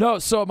just No,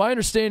 so my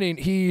understanding,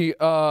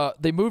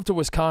 they moved to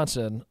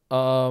Wisconsin.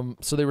 So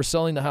they were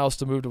selling the house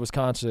to move to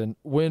Wisconsin.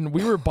 When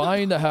we were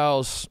buying the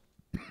house,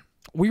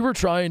 we were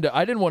trying to.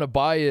 I didn't want to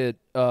buy it.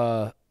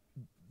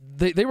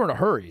 They were in a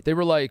hurry.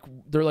 They're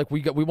like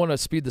we want to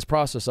speed this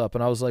process up,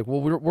 and I was like,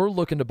 well, we're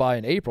looking to buy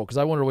in April because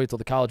I wanted to wait till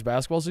the college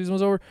basketball season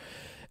was over.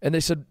 And they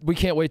said, we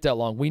can't wait that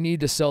long. We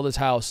need to sell this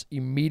house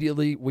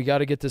immediately. We got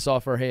to get this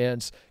off our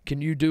hands. Can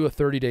you do a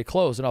 30-day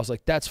close? And I was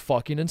like, that's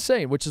fucking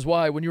insane, which is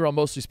why when you were on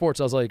Mostly Sports,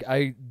 I was like,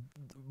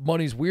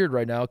 money's weird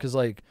right now because,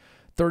 like,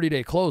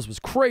 30-day close was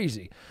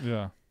crazy.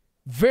 Yeah.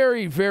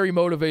 Very, very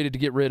motivated to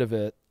get rid of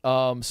it.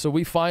 So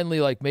we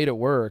finally, like, made it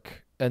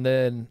work. And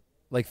then,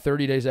 like,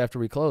 30 days after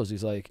we closed,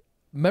 he's like,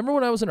 remember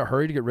when I was in a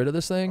hurry to get rid of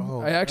this thing?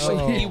 Oh, I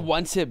actually He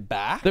wants it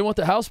back. they want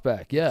the house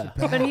back. Yeah.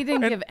 But he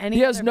didn't give any.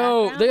 He has other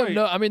no. background? They have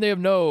no. I mean, they have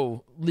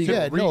no legal.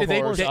 Yeah, no,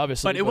 recourse,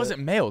 obviously, but it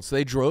wasn't mailed, so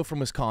they drove from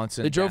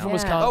Wisconsin. They drove from Yeah.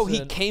 Wisconsin. Oh,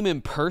 he came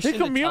in person. He to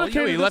tell you?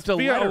 communicated he left this a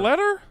via letter. a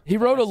letter? He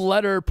wrote a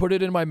letter, put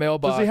it in my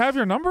mailbox. Does he have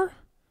your number?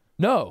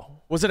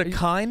 No. Was it a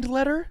kind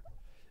letter?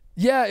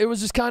 Yeah, it was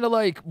just kind of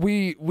like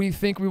we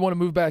think we want to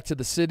move back to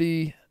the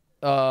city.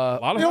 A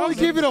lot of They only houses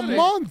gave it a in the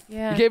month.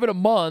 Yeah. He gave it a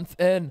month,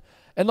 and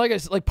like I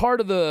said, like part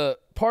of the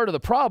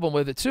problem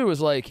with it too is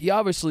like he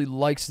obviously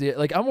likes the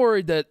like. I'm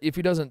worried that if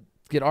he doesn't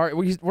get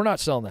we're not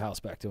selling the house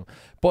back to him.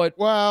 But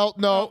Well,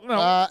 no.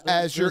 No,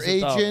 As your there's a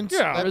dollar. agent,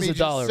 Yeah. let There's me a just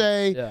dollar.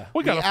 say Yeah.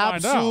 We gotta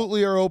find out.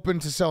 absolutely are open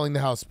to selling the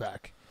house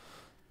back.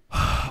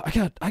 I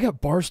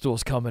got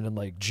Barstools coming in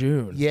like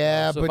June.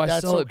 Yeah, So if but I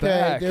that's sell it okay.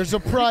 back- There's a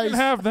You price. can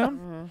have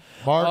them.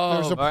 Mark,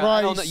 there's a All right,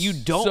 I don't know. price. You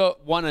don't So-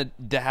 want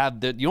to have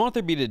the. You don't want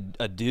there to be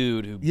a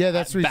dude who Yeah,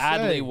 that's what he's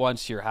badly saying.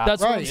 wants your house.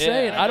 That's what I'm Right.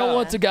 saying. Yeah, I don't know.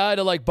 want the guy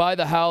to like buy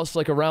the house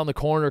like around the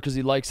corner because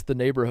he likes the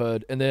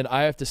neighborhood, and then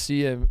I have to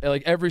see him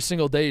like every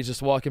single day. He's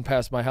just walking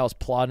past my house,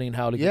 plotting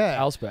how to get Yeah. the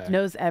house back.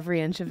 Knows every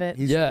inch of it.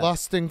 He's Yeah.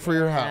 lusting for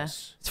your Yeah.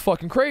 house. It's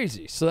fucking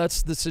crazy. So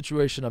that's the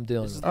situation I'm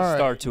dealing with. All right.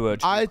 Start to a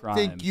true I crime.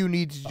 think you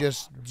need to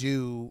just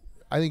do.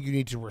 I think you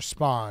need to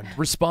respond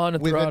Respond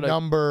and with throw a out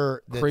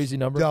number that's crazy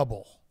number?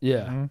 double.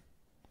 Yeah.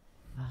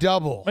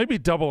 Double. Maybe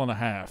double and a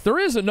half. There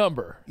is a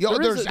number. Yo,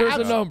 there's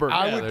a number.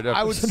 I Yeah, would, there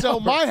I would definitely sell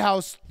my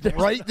house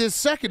right this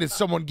second if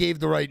someone gave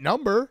the right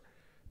number.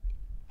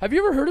 Have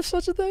you ever heard of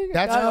such a thing?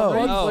 That's a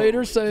month No.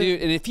 later saying,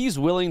 Dude, and if he's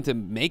willing to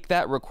make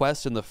that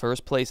request in the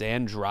first place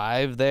and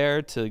drive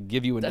there to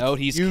give you a note,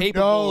 he's You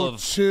capable know,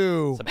 of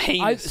too. some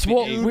heinous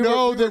well, behavior. we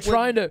know were that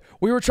when-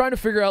 we were trying to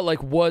figure out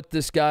like what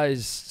this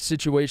guy's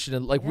situation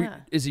and like Yeah.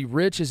 is he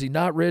rich? Is he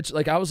not rich?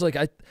 Like I was like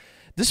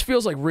this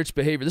feels like rich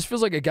behavior. This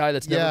feels like a guy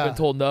that's never Yeah. been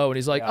told no, and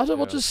he's like,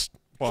 we'll just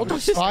Buy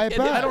it back.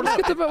 I don't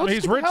know. I mean,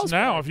 he's rich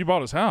now if you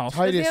bought his house.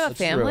 Does he Titus, have a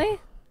family?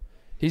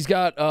 He's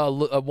got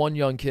one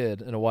young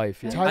kid and a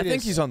wife. Yeah. I think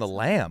Titus. he's on the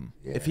lam.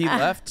 If he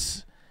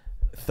left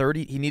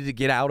 30, he needed to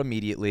get out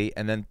immediately,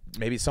 and then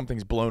maybe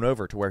something's blown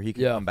over to where he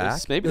can Yeah. come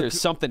back. Maybe there's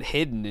something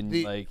hidden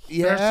in like.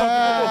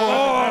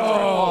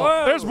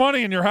 Yeah. There's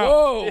money in your house.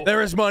 Whoa!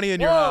 There is money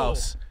in your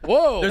house.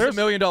 Whoa! There's $1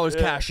 million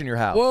cash in your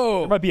house.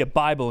 Whoa! There might be a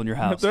Bible in your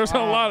house. There's a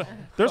lot.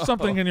 There's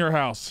something in your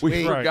house.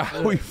 We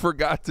Right.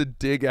 forgot to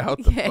dig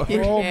out the Yeah,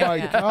 fucking Oh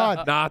my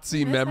God.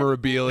 Nazi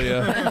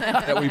memorabilia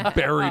that we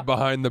buried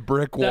behind the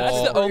brick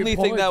wall. That's the only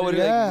thing that would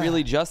Yeah. like,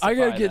 really justify I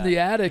gotta get in that. the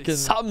attic and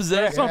Something's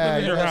there. Something in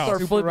your you gotta house. start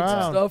Super flipping some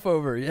around. stuff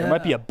over. Yeah. There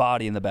might be a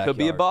body in the backyard.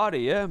 Could be a body,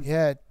 yeah.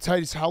 Yeah,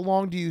 Titus, how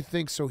long do you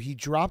think? So he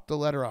dropped the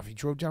letter off. He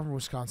drove down from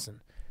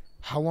Wisconsin.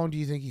 How long do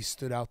you think he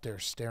stood out there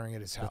staring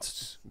at his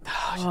house?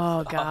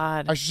 Oh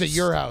God. I should say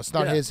your house,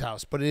 not Yeah. his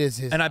house, but it is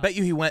his. And I bet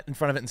you he went in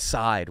front of it and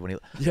sighed when he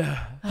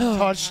Yeah.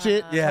 touched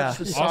it. Yeah. Touched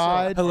the Also-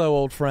 side. hello,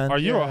 old friend. Are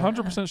you Yeah.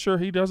 100% sure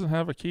he doesn't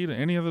have a key to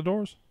any of the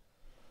doors?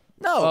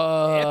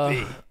 No.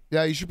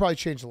 Yeah, you should probably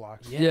change the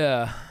locks.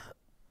 Yeah.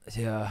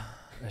 Yeah.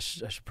 I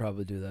should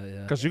probably do that.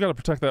 Yeah. Because you got to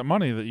protect that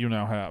money that you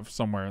now have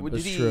somewhere. In Would,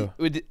 That's did he, true.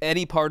 would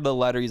any part of the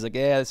letter, he's like,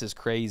 yeah, this is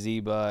crazy,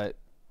 but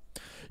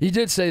He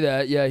did say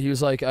that. Yeah, he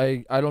was like,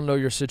 I don't know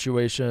your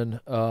situation,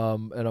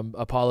 and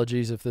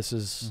apologies if this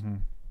is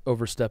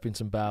overstepping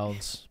some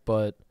bounds,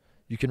 but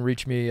you can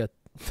reach me at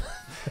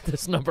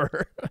this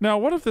number. Now,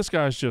 what if this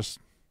guy's just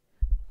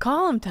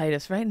Call him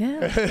Titus right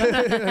now.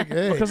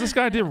 Okay. because this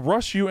guy did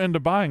rush you into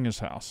buying his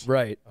house,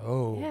 Right.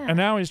 Oh. Yeah. and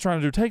now he's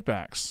trying to do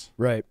takebacks.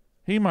 Right.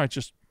 He might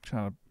just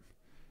kind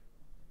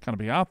of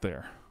be out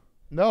there.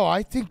 No,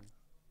 I think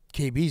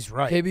KB's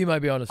right. KB might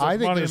be on his I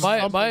think Money there's is- my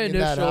something in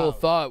that initial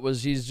house. thought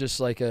was he's just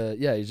like a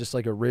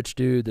rich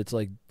dude that's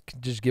like can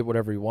just get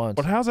whatever he wants.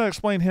 But how's that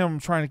explain him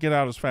trying to get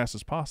out as fast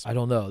as possible? I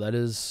don't know. That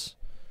is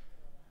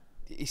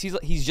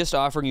he's just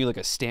offering you like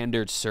a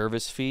standard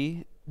service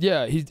fee.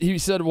 yeah. He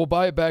said we'll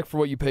buy it back for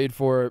what you paid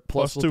for it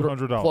Plus we'll throw-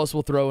 $200. plus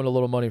we'll throw in a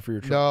little money for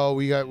your truck. No,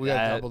 we got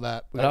Yeah. double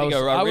that. And I think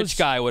was- a I rich was-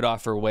 guy would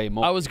offer way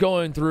more. I was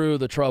going through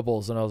the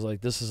troubles and I was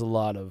like, this is a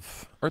lot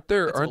of Aren't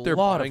there It's a aren't there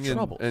lot of buying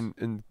troubles.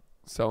 and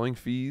selling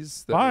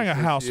fees? That Buying are a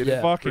house associated?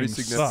 Yeah. fucking Pretty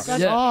significant.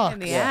 Such Yeah. a pain in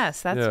the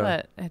ass. That's Yeah.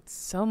 what. It's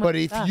so much. But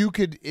if stuff. you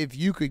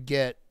could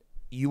get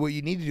what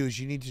you need to do is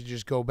you need to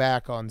just go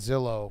back on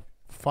Zillow,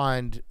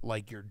 find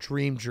like your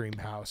dream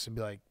house, and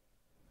be like,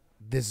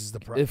 this is the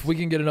price. if we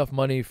can get enough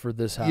money for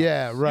this house.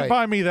 Yeah, You right.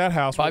 buy me that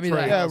house. Buy we'll me that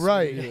trade. Yeah, house.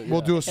 right. Yeah.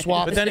 We'll do a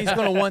swap. But then he's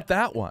going to want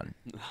that one.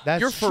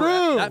 That's You're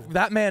true.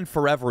 That man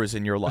forever is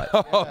in your life.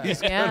 Oh,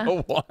 he's Yeah.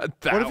 gonna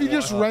want that. What if you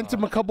just rent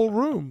him a couple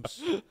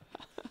rooms?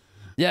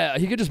 Yeah,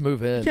 he could just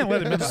move in. Can't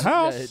let him in the Yeah,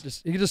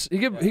 house. he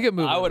could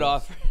move. I in. would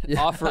offer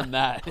Yeah. offer him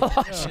that.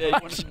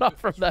 I should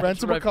offer that.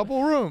 Rent him a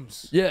couple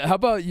rooms. Yeah, how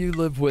about you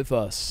live with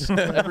us?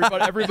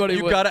 Everybody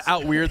You've wins. got to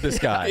out-weird this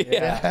guy.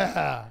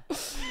 Yeah.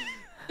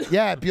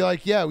 Yeah, be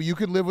like, yeah, you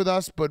could live with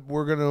us, but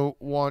we're gonna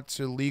want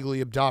to legally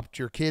adopt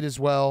your kid as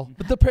well.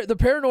 But the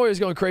paranoia is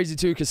going crazy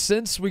too, because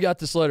since we got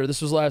this letter, this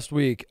was last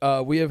week,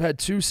 we have had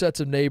 2 sets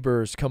of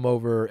neighbors come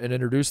over and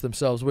introduce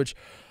themselves, which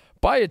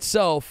by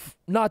itself,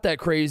 not that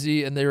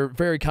crazy, and they're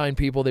very kind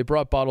people. They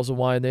brought bottles of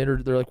wine. They're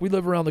like, we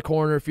live around the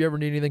corner. If you ever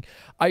need anything,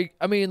 I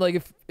mean,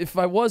 like if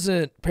I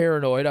wasn't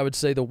paranoid, I would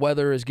say the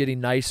weather is getting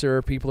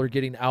nicer. People are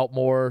getting out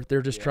more.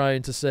 They're just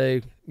trying to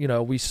say,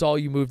 we saw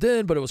you moved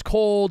in, but it was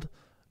cold.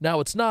 Now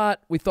it's not.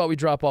 We thought we'd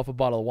drop off a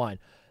bottle of wine.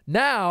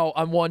 Now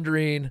I'm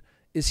wondering,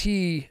 is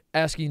he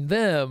asking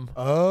them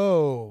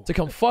to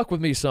come fuck with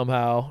me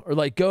somehow, or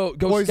like go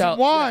poison scout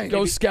wine.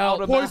 Go scout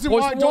poison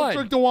wine. Don't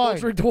drink the wine. Don't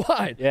drink the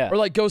wine. Yeah. Or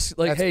like That's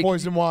hey,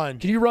 poison wine.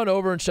 can you run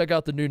over and check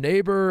out the new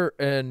neighbor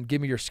and give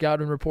me your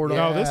scouting report?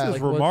 No, on this is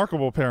like,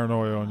 remarkable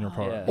paranoia on your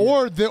part. Yeah.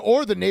 Or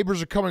the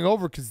neighbors are coming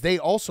over because they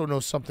also know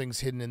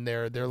something's hidden in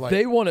there. They're like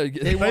they want to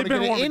they want to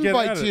get an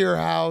invite to your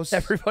house.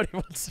 Everybody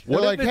wants.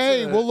 They're like,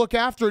 hey, we'll look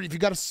after it if you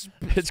got a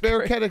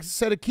spare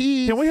set of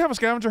keys. Can we have a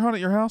scavenger hunt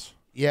at your house?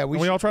 Yeah,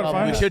 we all try to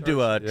find We it. should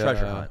do a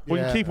treasure hunt. We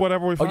can keep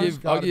whatever we find.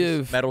 I'll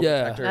give metal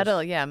detectors.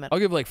 Metal, yeah. Metal. I'll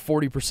give like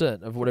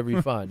 40% of whatever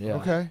you find. Yeah.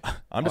 Okay.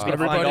 I'm just gonna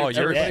find all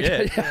your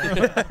shit.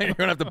 You're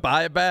gonna have to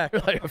buy it back.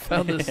 Like, I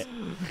found this.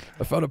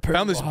 I found a pair.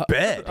 Found this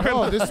bed.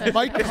 Oh, this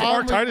Mike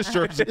Conley Titus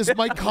jersey. This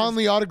Mike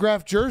Conley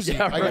autographed jersey.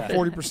 Yeah, I got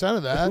 40%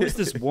 of that. Who's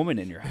this woman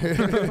in your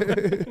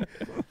house?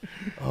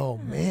 Oh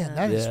man,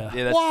 that is Yeah,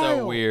 that's wild.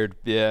 so weird.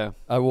 Yeah.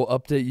 I will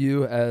update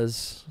you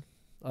as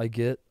I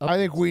get. I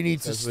think we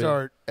need to as we-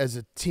 start as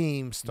a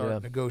team Yeah.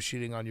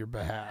 negotiating on your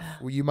behalf.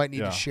 Well, you might need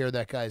Yeah. to share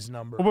that guy's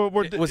number.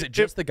 Was it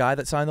just the guy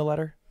that signed the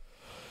letter?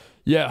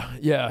 Yeah,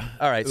 yeah.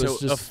 All right, It so was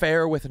just-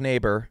 affair with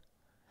neighbor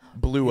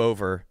blew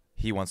over.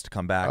 He wants to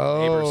come back.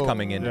 Neighbor's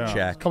coming in to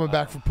check. Coming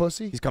back for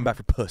pussy? He's come back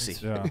for pussy.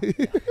 Yeah.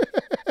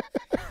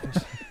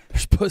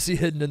 There's pussy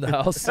hidden in the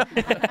house.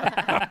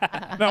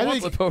 Now,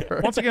 Flip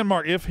over. once again,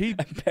 Mark, if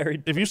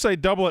you say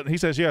double it and he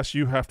says yes,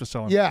 you have to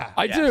sell him. Yeah.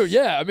 I do,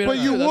 yeah. I mean, But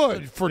you that's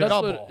would for that's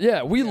double.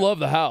 yeah, we love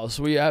the house.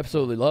 We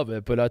absolutely love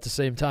it. But at the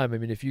same time, I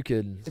mean, if you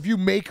could If you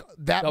make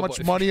that double-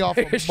 much money off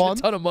a a shit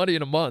month, ton of money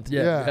in a month,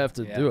 yeah, Yeah. you have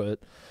to do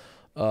it.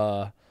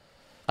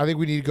 I think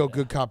we need to go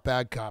good cop,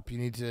 bad cop. You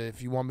need to,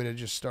 if you want me to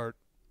just start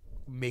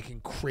making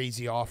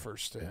crazy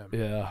offers to him.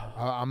 Yeah.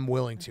 I'm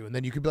willing to. And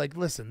then you could be like,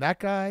 listen, that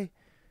guy,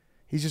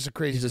 he's just a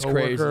crazy He's just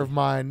coworker crazy. of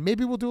mine.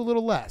 Maybe we'll do a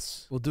little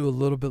less. We'll do a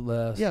little bit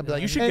less. Yeah, be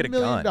like, You should $10 get a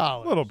million.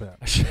 gun. A little bit.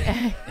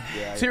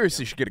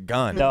 Seriously, you should get a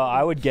gun. No,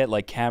 I would get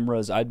like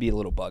cameras. I'd be a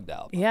little bugged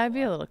out. Yeah, I'd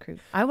be a little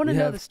creepy. I want to We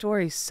know have- the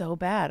story so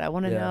bad. I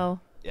want to Yeah. know.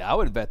 Yeah, I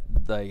would bet,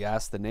 like,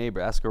 ask the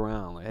neighbor, ask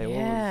around. Like, hey, what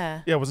was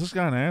Yeah. Yeah, was this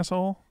guy an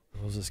asshole?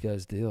 What was this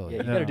guy's deal? Yeah,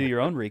 you got to do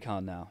your own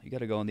recon now. You got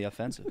to go on the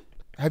offensive.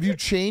 Have you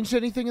changed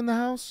anything in the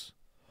house?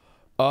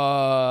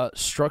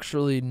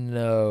 Structurally,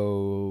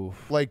 no.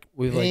 Like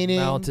We've painting?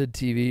 like mounted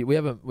TV. We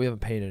haven't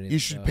painted anything. You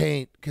should no.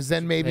 paint, because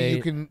then maybe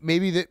you paint. can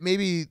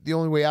maybe the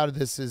only way out of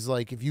this is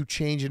like if you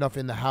change enough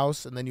in the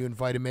house and then you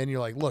invite him in, you're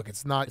like, look,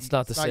 it's not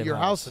the same your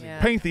house house. anymore.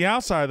 Yeah. Paint the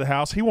outside of the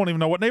house. He won't even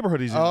know what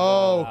neighborhood he's in.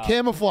 Oh,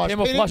 camouflage.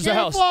 Camouflage the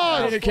house.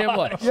 Painted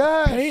camouflage.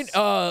 Yes.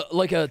 Paint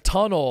like a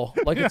tunnel,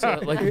 like it's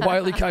like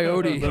Wile E.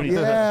 Coyote.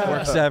 Yeah.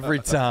 Works every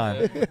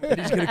time. And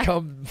he's gonna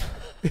come.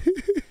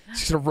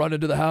 He's gonna run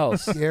into the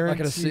house. I'm not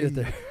gonna see it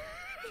there.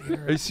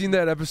 Have you seen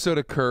that episode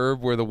of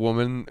Curb where the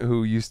woman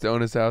who used to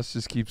own his house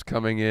just keeps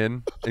coming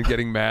in and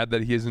getting mad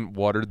that he hasn't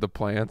watered the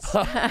plants? He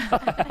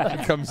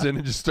comes in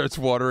and just starts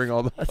watering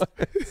all the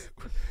plants.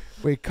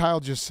 Wait, Kyle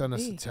just sent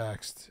us a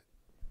text.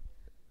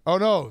 Oh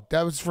no,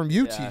 that was from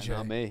you, Yeah, TJ.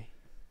 not me.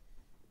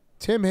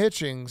 Tim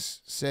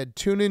Hitchings said,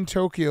 "Tune in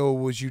Tokyo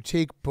was you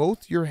take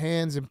both your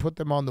hands and put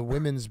them on the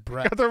women's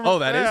breast." Oh,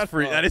 that is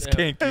free. That is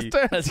kinky.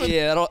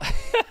 Yeah,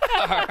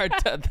 our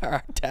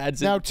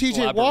dads. Now, in TJ,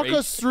 walk collaboration.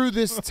 us through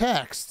this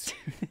text,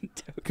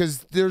 because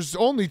there's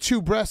only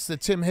two breasts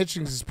that Tim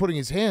Hitchings is putting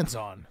his hands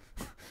on.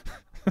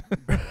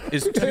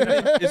 Is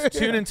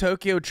Tune in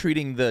Tokyo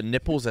treating the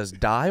nipples as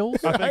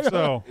dials? I think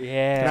so.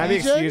 Yeah. Can I be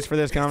TJ? excused for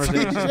this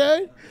conversation?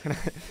 TJ?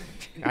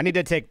 I need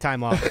to take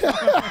time off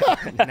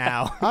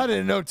now. I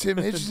didn't know Tim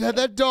Hitchings had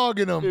that dog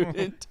in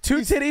him. Two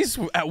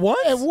titties at once?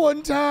 At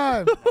one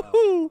time.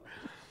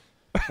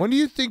 When do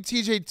you think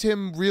TJ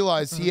Tim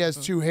realized he has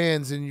two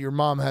hands and your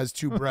mom has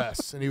two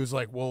breasts? And he was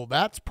like, well,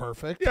 that's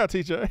perfect. Yeah,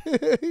 TJ.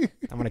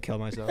 I'm going to kill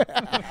myself.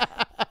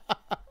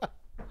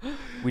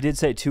 We did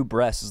say 2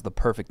 breasts is the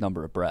perfect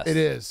number of breasts. It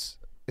is.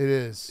 It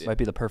is. Might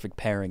be the perfect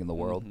pairing in the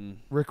world.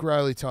 Rick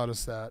Riley taught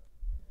us that.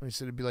 He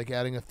said it'd be like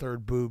adding a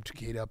third boob to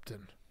Kate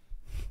Upton.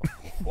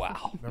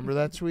 Wow. Remember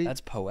that tweet? That's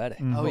poetic.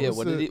 Oh yeah,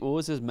 was what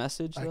was his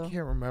message I though?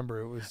 can't remember.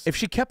 It was. If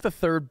she kept the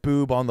third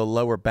boob on the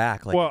lower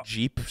back, like Well- a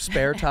Jeep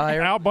spare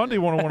tire. Al Bundy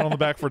won one on the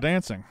back for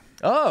dancing.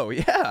 Oh,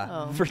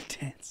 yeah. For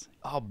dance.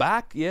 Oh,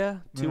 back, yeah,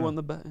 2 on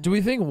the back. Do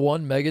we think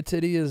one mega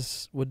titty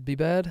would be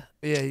bad?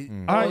 Yeah.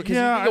 Because you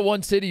think of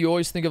one titty, you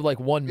always think of like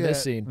one Yeah.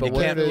 missing. But You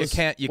what can't, if you it's-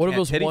 can't, you what if can't it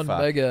was one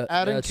titty-fuck. mega?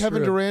 Adding That's Kevin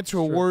true. Durant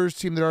to a True. Warriors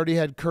team that already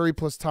had Curry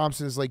plus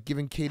Thompson is like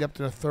giving Kate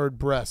Upton a third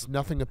breast.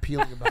 Nothing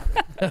appealing about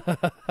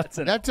it.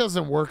 That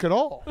doesn't work at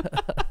all.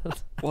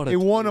 What They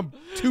won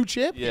 2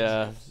 championships.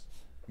 Yeah.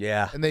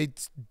 Yeah. And they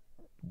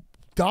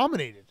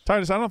dominated.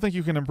 Titus, I don't think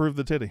you can improve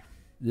the titty.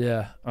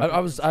 Yeah, I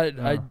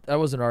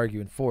wasn't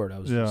arguing for it. I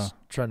was just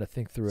trying to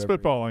think through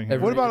spitballing. Every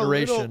What about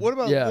iteration.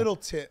 a little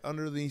tit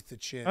underneath the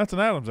chin? That's an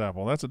Adam's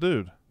apple. That's a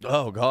dude.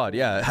 Oh God,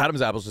 yeah.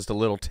 Adam's apple's just a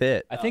little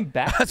tit. I think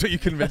back. That's what you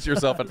convince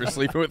yourself after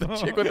sleeping with a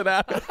chick with an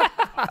apple.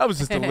 That was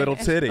just a little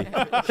titty.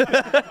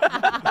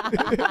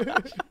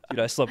 Dude,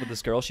 I slept with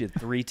this girl. She had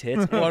 3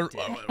 tits. One-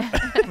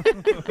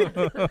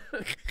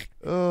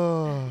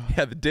 Oh.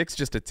 Yeah, the dick's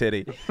just a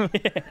titty.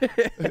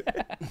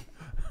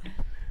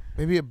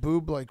 Maybe a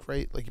boob like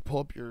you pull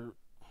up your.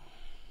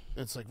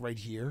 It's like right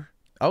here.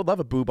 I would love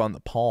a boob on the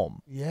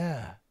palm.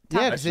 Yeah.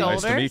 Top Yeah. of 'cause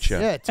Nice to meet you.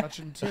 Yeah,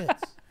 touching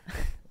tits.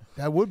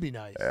 That would be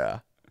nice. Yeah.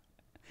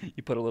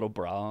 You put a little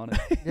bra on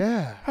it.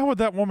 Yeah. How would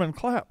that woman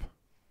clap?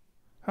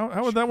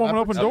 How would that woman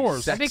open That'd be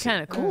doors? sexy. That'd be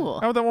kind of cool.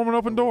 How would that woman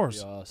open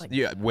doors? Awesome.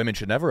 Yeah, women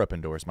should never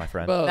open doors, my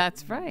friend. Well,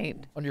 That's right.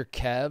 on your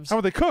calves. How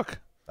would they cook?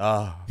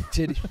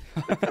 Titty.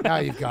 Now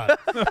you've got it.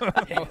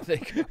 How they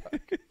go.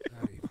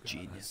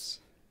 Genius.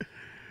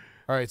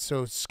 All right,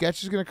 so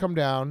sketch is going to come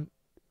down.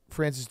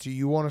 Francis, do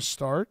you want to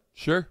start?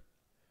 Sure.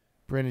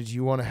 Brandon, do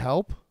you want to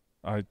help?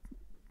 I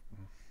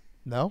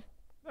No?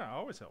 No, I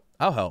always help.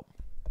 I'll help.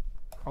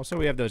 Also,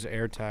 we have those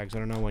air tags. I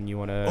don't know when you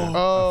want to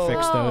Oh.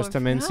 fix those to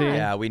Mincy.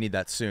 Yeah, we need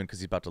that soon because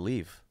he's about to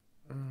leave.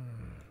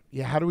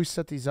 Yeah, how do we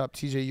set these up?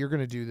 TJ, you're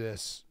going to do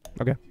this.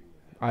 Okay.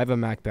 I have a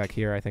Mac back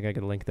here. I think I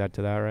can link that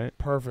to that, right?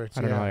 Perfect.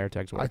 I don't know yeah. how air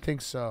tags work. I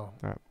think so.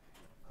 All right.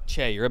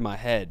 Che, you're in my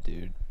head,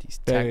 dude. He's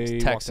They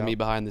walked texting me out.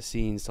 behind the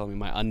scenes, telling me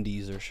my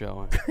undies are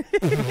showing.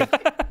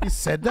 He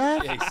said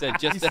that? Yeah, he said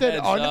just He a said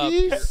heads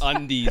undies? up, your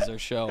undies are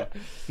showing.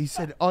 He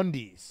said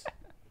undies.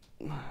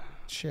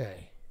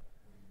 Che.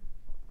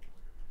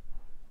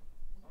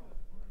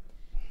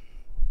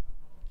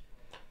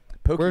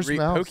 Where's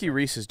Mouse? Pokey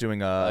Reese is doing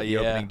the yeah.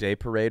 opening day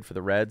parade for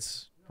the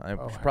Reds. I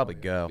should probably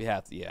go. We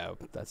have to, yeah,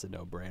 that's a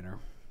no-brainer.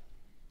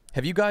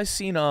 Have you guys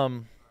seen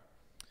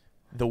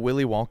the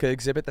Willy Wonka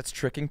exhibit that's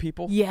tricking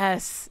people?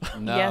 Yes.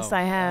 No. Yes,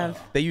 I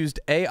have. They used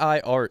AI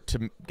art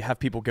to have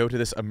people go to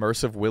this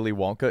immersive Willy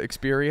Wonka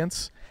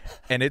experience,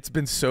 and it's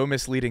been so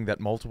misleading that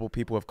multiple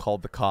people have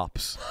called the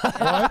cops.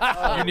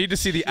 What? You need to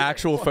see the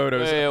actual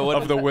photos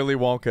of the Willy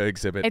Wonka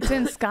exhibit. It's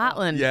in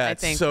Scotland, yeah, I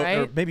it's think, so, or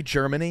right? maybe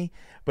Germany,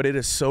 but it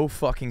is so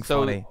fucking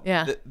funny.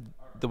 Yeah.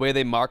 The way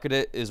they market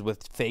it is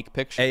with fake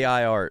pictures.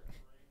 AI art.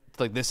 It's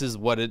like this is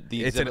what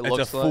the exhibit It's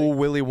looks a like. full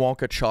Willy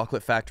Wonka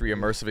chocolate factory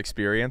immersive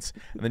experience,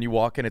 and then you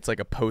walk in, it's like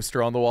a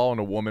poster on the wall and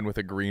a woman with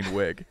a green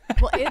wig.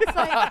 Well, it's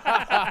like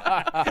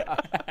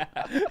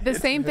the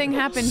same thing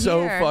happened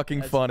So here.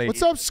 fucking funny.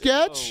 What's up,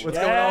 Sketch? What's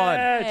going on?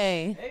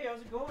 Hey. Hey,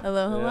 how's it going?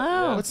 Hello,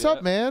 hello. What's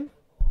up, man?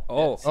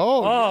 Oh.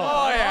 Oh.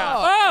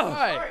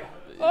 yeah.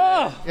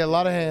 Yeah, a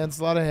lot of hands,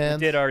 a lot of hands.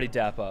 Did already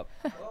dap up.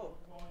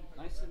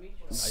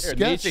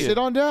 Sketch, sit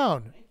on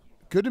down.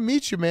 Good to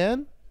meet you,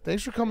 man.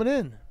 Thanks for coming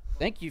in.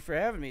 Thank you for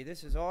having me.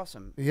 This is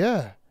awesome.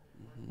 Yeah.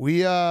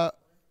 We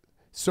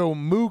so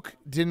Mook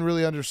didn't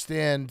really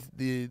understand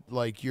the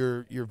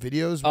your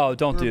videos. Oh,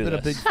 don't We've do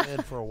been this. a big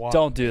fan for a while.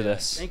 Don't do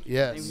this. Thank you.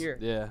 Yes. Same here.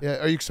 Yeah. Yeah.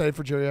 Are you excited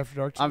for Jerry After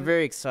Dark today? I'm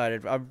very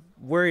excited. I'm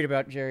worried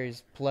about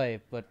Jerry's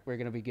play, but we're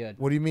gonna be good.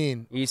 What do you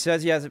mean? He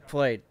says he hasn't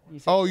played. He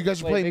says Oh, he you guys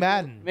hasn't are played. playing Make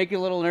Madden. make you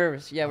a little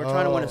nervous. Yeah, we're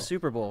trying to win a Oh.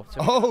 Super Bowl. So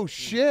Oh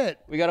shit.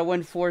 we got to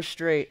win 4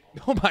 straight.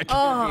 Oh my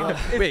god.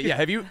 Wait,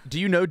 yeah, do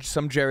you know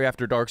some Jerry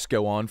After Darks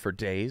go on for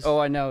days? Oh,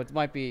 I know. It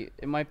might be.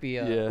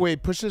 Yeah.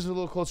 Wait, push this a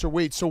little closer.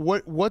 Wait, so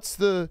what's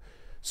the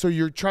so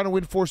you're trying to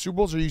win 4 Super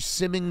Bowls? Are you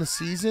simming the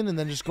season and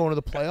then just going to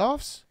the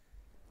playoffs?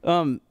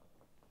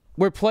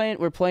 We're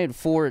playing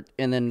 4,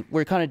 and then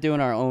we're kind of doing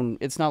our own.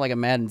 It's not like a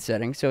Madden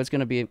setting, so it's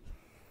gonna be.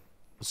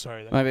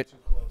 Sorry, that My was bad. too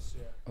close.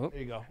 Yeah. There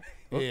you go.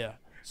 Yeah.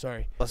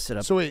 Sorry. Let's sit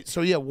up. So wait,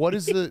 so yeah, what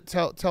is the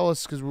tell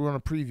us because we're gonna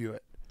preview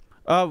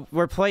it.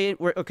 We're playing.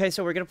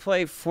 So we're gonna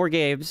play 4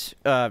 games.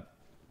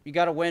 You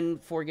got to win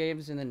 4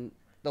 games, and then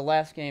the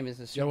last game is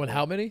the Super You win Bowl.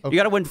 how many? You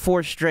got to win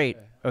 4 straight.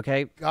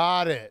 Okay.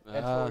 Got it.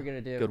 That's what we're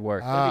gonna do. Good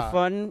work. It's gonna be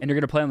fun. And you're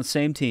gonna play on the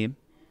same team.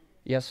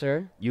 Yes,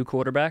 sir. You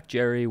quarterback,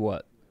 Jerry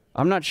what?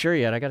 I'm not sure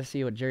yet. I got to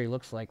see what Jerry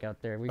looks like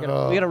out there. We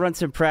gotta run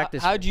some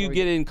practice. How'd you before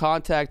get in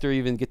contact or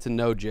even get to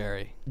know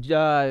Jerry?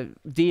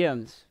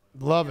 DMs?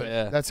 Love it.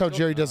 Yeah. That's how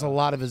Jerry does a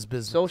lot of his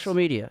business. Social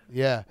media.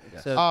 Yeah.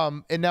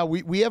 So- And now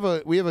we have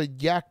a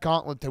Yak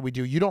Gauntlet that we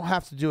do. You don't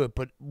have to do it,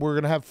 but we're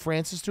gonna have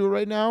Francis do it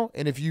right now.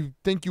 And if you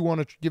think you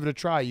want to give it a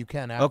try, you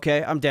can. After.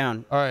 Okay, I'm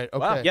down. All right.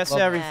 Okay. Yes to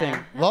Love everything.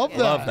 that. Love that.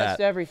 Love that. Yes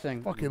to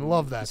everything. Fucking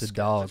love that. It's a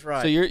dog. That's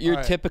right. So your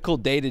Alright. typical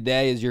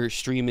day-to-day is you're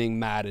streaming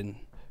Madden.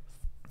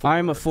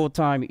 I'm a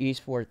full-time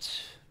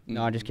esports.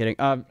 No, I'm just kidding.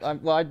 I'm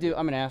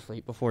an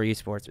athlete before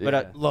esports,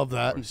 but Love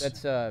that.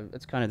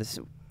 that's kind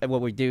of what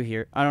we do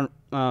here. I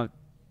don't.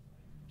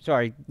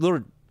 Sorry,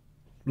 little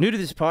New to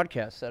this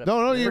podcast setup.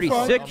 No, you're pretty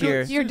fine. sick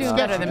here. You're doing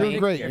better than me.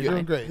 Great. You're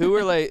doing great. Who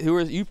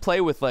are you play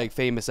with like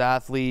famous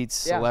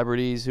athletes, Yeah.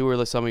 celebrities? Who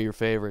are some of your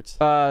favorites?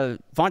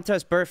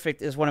 Vontaze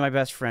Perfect is one of my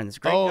best friends.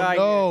 Great guy.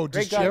 No,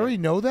 Great does guy. Jerry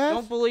know that?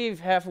 Don't believe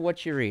half of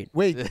what you read.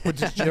 Wait, but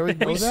does Jerry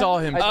know We that? saw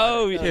him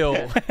kill.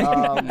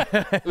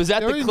 Was that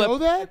Jerry the clip? know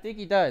that? I think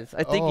he does.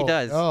 I think he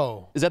does.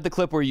 Oh, Is that the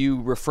clip where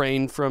you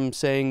refrained from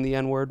saying the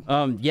N-word?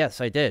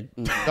 Yes, I did.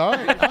 all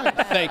right.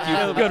 Nice. Thank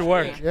you. Good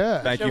work.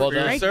 Yeah. Thank you for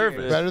your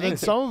service. Better than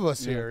some of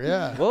us here.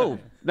 Yeah. Whoa.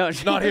 No,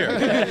 Not here.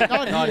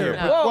 Not here.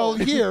 No. Well,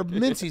 here,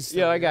 Mincy's.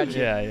 Yeah, I got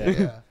you.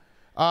 Yeah.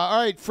 All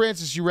right,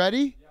 Francis, you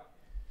ready?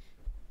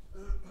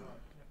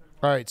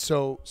 All right,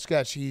 so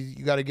Sketch,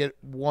 you got to get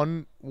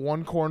one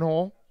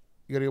cornhole.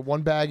 You got to get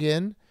one bag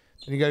in.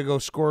 Then you got to go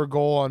score a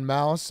goal on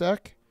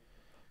Malasek.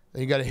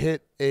 Then you got to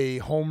hit a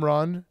home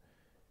run,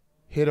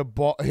 hit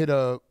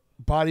a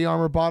body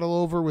armor bottle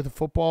over with a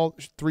football,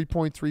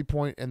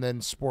 3-point, and then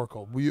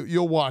Sporkle.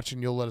 You'll watch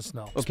and you'll let us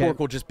know. Okay.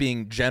 Sporkle just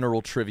being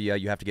general trivia,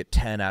 you have to get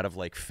 10 out of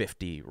like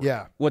 50.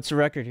 Yeah. What's the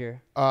record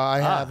here?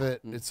 I have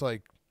it. It's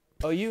like.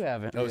 Oh, you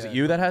have it. Oh, is it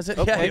you that has it?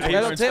 Okay. Yeah,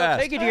 Yeah,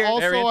 take it here.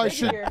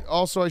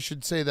 Also, I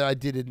should say that I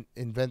didn't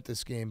invent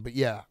this game, but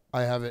yeah,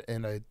 I have it,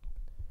 and I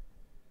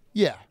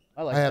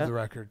like have that. the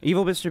record.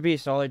 Evil Mr.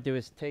 Beast, all I do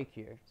is take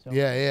here. So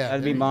Yeah.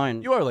 That'd be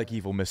mine. You are like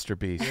evil Mr.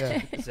 Beast.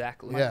 Yeah.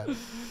 Exactly. Yeah.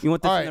 You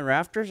want this All in right. the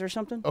rafters or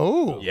something?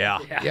 Oh. Yeah.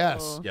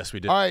 Yes. Yes,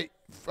 we did. All right,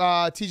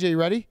 TJ, you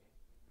ready?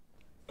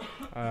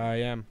 I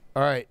am.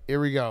 All right, here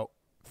we go.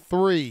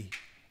 3,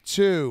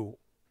 2,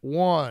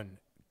 1,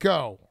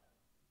 go.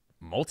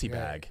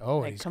 Multi-bag.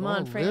 Oh, Hey, he's come going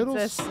on, a little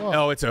Francis. slow.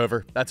 Oh, it's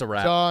over. That's a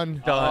wrap.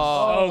 Done.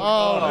 Done.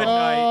 Good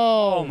night.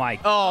 Oh, My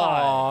Oh.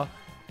 God.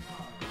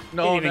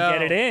 No, Didn't even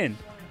get it in.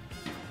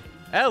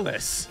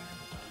 Ellis.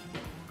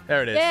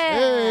 There it is. Yeah.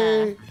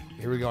 Hey.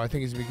 Here we go. I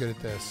think he's gonna be good at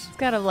this. He's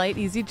got a light,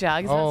 easy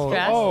jog. He's Oh. not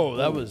stressed. Oh,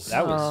 that was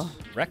Oh.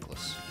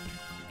 reckless.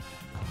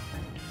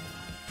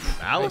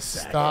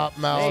 Malasek. Stop,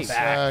 He's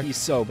back. Malasek. He's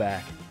so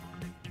back.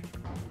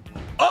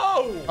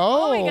 Oh!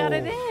 Oh, he got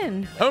it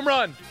in. Home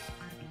run.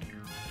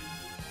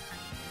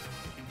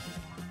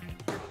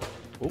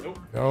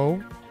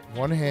 No.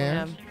 One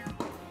hand.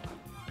 Yeah.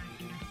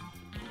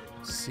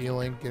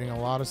 Ceiling. Getting a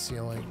lot of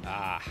ceiling.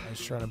 I was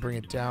trying to bring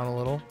it down a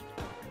little.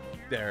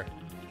 There.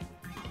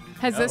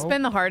 Has this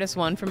been the hardest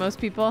one for most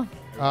people?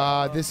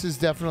 This is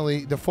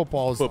definitely the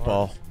football. Is the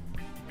Football. hardest.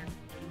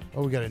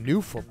 Oh, we got a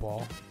new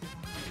football.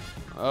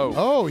 Oh,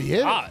 Oh, he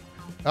hit Ah. it.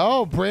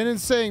 Oh,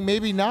 Brandon's saying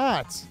maybe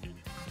not.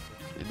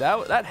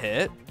 that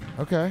hit.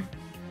 Okay.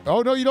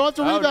 Oh, no, you don't have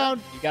to Oh, no.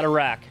 rebound. You got a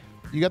rack.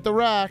 You got the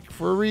rack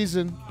for a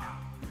reason.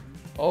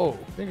 Oh.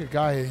 I think a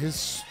guy at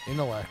his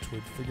intellect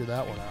would figure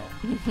that one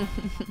out.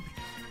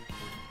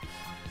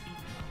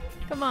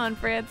 Come on,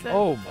 Francis.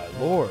 Oh, my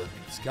Lord.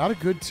 He's got a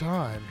good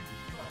time.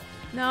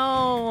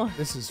 No.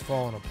 This is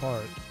falling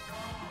apart.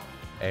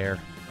 Air.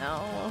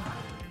 No.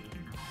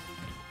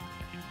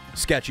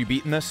 Sketch, you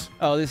beating this?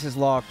 Oh, this is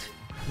locked.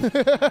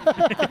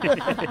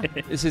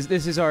 This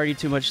is already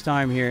too much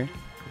time here.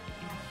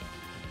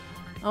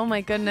 Oh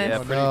my goodness. Yeah,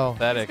 Oh, pretty no. He's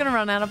pathetic. gonna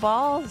run out of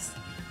balls.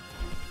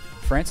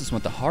 Francis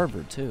went to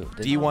Harvard too.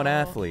 didn't he? D1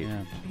 athlete.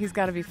 Yeah. He's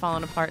got to be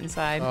falling apart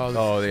inside. Oh, this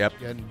Oh, is yep.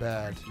 getting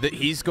bad. This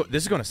is going to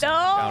send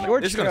No. him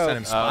down. This is going to send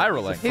him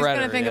spiraling. He's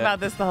gonna Fretter, think yeah. about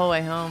this the whole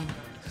way home.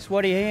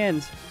 Sweaty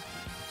hands.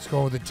 Let's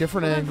go with a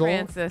different Come on, angle.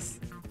 Francis.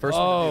 First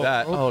one to do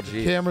that. Oh, The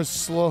geez. camera's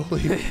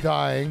slowly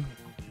dying.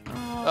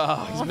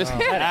 Oh, he's missing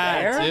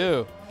that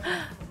too.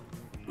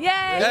 Yay!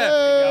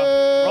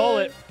 Hey! Roll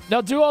it.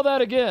 Now do all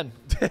that again.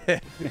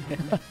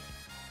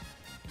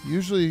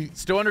 Usually,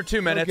 Still under 2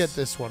 we'll minutes. get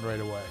this one right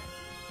away.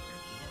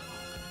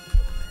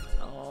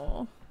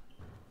 Oh.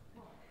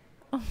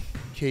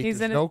 Kate, He's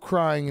there's in no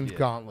crying in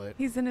Gauntlet.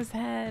 He's in his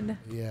head.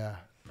 Yeah.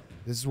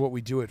 This is what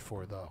we do it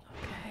for, though.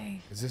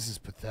 Okay. Because this is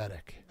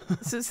pathetic.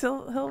 So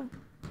he'll.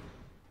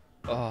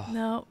 Oh.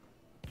 No.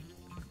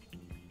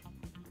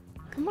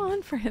 Come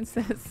on,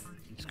 Francis.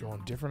 He's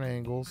going different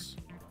angles.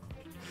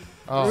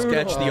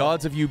 Sketch, the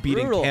odds of you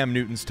beating Brutal. Cam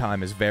Newton's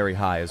time is very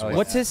high as well.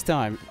 What's his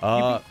time?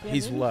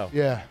 He's low.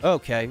 Yeah.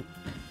 Okay.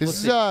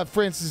 This is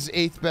Francis'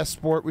 8th best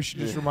sport. We should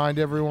just remind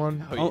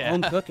everyone.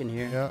 Own cooking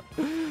here.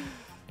 Yeah.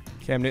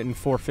 Cam Newton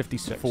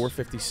 456.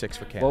 456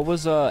 for Cam. What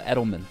was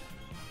Edelman?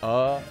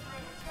 Oh,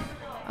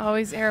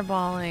 he's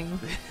airballing.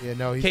 Yeah,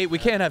 no. He's, Kate, we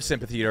can't have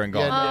sympathy during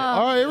yeah, Gauntlet. no.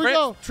 All right, here we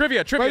go.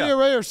 Trivia.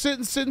 Right here.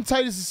 Sitting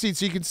tight as the seat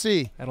so you can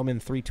see. Edelman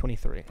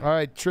 323. All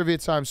right, trivia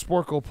time.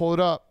 Sporkle, pull it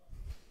up.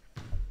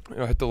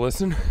 I have to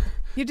listen.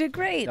 You did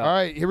great. All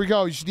right, here we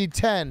go. You should need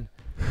 10.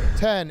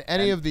 10,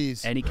 any of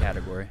these. Any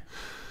category.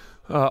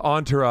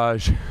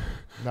 Entourage.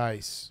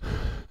 Nice.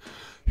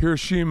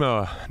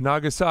 Hiroshima.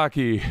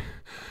 Nagasaki.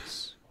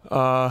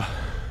 8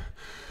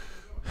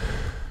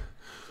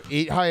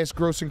 highest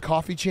grossing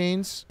coffee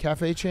chains,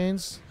 cafe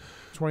chains,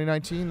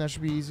 2019. That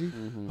should be easy.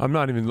 I'm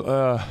not even.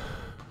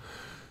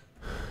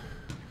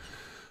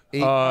 8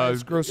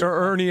 highest grossing.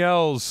 Ernie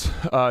Els.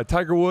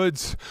 Tiger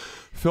Woods.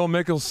 Phil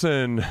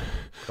Mickelson.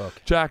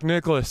 Jack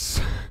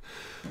Nicklaus.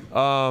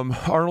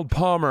 Arnold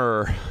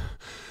Palmer.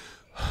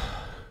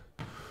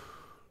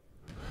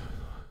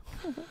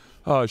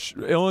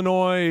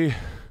 Illinois,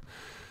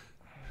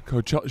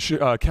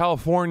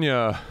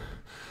 California,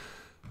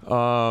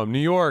 New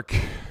York,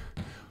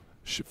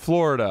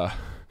 Florida.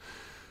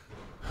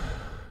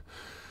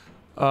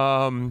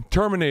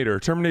 Terminator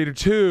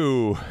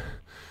 2,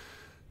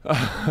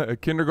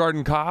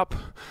 Kindergarten Cop,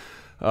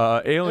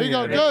 Alien. There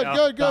you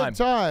go. Good.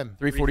 Time.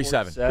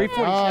 3:47.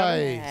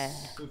 3:47.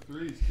 Nice. The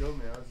threes kill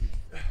me.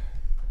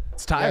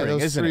 It's tiring,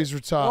 those isn't threes it?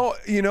 Were tough.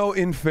 Oh,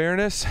 in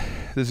fairness,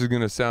 this is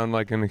gonna sound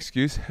like an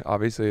excuse.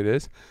 Obviously, it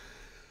is.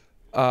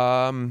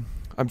 I'm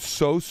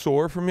so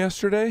sore from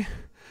yesterday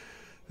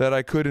that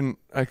I couldn't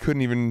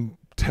even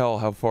tell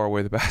how far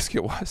away the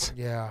basket was.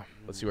 Yeah.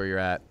 Let's see where you're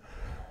at.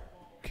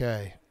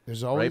 Okay.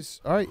 There's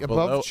always Right all right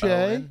below above Che,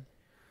 Owen.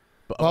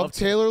 above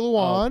Taylor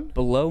Lewan,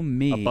 Below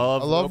me.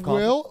 above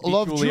Will,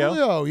 above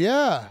Julio.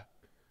 Yeah.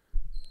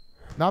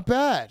 Not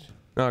bad.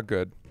 Not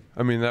good.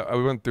 I mean, I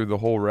went through the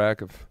whole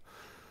rack of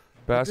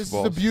basketballs. This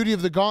is the beauty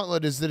of the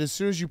Gauntlet is that as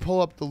soon as you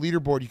pull up the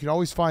leaderboard, you can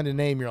always find a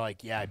name. You're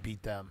like, yeah, I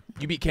beat them.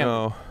 You beat Cam.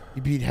 No,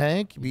 You beat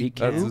Hank. You beat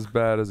that's Luke, as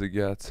bad as it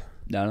gets.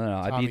 No.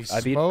 Tommy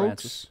I beat Francis.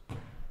 Smokes,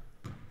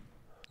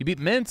 You beat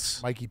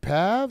Mintz. Mikey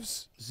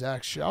Pavs,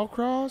 Zach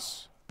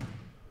Shallcross,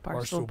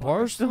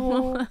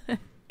 Barstool,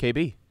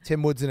 KB.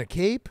 Tim Woods in a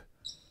cape,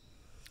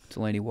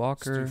 Delaney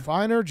Walker. Stu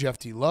Feiner, Jeff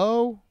D.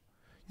 Lowe.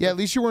 Yeah, at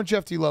least you weren't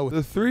Jeff D. Lowe.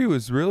 The three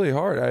was really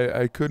hard.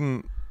 I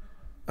couldn't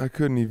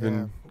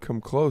even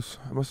come close.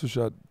 I must have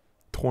shot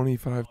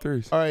 25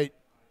 threes. All right.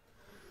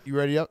 You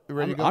ready up? You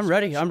ready to go? I'm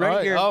ready. I'm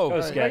ready here. Oh,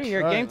 I'm ready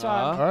here. Game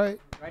time. All right.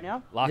 Right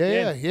now? Lock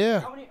Yeah.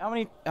 in.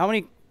 How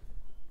many?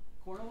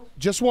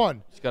 Just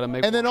one. Just gotta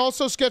make. And then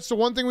also, Sketch, the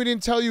one thing we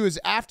didn't tell you is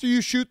after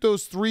you shoot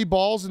those 3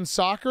 balls in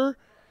soccer,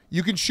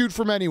 you can shoot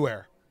from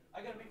anywhere.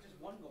 I gotta make just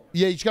one goal.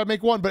 Yeah, you just got to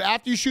make one. But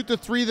after you shoot the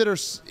 3 that are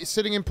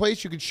sitting in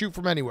place, you can shoot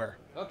from anywhere.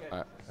 Okay.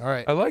 All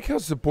right. I like how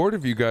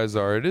supportive you guys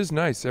are. It is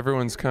nice.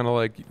 Everyone's kind of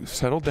like,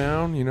 settle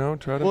down,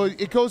 try to. Well,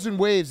 it goes in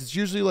waves. It's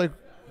usually like,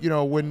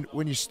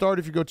 when you start,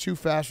 if you go too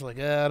fast, we're like,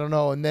 I don't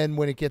know. And then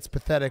when it gets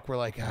pathetic, we're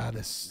like,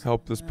 this.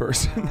 Help this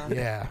person.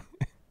 Yeah.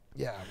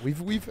 Yeah. We've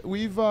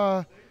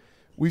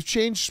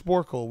changed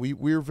Sporkle.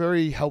 We're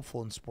very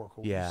helpful in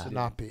Sporkle. We used to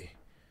not be.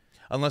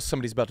 Unless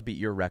somebody's about to beat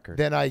your record.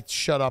 Then I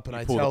shut up and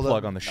You I pull tell the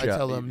plug them. on the I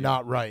tell show. them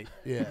not right.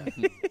 Yeah.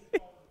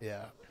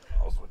 Yeah.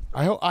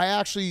 I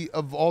actually,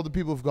 of all the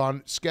people who've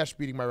gone, Sketch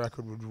beating my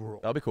record would rule.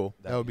 That'll be cool.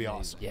 That would be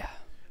awesome. Yeah.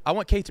 I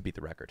want Kate to beat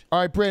the record. All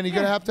right, Brandon, you're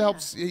gonna have to help.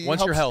 Once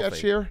help you're healthy.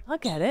 Sketch here. I'll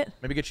get it.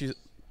 Maybe get you.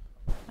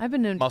 I've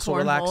been doing Muscle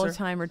cornhole a relaxer?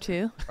 time or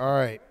two. All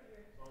right.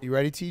 You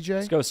ready, TJ?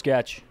 Let's go,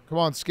 Sketch. Come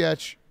on,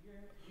 Sketch.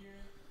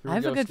 I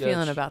have a good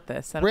feeling about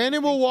this. I don't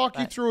Brandon will walk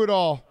you through it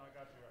all.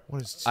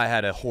 What is? I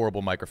had a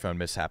horrible microphone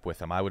mishap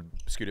with him. I would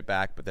scoot it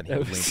back, but then he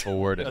would lean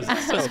forward. And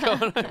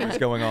it was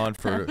going on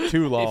for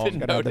too long.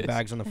 Gotta have the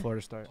bags on the floor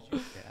to start. Yeah,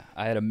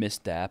 I had a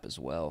missed dap as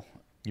well.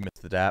 You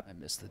missed the dap. I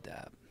missed the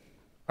dap.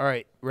 All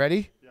right,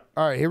 ready?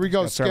 All right, here we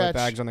go. Gotta start with Sketch.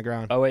 bags on the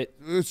ground. Oh wait.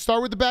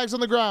 Start with the bags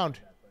on the ground.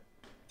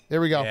 There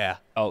we go. Yeah.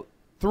 Oh.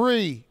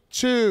 3,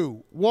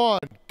 2, 1,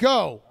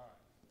 go.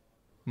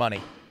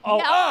 Money.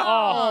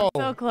 Oh,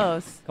 so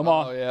close. Come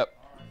on. Oh, yep.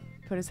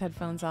 Put his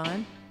headphones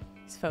on.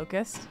 He's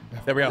focused.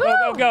 There we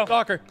go. Go.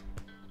 Soccer.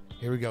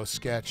 Here we go.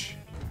 Sketch.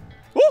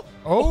 Woo!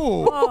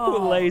 Oh.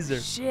 Oh, laser.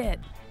 Shit.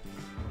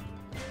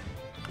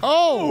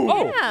 Oh.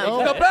 Yeah.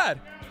 Oh. Not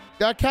bad.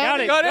 That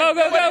counted. Got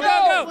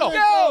it. Go.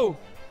 Go.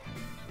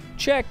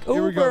 Check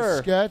Here we go. Uber.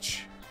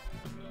 Sketch.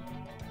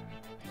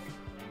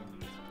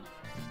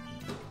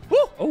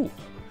 Oh,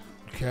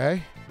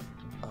 Okay.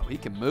 Oh, he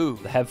can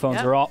move. the headphones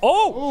Yep. are on.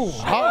 Oh, Oh,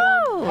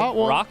 hot one. Hot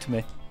one. rocked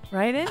me.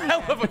 Right in.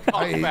 Hell of a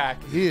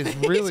comeback. He is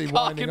really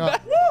winding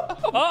up.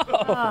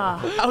 Ah,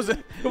 That was a,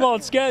 Come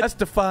on, Sketch. that's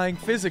defying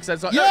physics.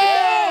 That's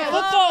Yeah!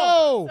 Let's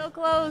go. so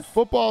close.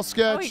 Football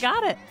Sketch. Oh, he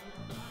got it.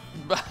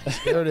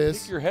 There it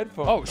is. Your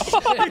headphones. Oh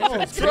shit!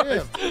 Oh,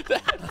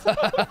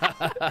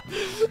 damn.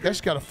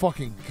 Sketch got a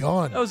fucking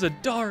gun. That was a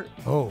dart.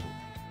 Oh.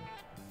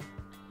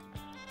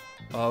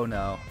 Oh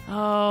no.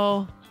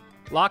 Oh.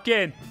 Lock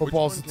in.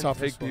 Football's the Take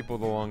toughest one. people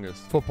the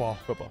longest. Football.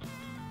 football.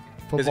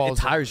 Football Because it is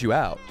tires you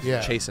out.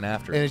 Yeah. Chasing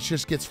after. and it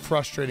just gets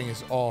frustrating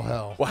as all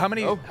hell. Well, how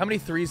many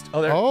threes?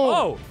 Oh, there.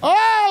 Oh.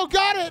 Oh,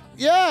 got it.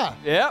 Yeah.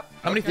 Yep.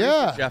 How many threes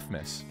Yeah. did Jeff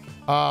miss?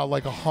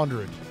 Like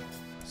 100.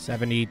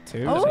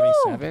 72, Oh.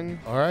 77.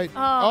 All right.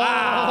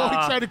 Oh. He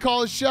tried to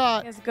call his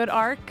shot. He has a good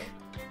arc.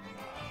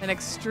 An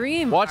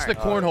extreme Watch arc. the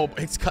cornhole.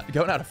 It's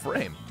going out of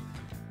frame.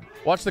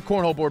 Watch the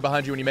cornhole board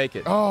behind you when you make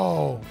it.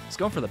 Oh. He's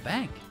going for the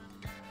bank.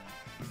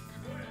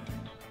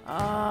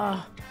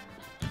 Oh.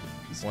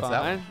 He's What's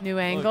that fine. New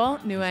angle.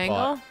 New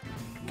angle.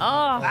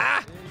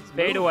 Oh.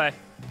 Fade away.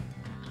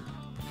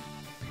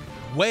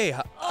 Way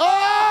high.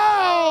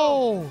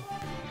 Oh.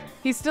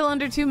 He's still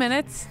under 2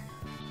 minutes.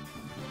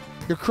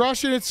 You're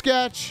crushing it,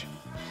 Sketch.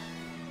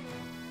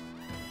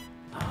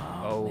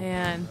 Oh,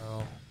 man.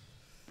 No.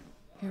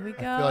 Here we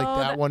go. I feel like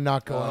that one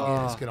not going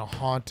in is going to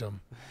haunt him.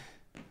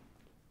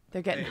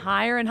 They're getting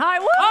higher and higher.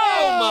 Woo!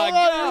 Oh, my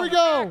God. Here we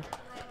go.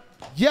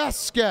 Yes,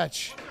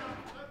 Sketch.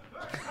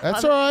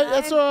 That's all right.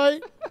 That's all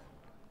right.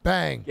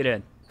 Bang. Get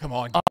in. Come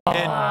on.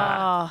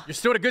 Oh. You're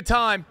still at a good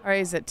time. All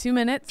right, is it 2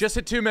 minutes? Just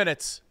at 2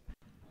 minutes.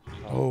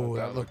 Oh,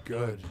 that looked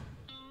good.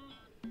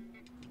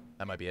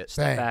 That might be it.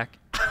 Bang. Back.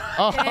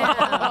 Oh,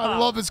 I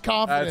love his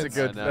confidence.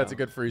 That's a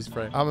good freeze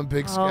frame. I'm a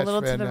big Oh, a sketch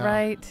little to fan the now.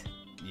 right.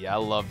 Yeah, I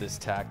love this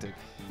tactic.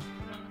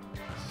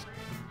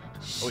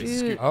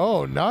 Shoot.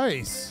 Oh,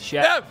 nice.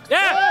 Shit.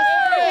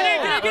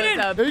 Get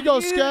in. There you go,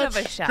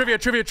 sketch.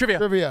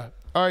 Trivia.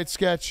 All right,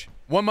 sketch.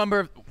 One member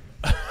of...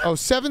 Oh,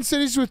 7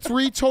 cities with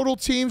 3 total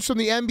teams from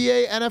the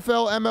NBA,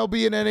 NFL,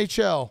 MLB, and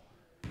NHL.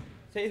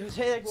 Say that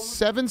one more.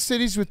 7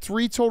 cities with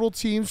 3 total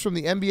teams from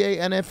the NBA,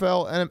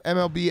 NFL, and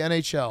MLB,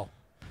 NHL.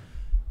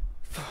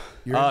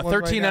 You're in one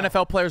 13 right now.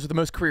 NFL players with the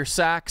most career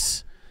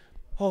sacks.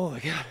 Oh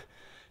my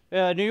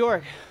God. New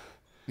York.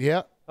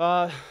 Yeah.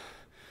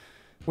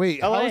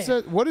 Wait, how LA. is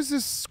that? What is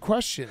this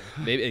question?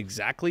 Maybe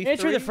exactly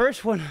Answer 3? the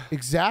first one.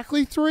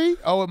 Exactly 3?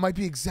 Oh, it might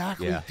be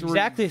exactly 3.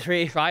 Exactly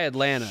 3. Try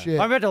Atlanta. Shit.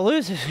 I'm about to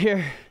lose this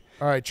here.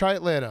 All right, try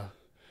Atlanta.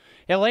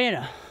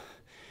 Atlanta.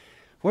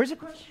 Where's the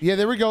question? Yeah,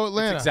 there we go,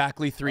 Atlanta. It's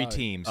exactly 3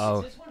 teams.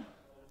 Oh,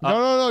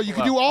 No. You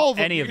can do all of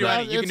them. any of You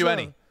them. can do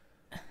any.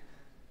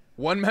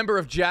 One member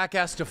of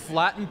Jackass to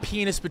flatten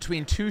penis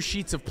between 2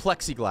 sheets of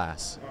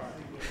plexiglass.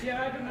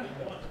 Yeah, I don't know.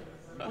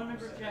 One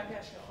member of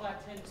Jackass to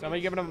flat 10.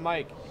 Somebody giving him a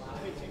mic.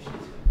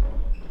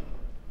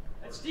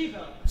 That's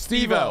Steve-O.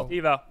 Steve-O.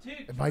 Evo.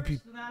 It might be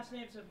The last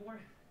name's a more.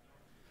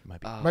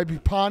 might be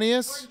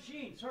Pontius.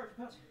 Gene. Sorry,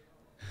 Pontius.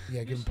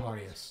 Yeah, give him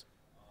Pontius.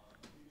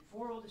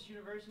 4 oldest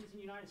universities in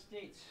the United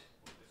States.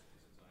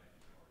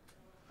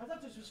 I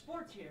thought this was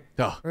sports here.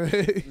 Oh.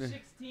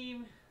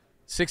 16.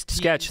 16.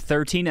 sketch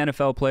 13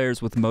 NFL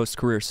players with most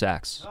career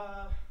sacks.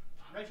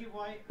 Reggie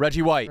White.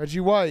 Reggie White. Reggie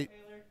White.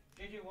 Taylor.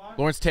 J.J. Watt.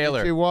 Lawrence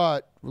Taylor. J.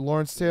 Watt.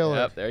 Lawrence Taylor.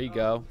 Yep, there you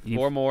go. You need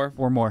 4 more.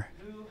 4 more.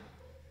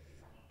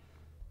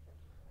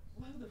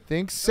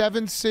 Think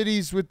 7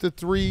 cities with the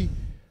 3,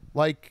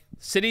 like.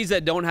 Cities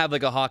that don't have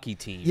like a hockey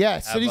team. Yeah,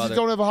 Have cities that other-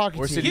 don't have a hockey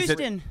Or team. cities that-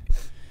 Houston.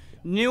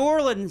 New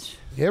Orleans.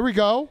 Here we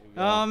go.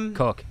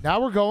 Cook.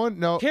 Now we're going.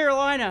 No.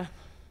 Carolina.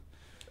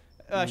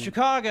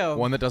 Chicago.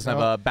 One that doesn't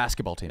have a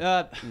basketball team.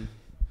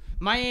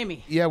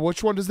 Miami. Yeah,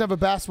 which one doesn't have a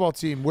basketball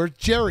team? Where's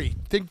Jerry?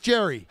 Think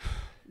Jerry.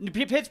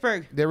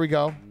 Pittsburgh. There we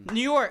go.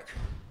 New York.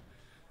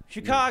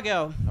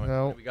 Chicago.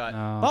 No. We got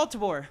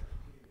Baltimore.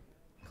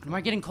 Am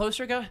I getting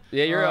closer, guy?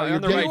 Yeah, you're you're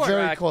on the getting right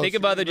very track. close. Think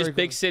about You're the just very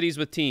big close. cities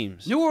with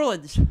teams. New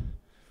Orleans.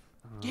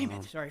 Damn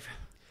it. Sorry.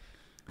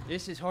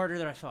 This is harder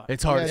than I thought.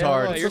 It's hard. Yeah, It's no,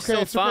 hard. it's You're okay.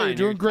 still It's okay. fine. You're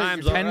doing Your great.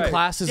 time's You're all 10 right.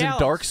 classes in Dallas.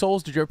 Dark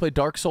Souls. Did you ever play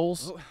Dark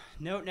Souls?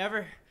 No,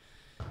 never.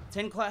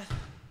 10 class.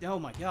 Oh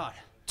my God.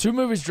 2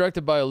 movies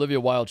directed by Olivia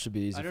Wilde should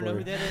be easy I don't for know you.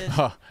 who that is.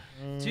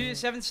 Huh.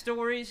 7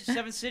 stories,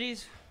 7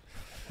 cities,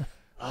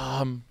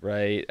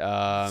 Right.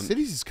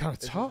 Cities is kind of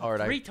tough.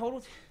 Hard. 3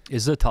 total.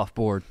 Is a tough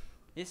board.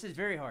 This is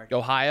very hard.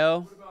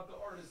 Ohio.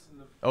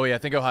 Oh yeah, I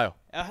think Ohio.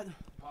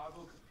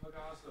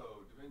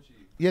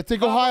 Yeah,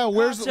 think Ohio.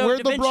 Where'd Picasso,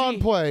 Da LeBron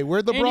Vinci, play?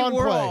 Where'd Andy LeBron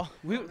play?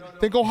 Warhol.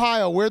 Think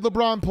Ohio. Where'd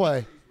LeBron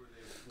play?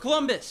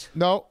 Columbus.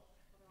 No.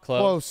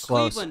 Close.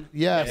 Cleveland.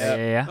 Yes. Yeah.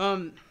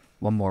 Yeah.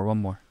 One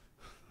more.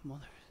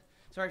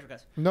 Sorry for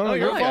guys. No, Oh,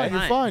 you're you're fine. fine.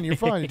 You're fine. You're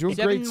fine. You're doing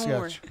 7 great,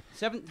 more.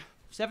 sketch.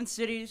 7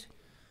 cities.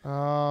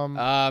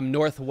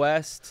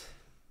 Northwest.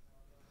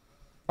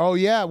 Oh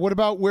yeah. What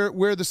about where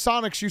the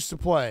Sonics used to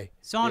play?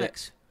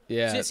 Sonics.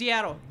 Yeah.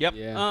 Seattle. Yep.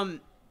 Yeah.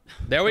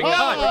 There we go.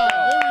 Oh,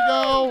 there we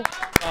go.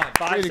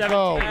 Way to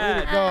go. Way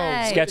to go.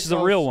 Nice. Sketch is a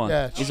real one.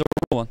 Sketch. He's a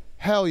real one.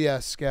 Hell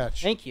yes,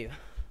 sketch. Thank you.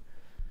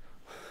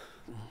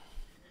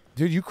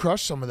 Dude, you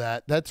crushed some of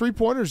that. That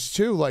 3-pointers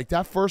too. Like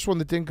that first one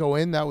that didn't go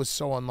in, that was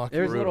so unlucky.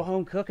 There's a little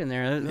home cooking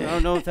there. I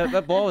don't know if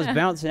that ball was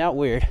bouncing out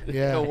weird.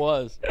 Yeah. It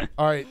was.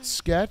 All right,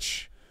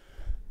 sketch.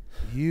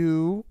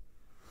 You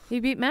He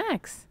beat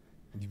Max.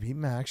 beat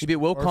Max. You beat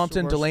Will Barstool,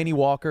 Compton, Barstool. Delaney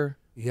Walker.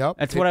 Yep.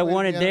 That's They what I played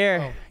wanted in the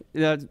there.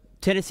 The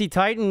Tennessee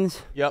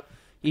Titans. Yep.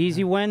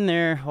 Easy win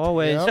there,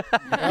 always. Yep.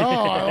 Oh,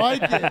 I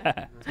like it.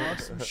 Talk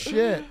some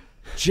shit.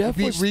 Jeff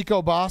Beat was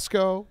Rico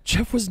Bosco.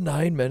 Jeff was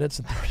 9 minutes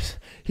and 30.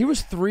 He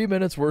was 3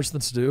 minutes worse than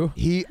Stu.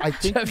 I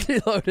think Jeff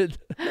deloaded.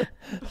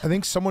 I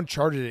think someone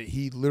charted it.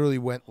 He literally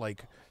went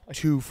like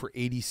 2 for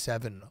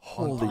 87.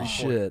 Holy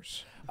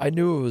shit! I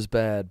knew it was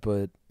bad,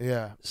 but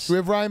Yeah. Do we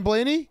have Ryan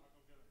Blaney?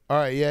 All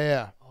right.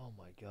 Yeah. oh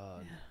my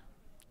god.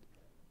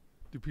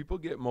 Do people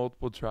get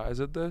multiple tries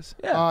at this?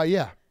 Yeah.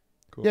 Yeah.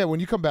 Cool. Yeah. When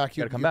you come back,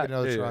 you Gotta come get back.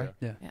 another Yeah, try.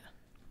 yeah,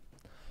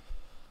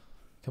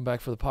 Come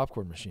back for the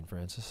popcorn machine,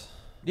 Francis.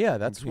 Yeah,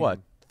 that's what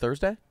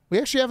Thursday. We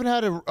actually haven't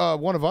had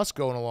one of us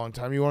go in a long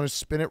time. You want to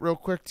spin it real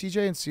quick,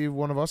 TJ, and see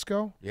one of us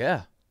go?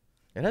 Yeah,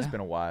 it has been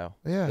a while.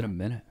 Yeah. Been a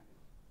minute.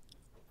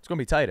 It's gonna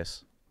be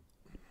Titus.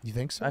 You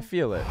think so? I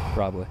feel it.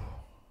 Probably.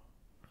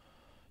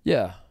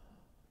 Yeah,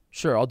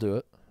 sure, I'll do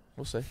it.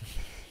 We'll see.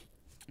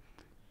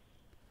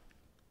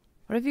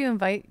 What if you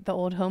invite the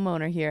old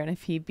homeowner here, and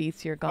if he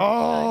beats your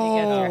gauntlet, he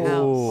gets your house?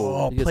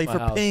 Oh, He gets play my for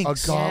house.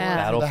 pinks. A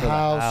gauntlet Yeah. for the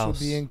house would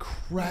be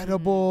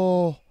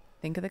incredible.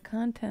 Think of the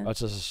content.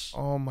 That's just.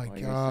 Oh my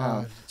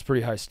god. It's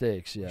pretty high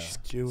stakes. Yeah.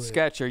 Just do it.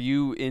 Sketch, are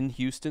you in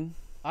Houston?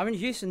 I'm in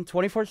Houston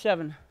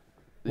 24/7.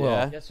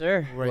 Yeah. Yes,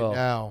 sir. Right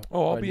now.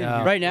 Oh, I'll be in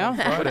here. Right now?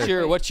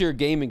 What's your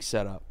gaming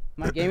setup?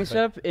 My gaming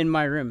setup in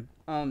my room.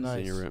 In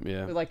your room,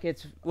 yeah. Like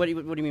it's what do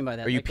you mean by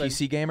that? Are you like,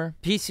 PC gamer?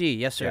 PC,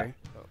 yes, sir.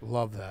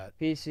 Love that.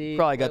 PC.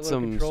 Probably got little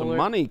some controller.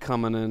 money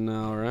coming in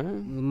now, right?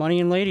 Money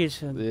and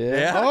ladies.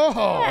 Yeah.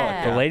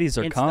 Oh, The ladies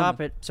are Can't coming.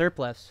 stop it.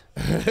 Surplus.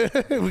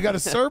 we got a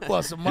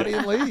surplus of money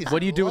and ladies. What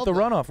do you do with Love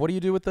the that. runoff? What do you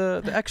do with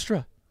the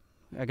extra?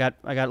 I got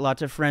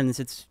lots of friends.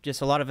 It's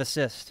just a lot of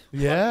assist.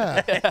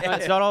 Yeah.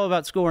 It's not all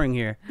about scoring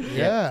here.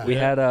 Yeah. We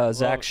had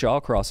Zach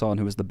Shawcross on,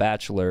 who was the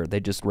Bachelor. They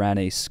just ran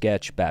a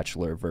sketch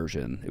Bachelor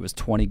version. It was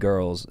 20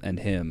 girls and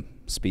him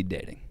speed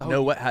dating.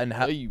 No, what? And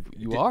how you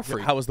are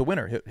free. How was the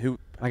winner? Who?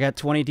 I got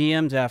 20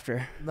 DMs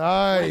after.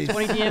 Nice.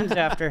 20 DMs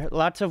after.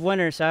 Lots of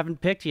winners. I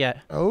haven't picked yet.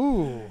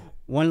 Oh.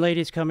 One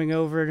lady's coming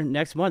over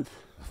next month.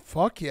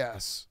 Fuck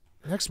yes.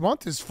 Next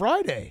month is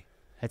Friday.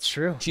 That's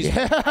true.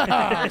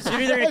 Yeah.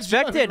 Sooner than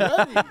expected.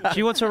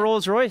 She wants a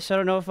Rolls Royce. I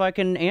don't know if I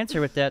can answer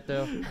with that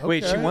though.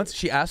 Wait,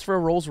 she asked for a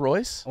Rolls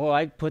Royce? Well,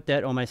 I put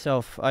that on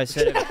myself. I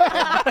said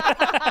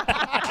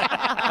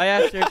I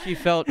asked her if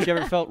she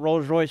ever felt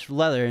Rolls Royce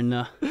leather, and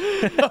hell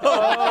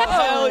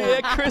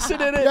yeah, Chris did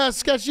it. Yeah,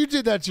 Sketch, you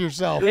did that to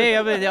yourself. Hey,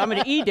 I'm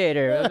an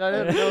e-dater. I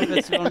don't know if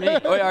it's on me.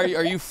 Wait,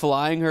 are you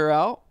flying her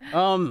out?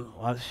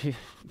 Well,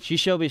 she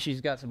showed me she's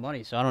got some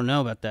money, so I don't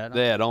know about that.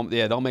 Yeah,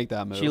 don't make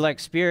that move. She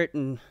likes Spirit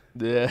and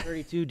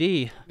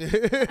 32D.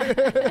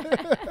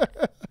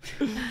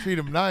 Treat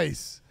him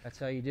nice. That's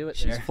how you do it.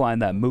 She's flying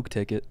that Mook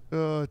ticket.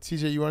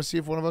 TJ, you want to see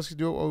if one of us can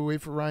do it while we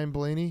wait for Ryan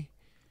Blaney?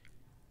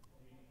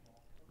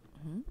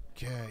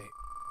 Okay.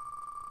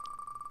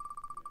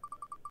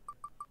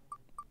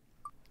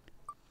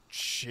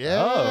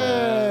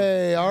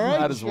 Jay. All right,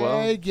 Might as Jay,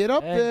 well. get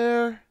up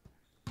there.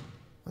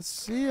 Let's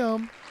see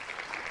him.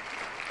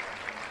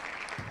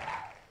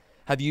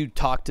 Have you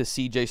talked to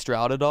CJ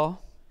Stroud at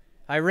all?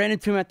 I ran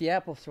into him at the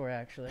Apple store,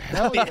 actually.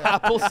 The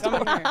Apple Come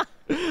Store.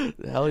 here.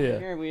 Hell yeah.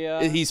 Here,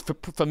 we, He's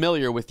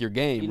familiar with your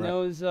game, he right?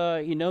 knows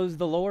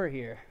the lore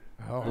here.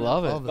 Oh,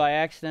 Love it. By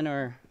accident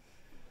or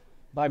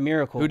by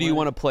miracle. Who do you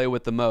want to play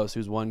with the most?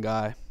 Who's one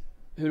guy?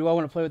 Who do I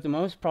want to play with the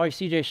most? Probably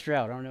CJ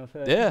Stroud. I don't know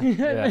if. Yeah. It's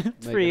Make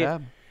it pretty.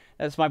 happen.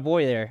 That's my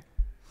boy there.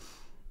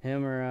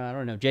 Him or I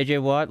don't know.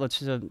 JJ Watt. Let's.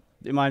 Can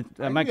I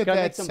get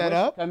that set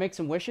up. Can I make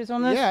some wishes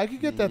on this? Yeah, I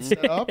could get that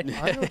set up. I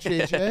know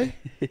JJ.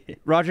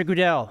 Roger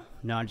Goodell.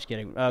 No, I'm just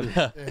kidding.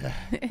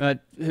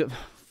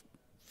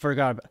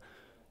 Forgot about.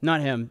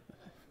 Not him.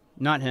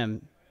 Not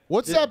him.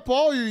 What's that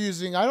ball you're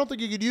using? I don't think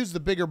you could use the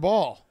bigger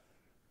ball.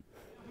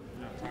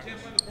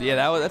 Yeah,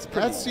 that's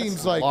pretty. That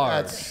seems like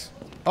large. that's.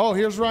 Oh,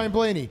 here's Ryan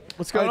Blaney.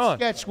 What's going on?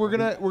 Sketch.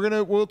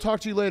 We'll talk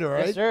to you later. All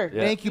right. Yes, sir.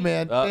 Yeah. Thank you,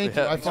 man. Thank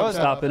you. I fucked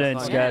Stop up. it in,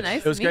 Yeah, Sketch.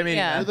 nice It was to great meet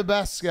meeting you. ya. You're the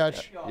best,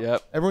 Sketch.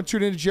 Yep. Everyone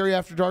tune in to Jerry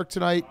After Dark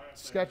tonight.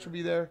 Sketch will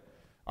be there.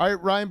 All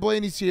right, Ryan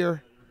Blaney's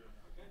here.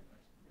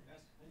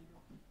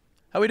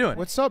 How we doing?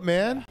 What's up,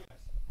 man?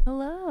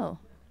 Hello.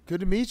 Good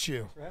to meet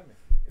you.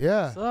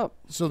 Yeah. What's up?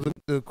 So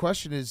the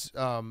question is,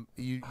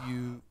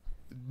 you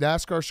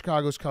NASCAR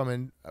Chicago's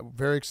coming. I'm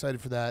very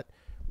excited for that.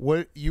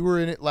 What you were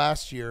in it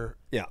last year.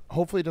 Yeah.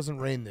 Hopefully it doesn't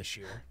rain this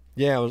year.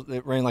 Yeah,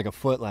 it rained like a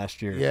foot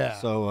last year. Yeah.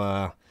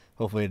 So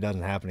hopefully it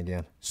doesn't happen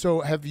again.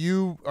 So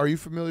are you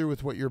familiar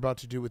with what you're about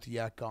to do with the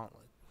Yak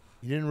Gauntlet?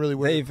 You didn't really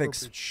wear They've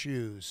appropriate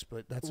shoes,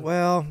 but that's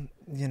well,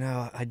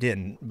 I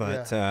didn't,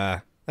 but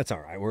that's all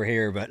right. We're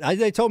here, but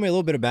they told me a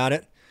little bit about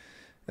it.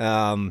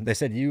 They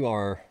said you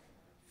are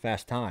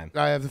fast time.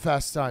 I have the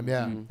fastest time.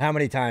 Yeah. How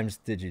many times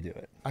did you do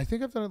it? I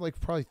think I've done it like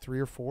probably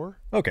 3 or 4.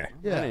 Okay.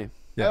 Yeah. Hey.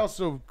 I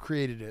also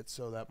created it,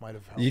 so that might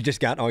have helped. You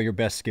just got all your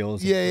best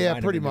skills. Yeah,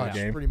 lined pretty up into much, the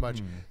game? pretty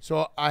much.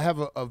 So I have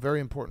a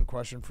very important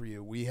question for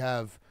you. We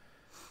have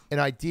an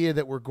idea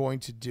that we're going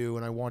to do,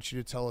 and I want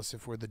you to tell us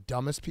if we're the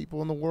dumbest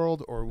people in the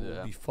world or will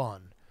it be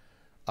fun.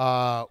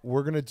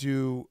 We're gonna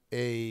do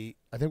I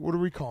think, what are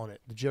we calling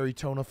it? The Jerry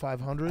Tona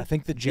 500. I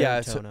think the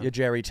Jerry Tona.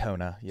 Jerry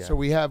Tona. Yeah. So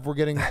we're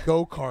getting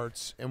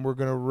go-karts, and we're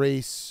gonna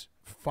race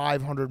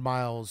 500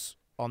 miles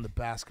on the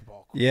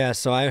basketball court. Yeah,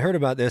 so I heard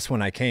about this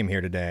when I came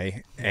here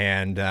today,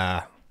 and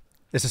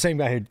it's the same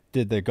guy who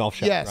did the golf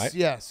shot, Yes, right?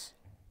 yes.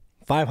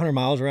 500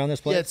 miles around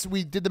this place? Yeah,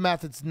 we did the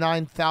math. It's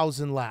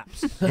 9,000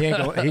 laps.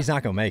 He's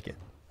not going to make it.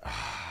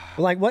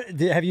 Like, what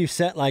have you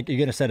set? Like, you're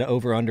going to set it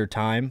over under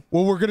time?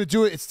 Well, we're gonna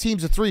do it. It's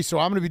teams of 3, so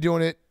I'm gonna be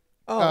doing it.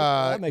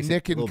 That makes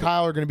Nick it a and little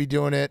Kyle are gonna be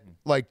doing it.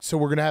 Like, so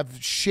we're gonna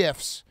have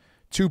shifts,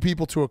 2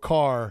 people to a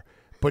car.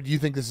 But you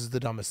think this is the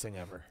dumbest thing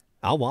ever?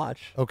 I'll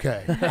watch.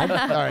 Okay. All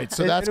right.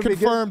 So that's It'll be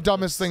confirmed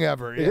dumbest thing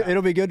ever. Yeah.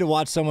 It'll be good to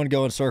watch someone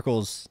go in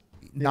circles.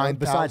 9,000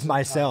 besides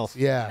myself.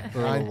 Yeah. for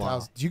a little while.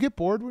 9,000. Do you get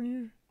bored when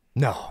you?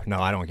 No,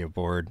 I don't get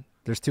bored.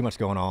 There's too much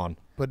going on.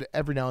 But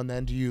every now and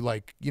then, do you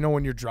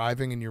when you're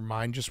driving and your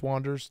mind just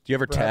wanders? Do you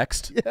ever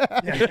text?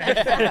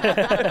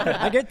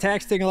 I get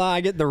texting a lot. I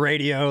get the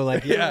radio,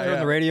 turn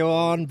the radio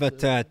on.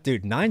 But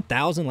dude,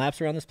 9,000 laps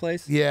around this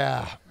place.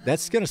 Yeah,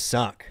 that's gonna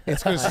suck.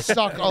 It's gonna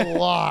suck a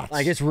lot.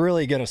 Like, it's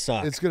really gonna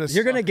suck. It's gonna.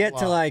 You're gonna suck get a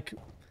to lot.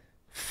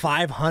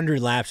 500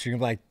 laps. You're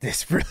gonna be like,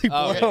 this really.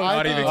 I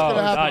think it's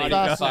gonna happen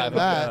faster than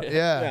that.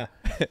 Yeah.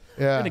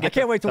 Yeah. I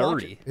can't wait to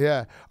watch it.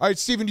 Yeah. All right,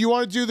 Steven, do you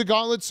want to do the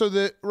gauntlet so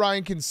that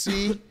Ryan can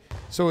see?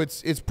 So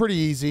it's pretty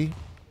easy.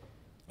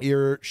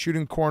 You're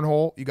shooting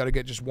cornhole. You got to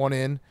get just one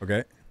in.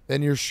 Okay.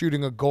 Then you're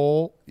shooting a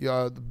goal,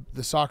 the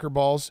soccer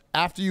balls.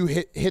 After you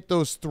hit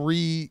those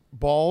 3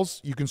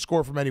 balls, you can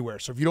score from anywhere.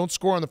 So if you don't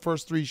score on the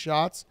first 3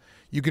 shots,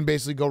 you can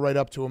basically go right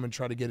up to them and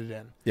try to get it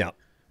in. Yeah.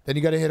 Then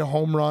you got to hit a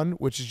home run,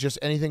 which is just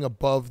anything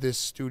above this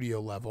studio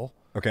level.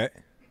 Okay.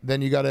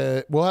 Then you got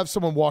to – we'll have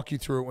someone walk you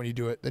through it when you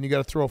do it. Then you got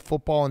to throw a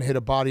football and hit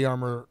a body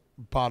armor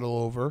bottle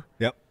over.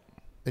 Yep.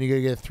 Then you got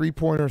to get a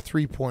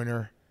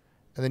three-pointer.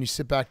 And then you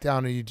sit back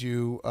down and you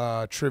do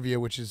trivia,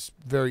 which is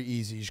very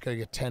easy. You just got to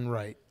get 10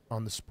 right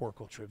on the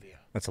Sporkle trivia.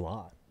 That's a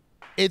lot.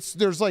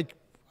 There's like,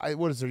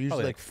 what is there?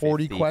 Usually like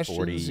 40 questions.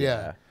 40,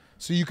 yeah.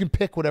 So you can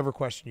pick whatever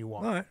question you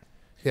want. All right.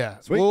 Yeah.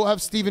 Sweet. We'll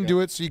have Steven do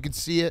it so you can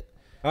see it.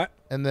 All right.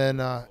 And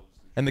then.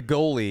 And the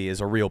goalie is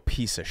a real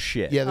piece of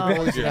shit. Yeah, the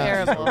goalie's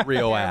terrible. A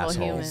real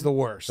asshole. He's the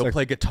worst. He'll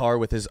play guitar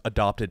with his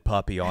adopted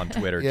puppy on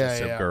Twitter just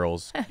so yeah.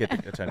 girls get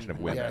the attention of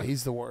women. Yeah,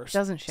 he's the worst.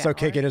 Doesn't shower. So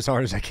kick it as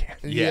hard as I can.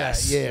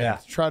 Yes. Yeah.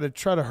 Try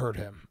to hurt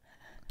him.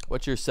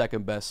 What's your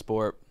second best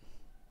sport?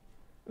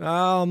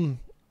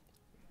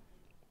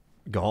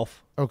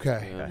 Golf.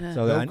 Okay.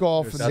 So no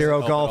golf.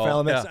 Zero golf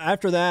elements. Yeah.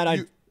 After that,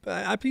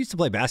 I used to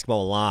play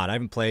basketball a lot. I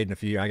haven't played in a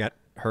few years. I got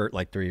hurt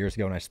like 3 years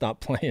ago and I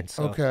stopped playing.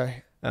 So,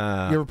 Okay. You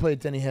ever played at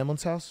Denny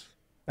Hamlin's house?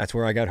 That's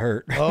where I got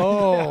hurt.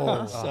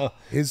 Oh. So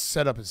his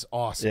setup is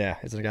awesome. yeah,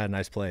 it's got a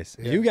nice place.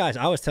 Yeah. You guys,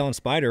 I was telling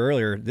Spider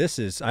earlier,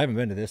 I haven't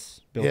been to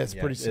this building Yeah, it's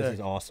yet. pretty sick. This is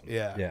awesome.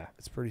 Yeah.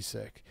 It's pretty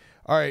sick.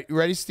 All right. You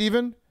ready,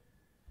 Steven?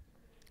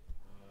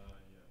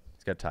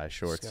 He's got to tie his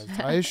shorts. He's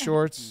gotta tie his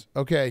shorts.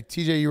 Okay.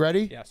 TJ, you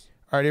ready? Yes.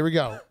 All right. Here we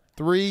go.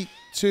 3,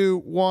 2,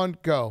 1,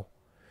 go.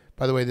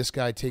 By the way, this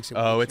guy takes it.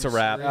 Oh, it's a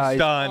wrap. serious.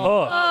 Done.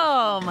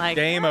 Oh my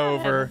Game God.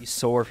 over. He's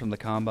sore from the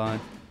combine.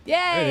 Yay!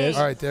 There it is.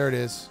 All right. There it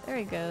is. There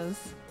he goes.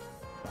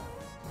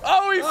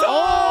 Oh, he fell.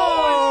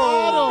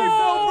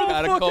 Oh,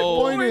 Got a fucking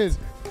goal. point is.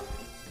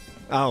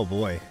 Oh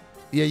boy.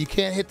 Yeah, you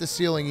can't hit the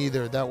ceiling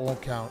either. That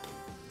won't count.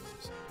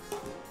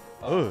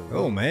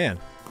 Oh man.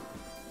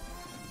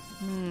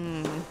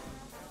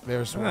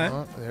 There's one. All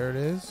right. There it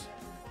is.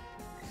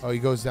 Oh, he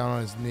goes down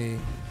on his knee.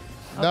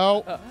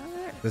 No.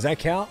 Does that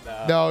count?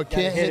 No, it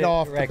can't hit hit it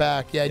off the direct.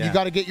 back. Yeah, you Yeah.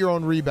 got to get your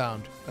own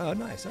rebound. Oh,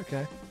 nice.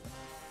 Okay.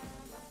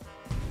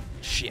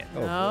 Shit. Oh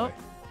Nope. boy.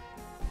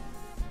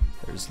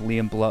 There's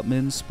Liam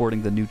Blutman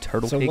sporting the new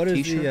Turtle So Cake what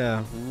is t-shirt.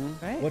 the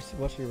Right.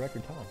 what's your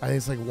record time? I think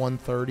it's like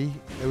 130.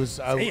 It was.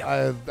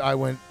 Damn. I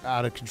went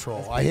out of control.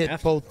 That's I hit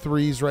hefty. both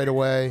threes right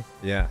away,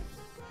 Yeah.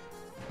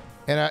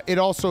 and it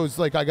also is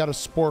like I got a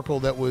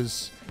Sporkle that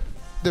was.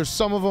 There's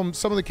some of them.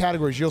 Some of the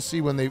categories you'll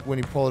see when you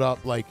pull it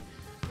up. Like,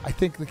 I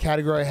think the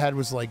category I had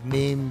was like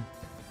name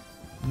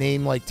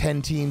like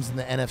 10 teams in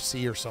the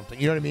NFC or something.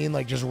 You know what I mean?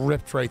 Like just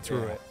ripped right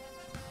through it.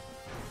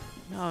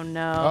 Oh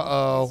no.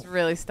 Uh-oh. He's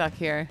really stuck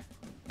here.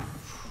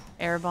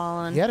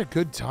 Airballing. He had a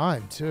good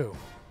time too.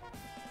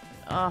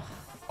 Ugh.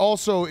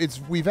 Also,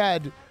 we've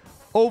had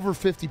over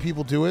 50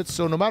 people do it,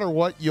 so no matter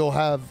what, you'll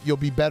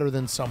be better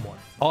than someone.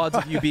 Odds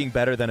of you being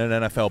better than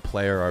an NFL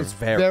player are It's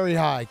very. very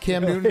high.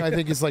 Cam Newton, I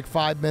think, is like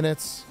 5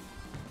 minutes.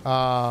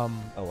 Oh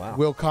wow.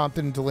 Will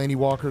Compton and Delaney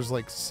Walker's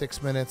like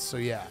 6 minutes. So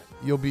yeah,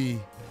 you'll be.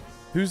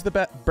 Who's the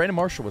best? Brandon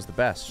Marshall was the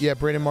best. Yeah,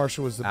 Brandon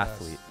Marshall was the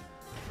athlete.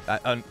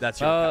 best. That's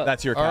your.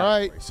 That's your. All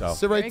category, right, So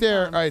sit right Very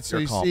there. calm. All right, so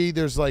You're you calm. see,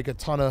 there's like a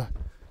ton of.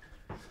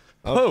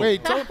 Oh,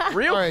 Wait, don't.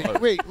 real. All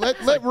right, wait.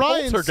 Let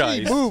Ryan see.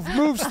 poltergeist. Move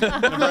to the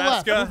left.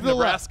 Nebraska, Move to the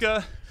left.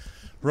 Nebraska,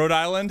 Rhode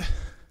Island,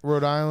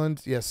 Rhode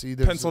Island. Yeah, see,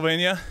 there's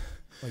Pennsylvania,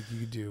 like you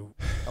could do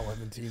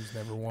 11 teams,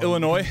 never won.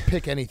 Illinois. You can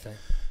pick anything.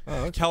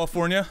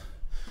 California,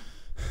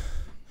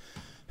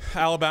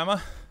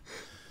 Alabama,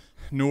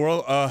 New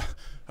Orleans,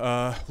 These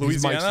mics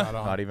Louisiana,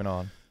 not Not even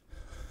on.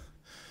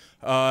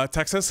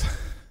 Texas,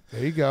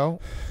 There you go.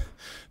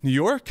 New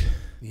York,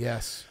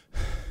 Yes.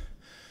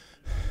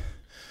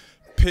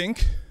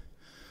 Pink.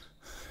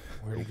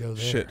 Where'd he go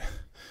there? Shit.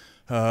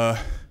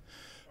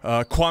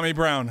 Kwame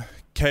Brown,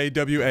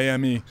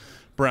 Kwame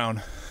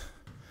Brown.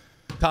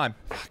 Time.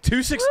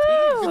 2:16.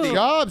 Good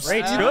job,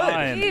 Great. Steve.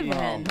 Good.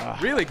 Even.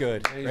 Really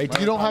good.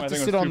 You don't have to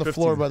sit on the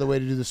floor, by the way,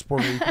 to do the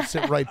sport. You can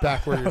sit right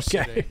back where you're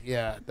Okay. sitting.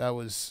 Yeah, that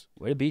was.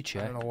 Way to be, I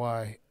Chet. don't know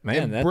why.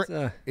 Man, And that's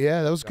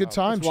yeah, that was a good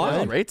time, that's wild.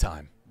 Chad. Great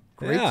time.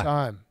 Great Yeah.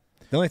 time.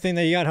 the only thing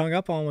that you got hung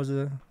up on was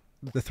the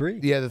three.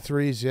 Yeah, the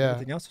threes. Yeah.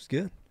 Everything else was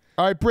good.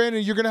 All right,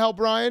 Brandon, you're gonna help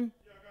Ryan.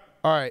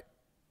 All right.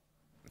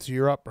 So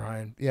you're up,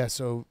 Ryan. Yeah.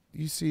 So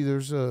you see,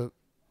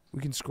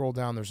 we can scroll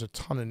down. There's a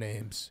ton of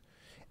names.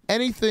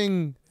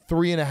 Anything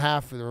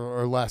 3.5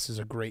 or less is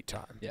a great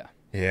time. Yeah.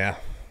 Yeah.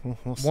 We'll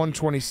see.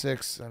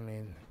 126. I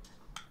mean,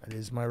 that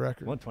is my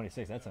record.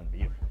 126. That's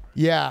unbeatable.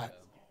 Yeah.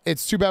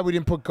 It's too bad we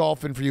didn't put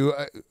golf in for you.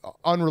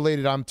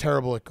 Unrelated, I'm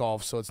terrible at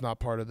golf, so it's not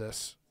part of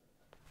this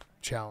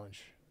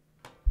challenge.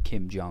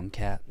 Kim Jong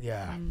Cat.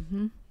 Yeah.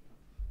 Mm-hmm.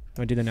 Want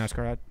to do the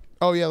NASCAR ad?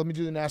 Oh, yeah, let me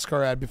do the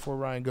NASCAR ad before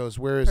Ryan goes.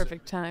 Where is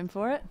Perfect time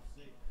for it.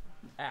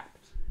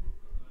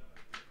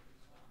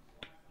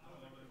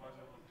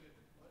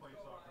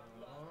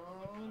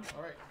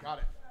 All right, got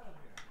it.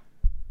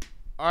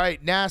 All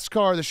right,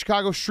 NASCAR. The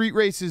Chicago Street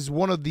Race is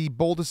one of the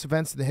boldest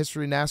events in the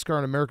history of NASCAR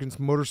and American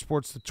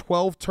motorsports. The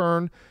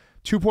 12-turn,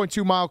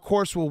 2.2-mile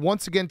course will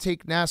once again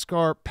take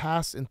NASCAR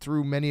past and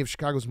through many of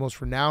Chicago's most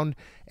renowned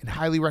and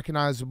highly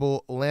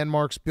recognizable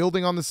landmarks.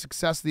 Building on the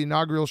success of the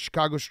inaugural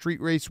Chicago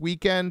Street Race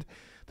weekend,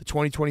 the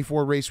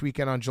 2024 race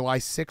weekend on July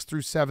 6th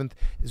through 7th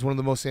is one of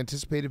the most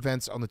anticipated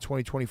events on the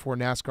 2024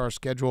 NASCAR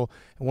schedule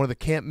and one of the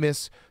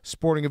can't-miss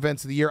sporting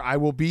events of the year. I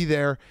will be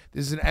there.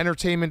 This is an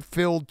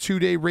entertainment-filled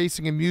 2-day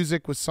racing and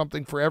music with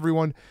something for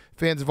everyone.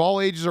 Fans of all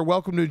ages are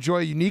welcome to enjoy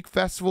a unique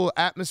festival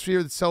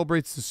atmosphere that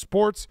celebrates the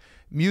sports,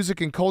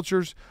 music, and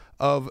cultures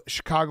of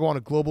Chicago on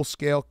a global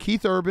scale.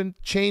 Keith Urban,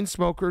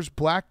 Chainsmokers,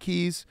 Black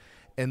Keys,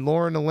 and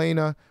Lauren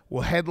Elena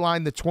will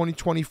headline the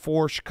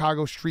 2024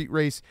 Chicago Street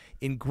Race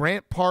in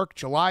Grant Park,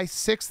 July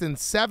 6th and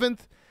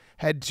 7th.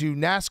 Head to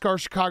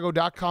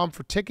NASCARChicago.com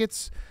for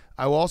tickets.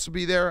 I will also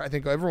be there. I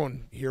think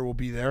everyone here will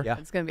be there. Yeah.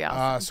 It's going to be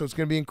awesome. So it's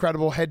going to be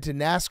incredible. Head to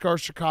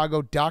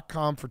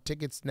NASCARChicago.com for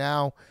tickets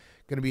now.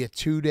 Going to be a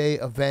 2-day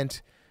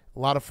event. A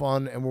lot of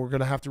fun, and we're going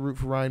to have to root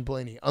for Ryan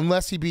Blaney.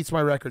 Unless he beats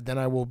my record, then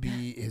I will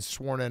be his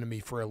sworn enemy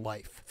for a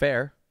life.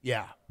 Fair.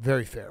 Yeah,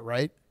 very fair,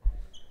 right?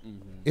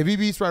 If he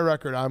beats my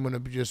record, I'm gonna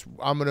be.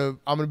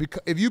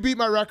 If you beat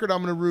my record,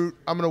 I'm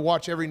gonna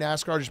watch every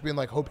NASCAR just being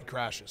like, hope he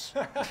crashes.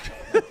 I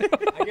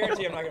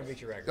guarantee I'm not going to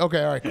beat your record.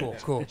 Okay, all right,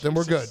 cool. Then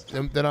we're good.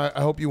 Then I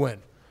hope you win.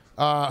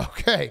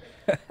 Okay,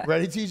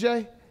 ready,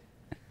 TJ?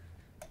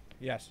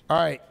 Yes.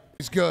 All right,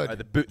 it's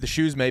good. The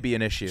shoes may be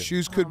an issue.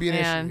 Shoes could be an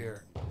man. issue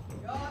here.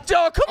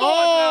 Oh, come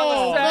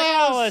Oh, on,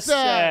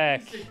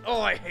 Malasek. Oh,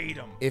 I hate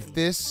him. If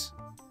this.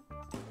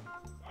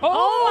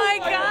 Oh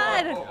my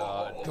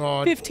God!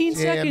 God 15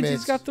 damn seconds. it.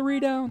 He's got 3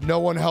 down. No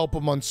one help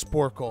him on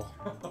Sporkle.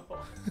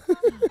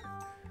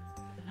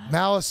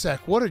 Malasek,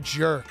 what a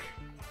jerk.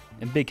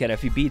 And Big Cat,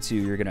 if he beats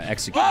you, you're gonna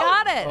execute.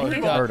 Got it. Oh,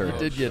 He- murder. He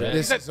did get it.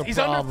 This is a He's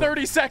problem. under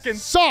 30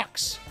 seconds.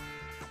 Sucks.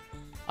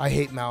 I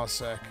hate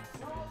Malasek.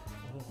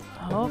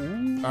 Oh. All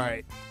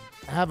right.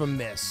 Have a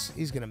miss.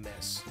 He's going to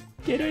miss.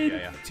 Get it.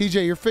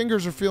 TJ, your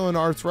fingers are feeling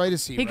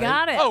arthritis-y, He right?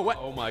 got it. Oh, what?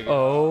 Oh my god.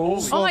 Oh.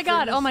 Oh my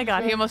God. Oh my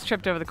God. He almost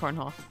tripped over the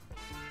cornhole.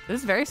 This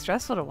is very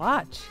stressful to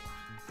watch.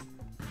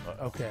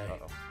 Okay.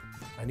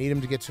 I need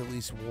him to get to at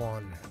least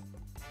one.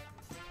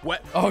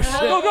 What? Oh, shit.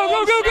 Go.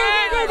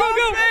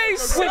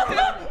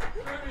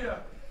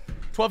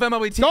 12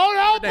 MLB teams. Don't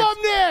help him,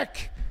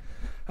 Nick!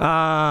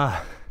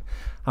 I'm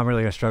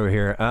really going to struggle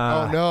here.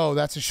 Oh, no.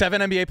 That's a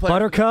 7 NBA players.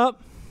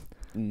 Buttercup.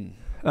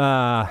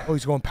 Oh,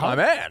 he's going My power.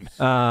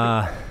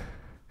 man.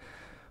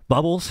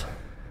 Bubbles.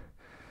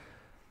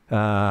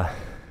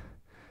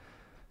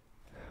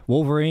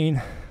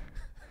 Wolverine.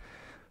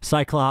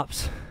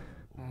 Cyclops.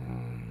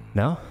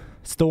 No?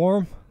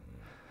 Storm.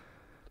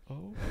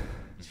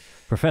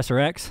 Professor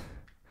X.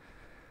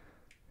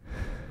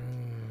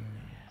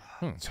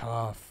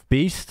 Tough.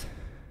 Beast.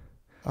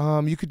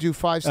 You could do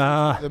 5 states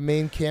at the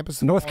main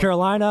campus. of North college.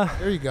 Carolina.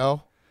 There you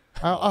go.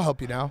 I'll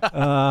help you now.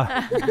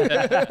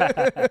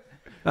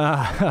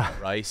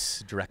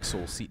 Rice,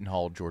 Drexel, Seton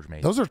Hall, George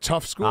Mason. Those are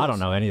tough schools. I don't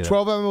know any of them.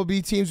 12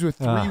 MLB teams with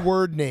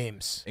 3-word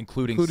names.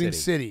 Including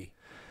city.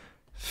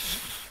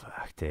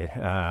 Fuck, dude.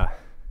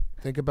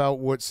 Think about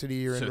what city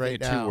you're in So right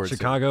think of 2 now. words.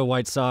 Chicago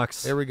White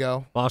Sox. There we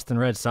go. Boston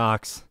Red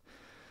Sox.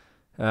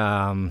 3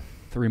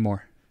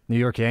 more. New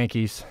York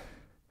Yankees.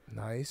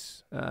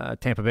 Nice.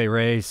 Tampa Bay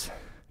Rays.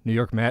 New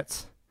York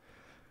Mets.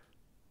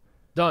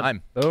 Done.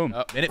 I'm. Boom.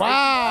 Minute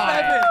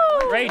Wow.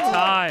 Great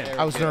time.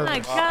 I was nervous. Oh my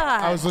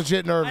God. I was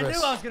legit nervous. I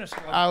knew I was going to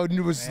struggle. I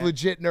was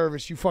legit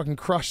nervous. You fucking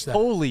crushed that.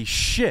 Holy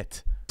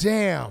shit.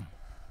 Damn.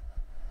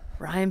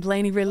 Ryan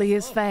Blaney really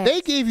is fast.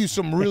 They gave you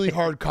some really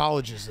hard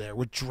colleges there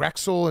with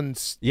Drexel and.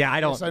 Yeah, I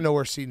don't. Yes, I know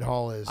where Seton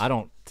Hall is. I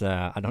don't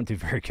do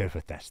very good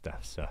with that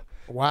stuff. So.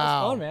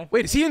 Wow. man.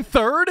 Wait, is he in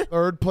third?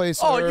 Third place.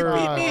 Oh, you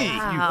beat me.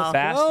 Wow.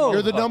 Fast.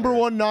 You're the number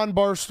 1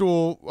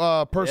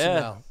 non-Barstool person Yeah.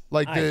 now.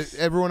 Like Nice.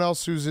 everyone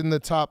else who's in the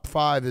top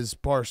 5 is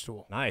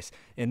Barstool. Nice.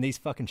 In these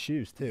fucking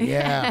shoes, too.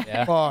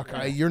 Yeah. Fuck.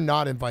 You're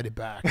not invited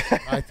back.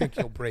 I think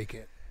you'll break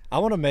it. I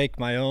want to make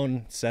my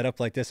own setup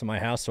like this in my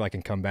house so I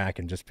can come back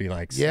and just be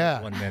like,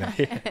 Yeah. 1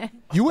 minute.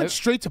 You went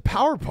straight to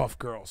Powerpuff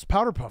Girls.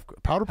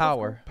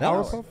 Power.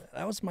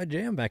 That was my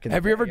jam back in the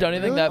Have you ever day. done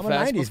anything that I'm a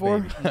fast 90s before?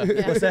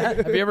 baby. What's that?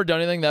 Have you ever done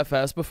anything that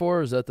fast before?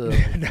 Or is that the?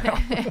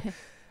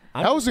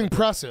 That was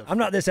impressive. I'm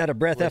not this out of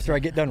breath after I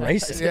get done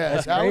racing. Yeah,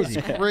 That's that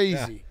crazy. was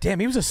crazy. Damn,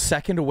 he was a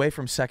second away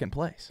from second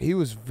place. He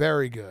was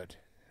very good.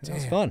 That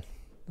was fun.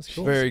 That's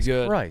cool. Very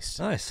good. Christ.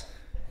 Nice.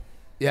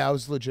 Yeah, I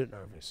was legit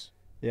nervous.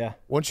 Yeah.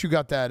 Once you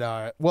got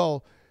that,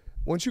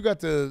 once you got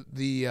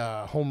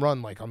the home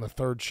run, like on the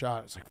 3rd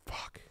shot, it's like,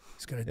 fuck,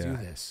 he's gonna do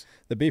this.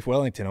 The beef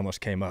Wellington almost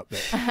came up.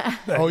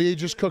 Oh, you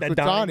just cooked that with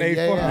Donnie Donnie.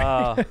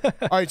 made for me.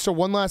 All right, so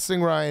one last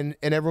thing, Ryan,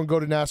 and everyone go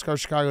to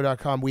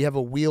NASCARChicago.com. We have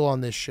a wheel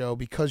on this show.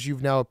 Because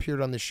you've now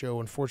appeared on this show,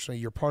 unfortunately,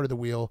 you're part of the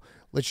wheel.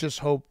 Let's just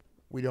hope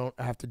we don't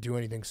have to do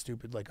anything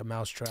stupid like a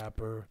mousetrap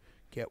or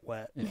get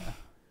wet. Yeah.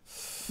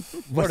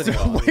 Wait,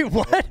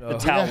 what? The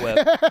towel whip.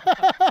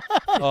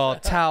 Oh,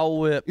 towel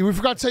whip. We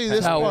forgot to tell you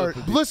this Towel part.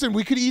 whip. Listen,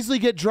 we could easily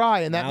get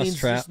dry, and that means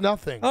Mousetrap. just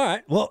nothing. All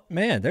right. Well,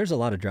 man, there's a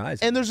lot of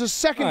dries. And there's a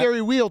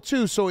secondary wheel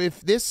too. So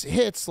if this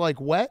hits like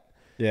wet,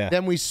 Yeah.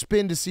 then we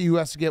spin to see who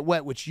has to get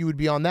wet, which you would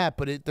be on that.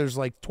 But there's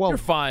like 12. You're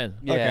fine.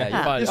 Yeah, Okay,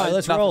 you're fine. Just- All right,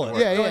 let's roll it.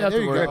 Yeah, You don't yeah. have There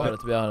to you worry go. about it,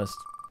 to be honest.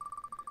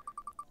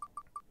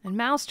 And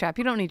mousetrap,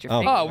 you don't need your Oh.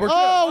 fingers. Oh, we're good.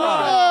 Oh,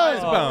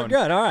 we're Oh, good.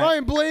 good. All right.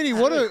 Ryan Blaney,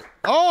 what a.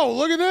 Oh,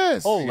 look at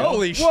this.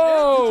 Holy shit.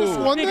 You just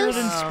won Bigger this?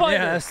 than Spider.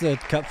 Yeah, that's the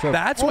cup trophy.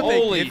 That's what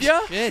Holy they give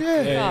you? shit.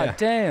 Yeah. God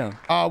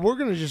damn. We're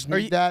gonna just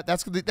need that.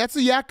 That's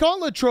the Yak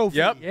Gauntlet trophy.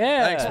 Yep.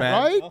 Yeah. Thanks,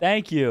 man. Right?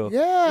 Thank you.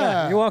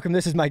 Yeah. You're welcome.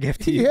 This is my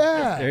gift to you.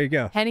 Yeah. There you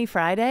go. Henny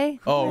Friday.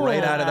 Oh,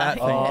 right out of that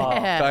thing.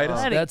 Yeah.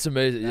 Titus. buddy. That's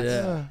amazing.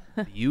 Yeah.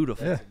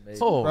 Beautiful.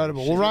 Oh,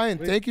 Incredible. Well, Ryan,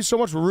 thank you so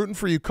much. We're rooting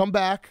for you. Come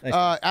back.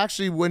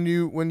 Actually, when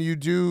you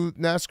do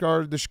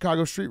NASCAR, the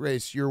Chicago Street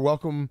Race, you're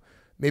welcome.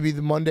 Maybe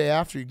the Monday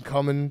after, you can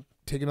come and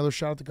take another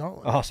shot at the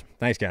Gauntlet. Awesome.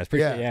 Thanks, guys.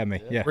 Appreciate you having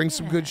me. Yeah. Bring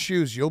some good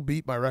shoes. You'll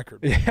beat my record.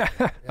 Yeah.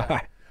 All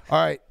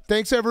right.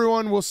 Thanks,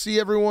 everyone. We'll see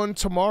everyone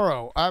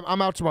tomorrow.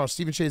 I'm out tomorrow.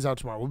 Stephen Shea's out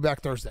tomorrow. We'll be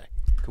back Thursday.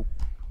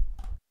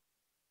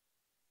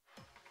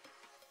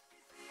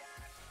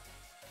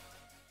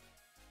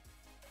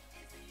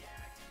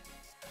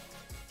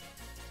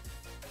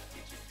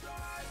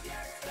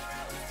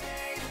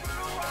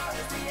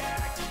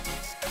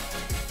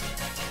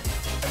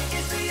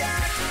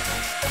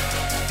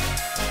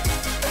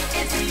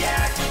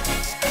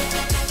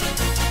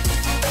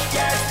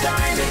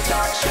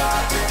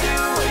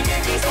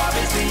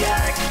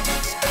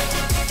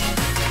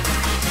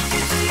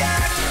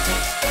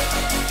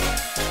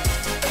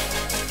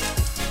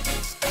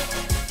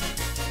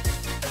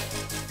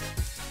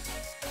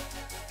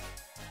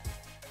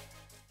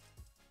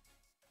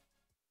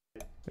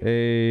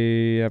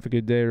 Hey, have a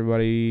good day,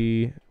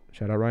 everybody.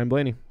 Shout out Ryan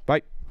Blaney.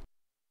 Bye.